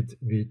working with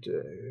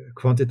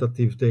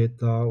quantitative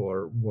data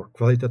or more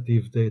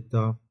qualitative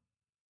data?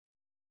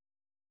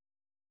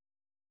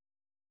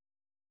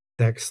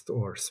 Text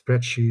or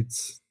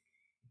spreadsheets?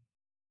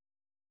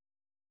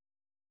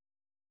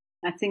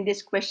 I think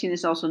this question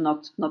is also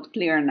not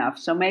clear enough.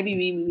 So maybe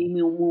we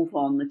will move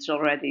on. It's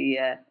already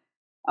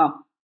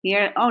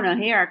here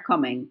are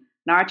coming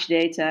large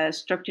data,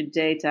 structured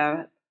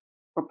data,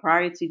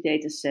 proprietary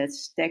data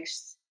sets,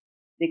 text,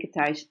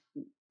 digitized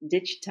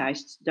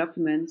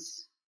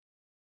documents.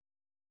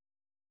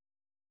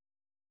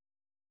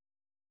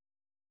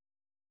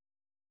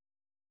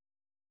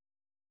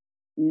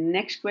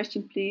 Next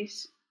question,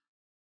 please.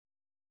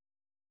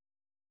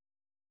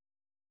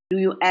 Do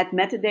you add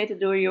metadata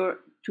to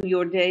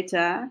your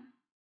data?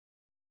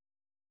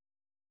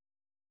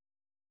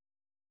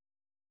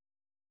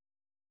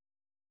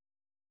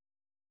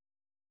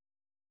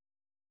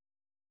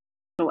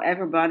 So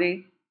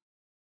everybody,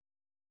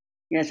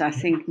 yes, I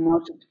think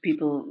most of the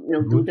people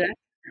will do that.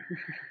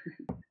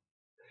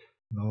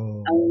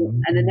 No.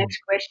 And the next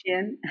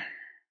question,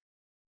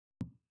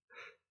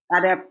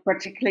 are there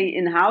particularly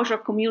in-house or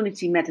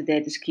community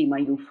metadata schema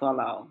you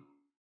follow?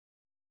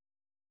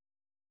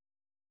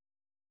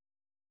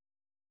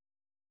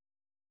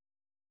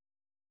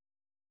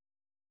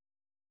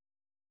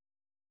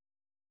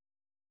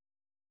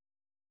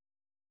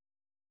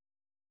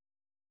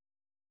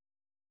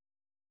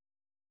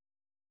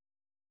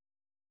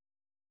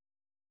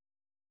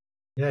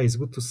 Yeah, it's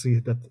good to see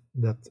that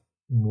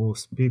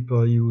most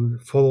people you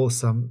follow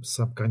some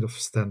kind of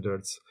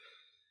standards.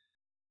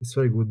 It's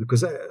very good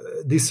because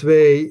this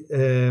way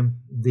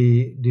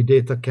the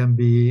data can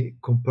be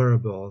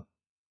comparable.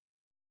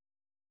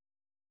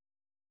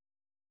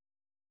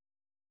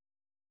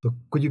 So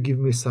could you give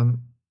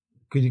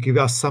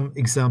us some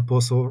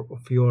examples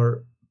of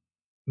your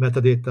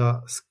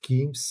metadata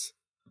schemes?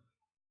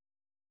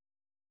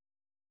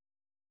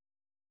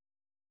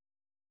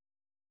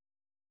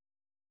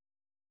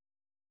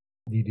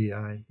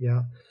 DDI,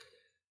 yeah.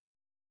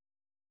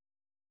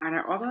 Are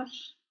there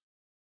others?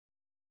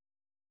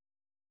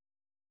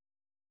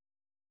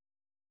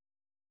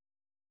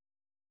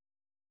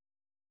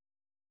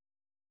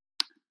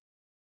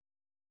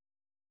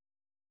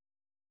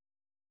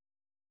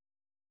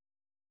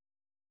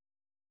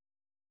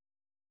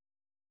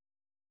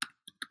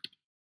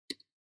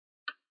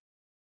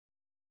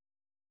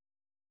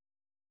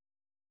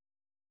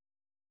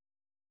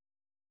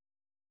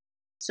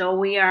 So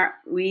we are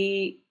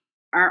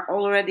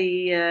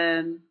already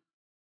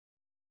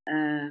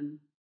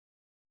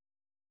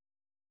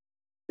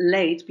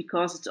late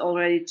because it's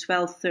already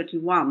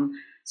 12:31.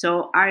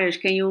 So Arius,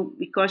 can you,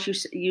 because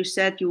you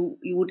said you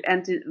would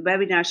end the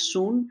webinar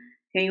soon,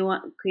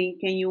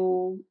 can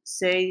you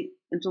say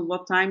until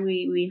what time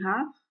we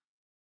have?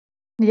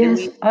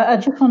 Yes, I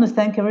just want to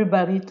thank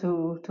everybody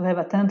to have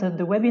attended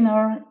the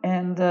webinar,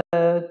 and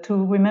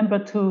to remember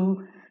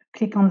to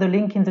click on the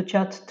link in the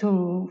chat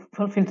to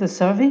fulfill the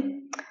survey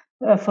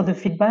for the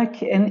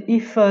feedback. And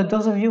if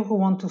those of you who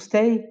want to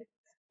stay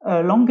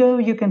longer,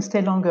 you can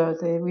stay longer.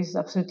 There is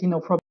absolutely no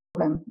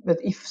problem. But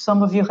if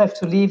some of you have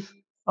to leave,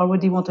 I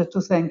already wanted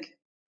to thank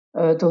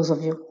those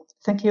of you.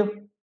 Thank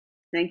you.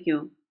 Thank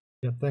you.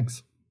 Yeah,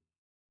 thanks.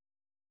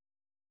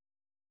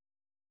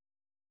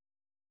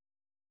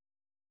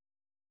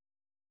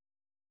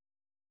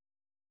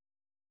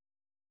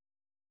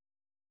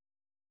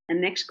 And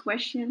next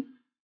question.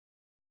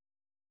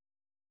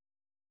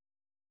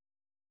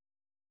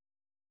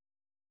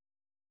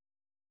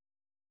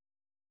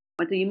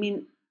 What do you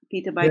mean,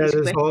 Peter, by this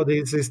question? All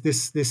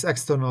this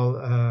external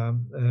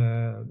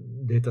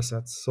data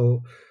sets.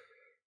 So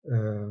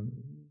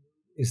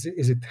is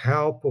it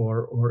help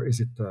or is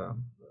it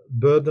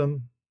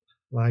burden?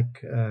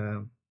 Like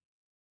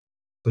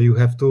so you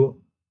have to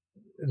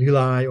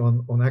rely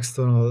on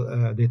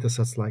external data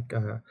sets like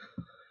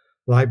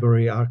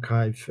library,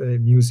 archive,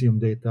 museum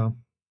data.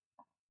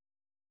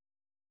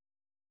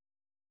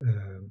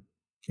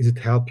 Is it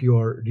help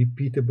your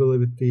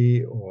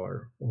repeatability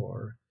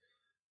or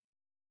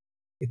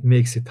it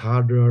makes it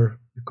harder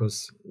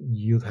because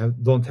you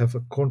don't have a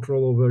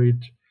control over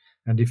it,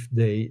 and if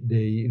they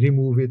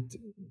remove it,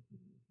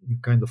 you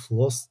kind of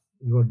lost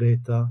your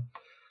data,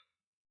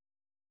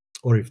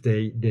 or if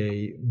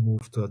they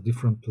move to a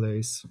different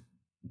place.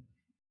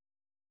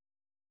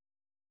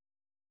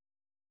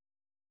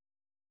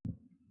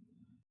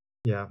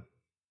 Yeah.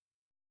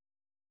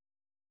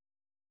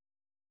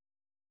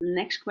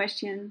 Next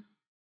question.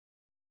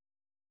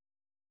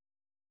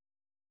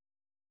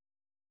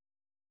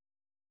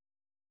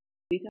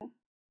 Peter?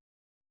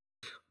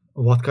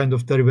 What kind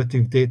of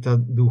derivative data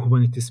do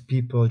humanities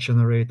people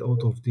generate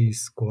out of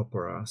these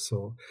corpora?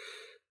 So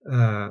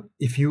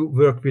if you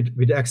work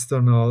with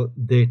external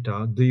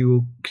data, do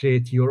you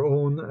create your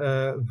own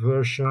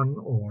version,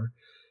 or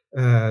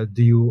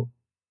do you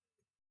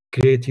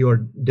create your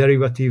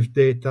derivative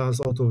data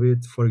out of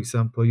it? For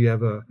example, you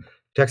have a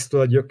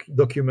textual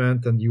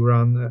document and you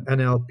run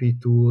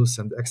NLP tools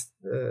and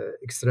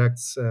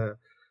extracts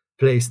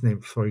place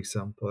name, for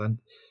example.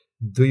 And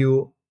do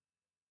you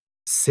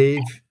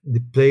save the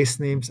place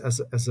names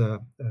as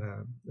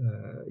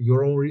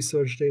your own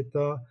research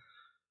data,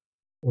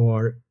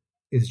 or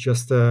it's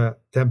just a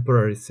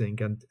temporary thing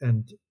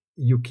and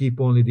you keep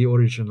only the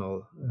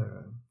original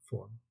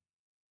form?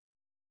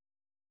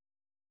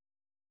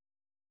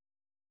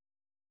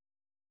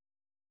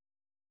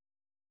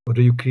 Or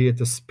do you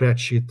create a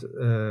spreadsheet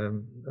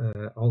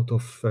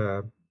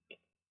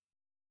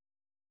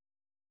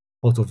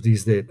out of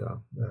these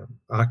data,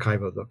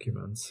 archival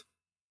documents?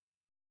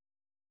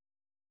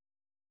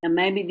 And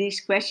maybe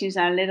these questions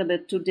are a little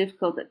bit too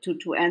difficult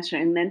to answer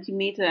in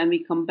Mentimeter, and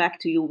we come back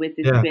to you with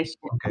the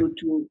question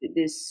to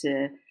this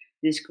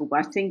group.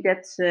 I think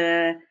that's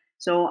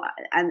so,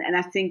 and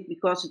I think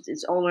because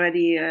it's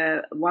already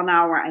 1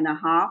 hour and a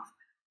half,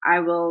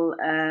 I will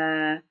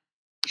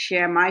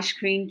share my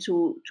screen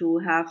to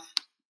have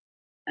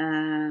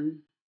the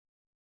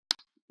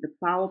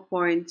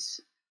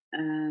PowerPoint.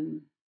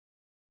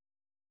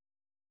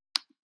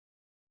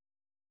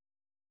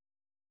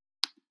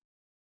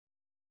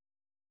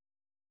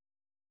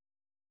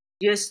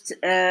 Just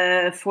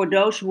for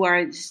those who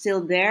are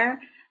still there,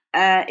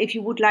 if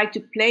you would like to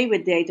play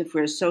with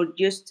Dataverse, so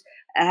just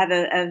have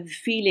a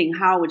feeling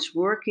how it's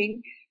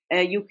working,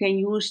 you can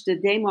use the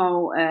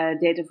demo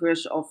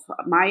Dataverse of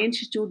my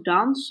institute,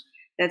 DANS.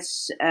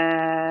 That's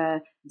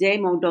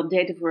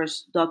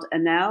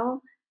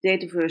demo.dataverse.nl,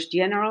 Dataverse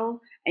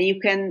General, and you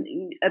can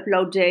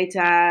upload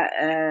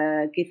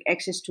data, give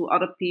access to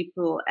other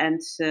people, and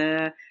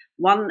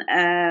one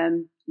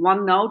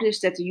one note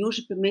is that the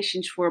user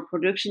permissions for a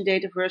production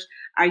Dataverse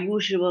are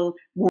usually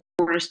more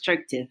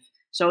restrictive.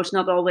 So it's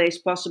not always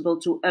possible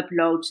to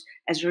upload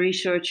as a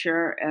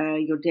researcher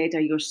your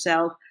data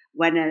yourself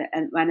when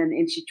an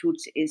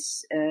institute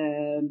is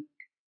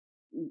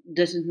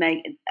doesn't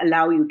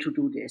allow you to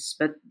do this.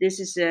 But this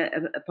is a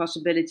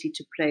possibility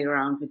to play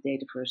around with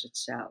Dataverse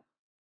itself.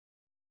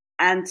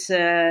 And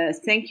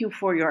thank you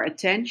for your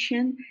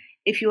attention.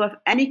 If you have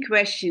any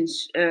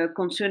questions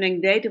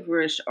concerning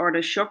Dataverse or the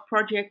SSHOC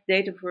project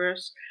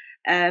Dataverse,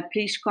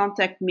 please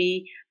contact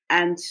me,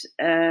 and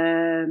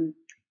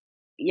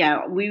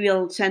yeah, we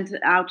will send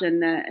out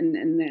a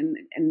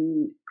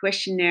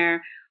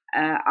questionnaire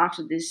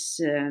after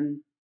this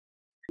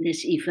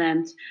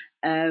event,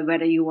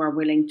 whether you are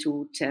willing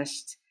to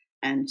test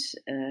and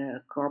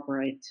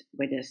cooperate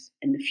with us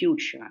in the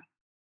future.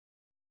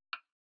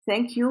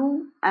 Thank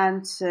you,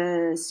 and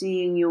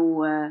seeing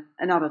you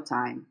another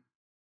time.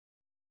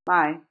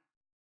 Bye.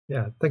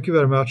 Yeah, thank you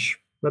very much.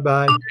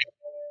 Bye-bye.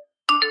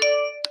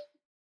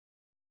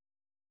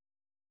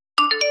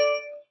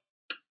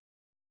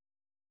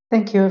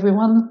 Thank you,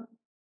 everyone.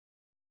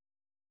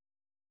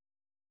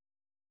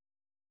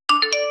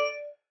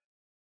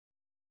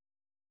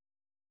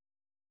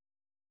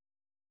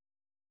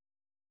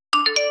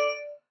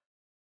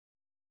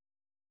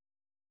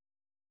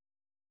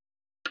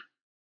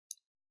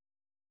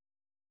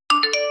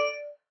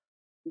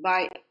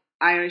 Bye,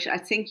 Irish. I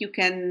think you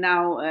can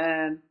now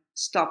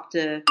stop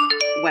the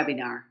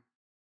webinar.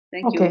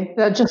 Thank you. Okay,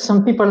 there are just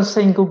some people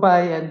saying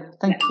goodbye and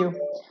thank you.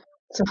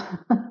 So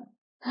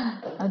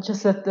I'll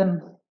just let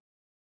them.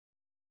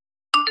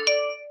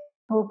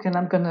 Okay, and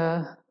I'm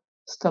gonna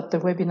stop the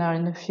webinar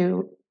in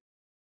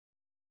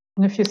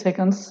a few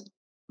seconds.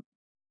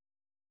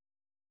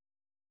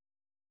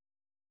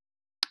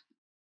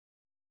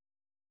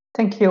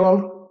 Thank you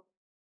all.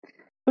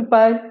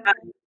 Goodbye.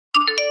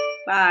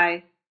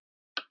 Bye.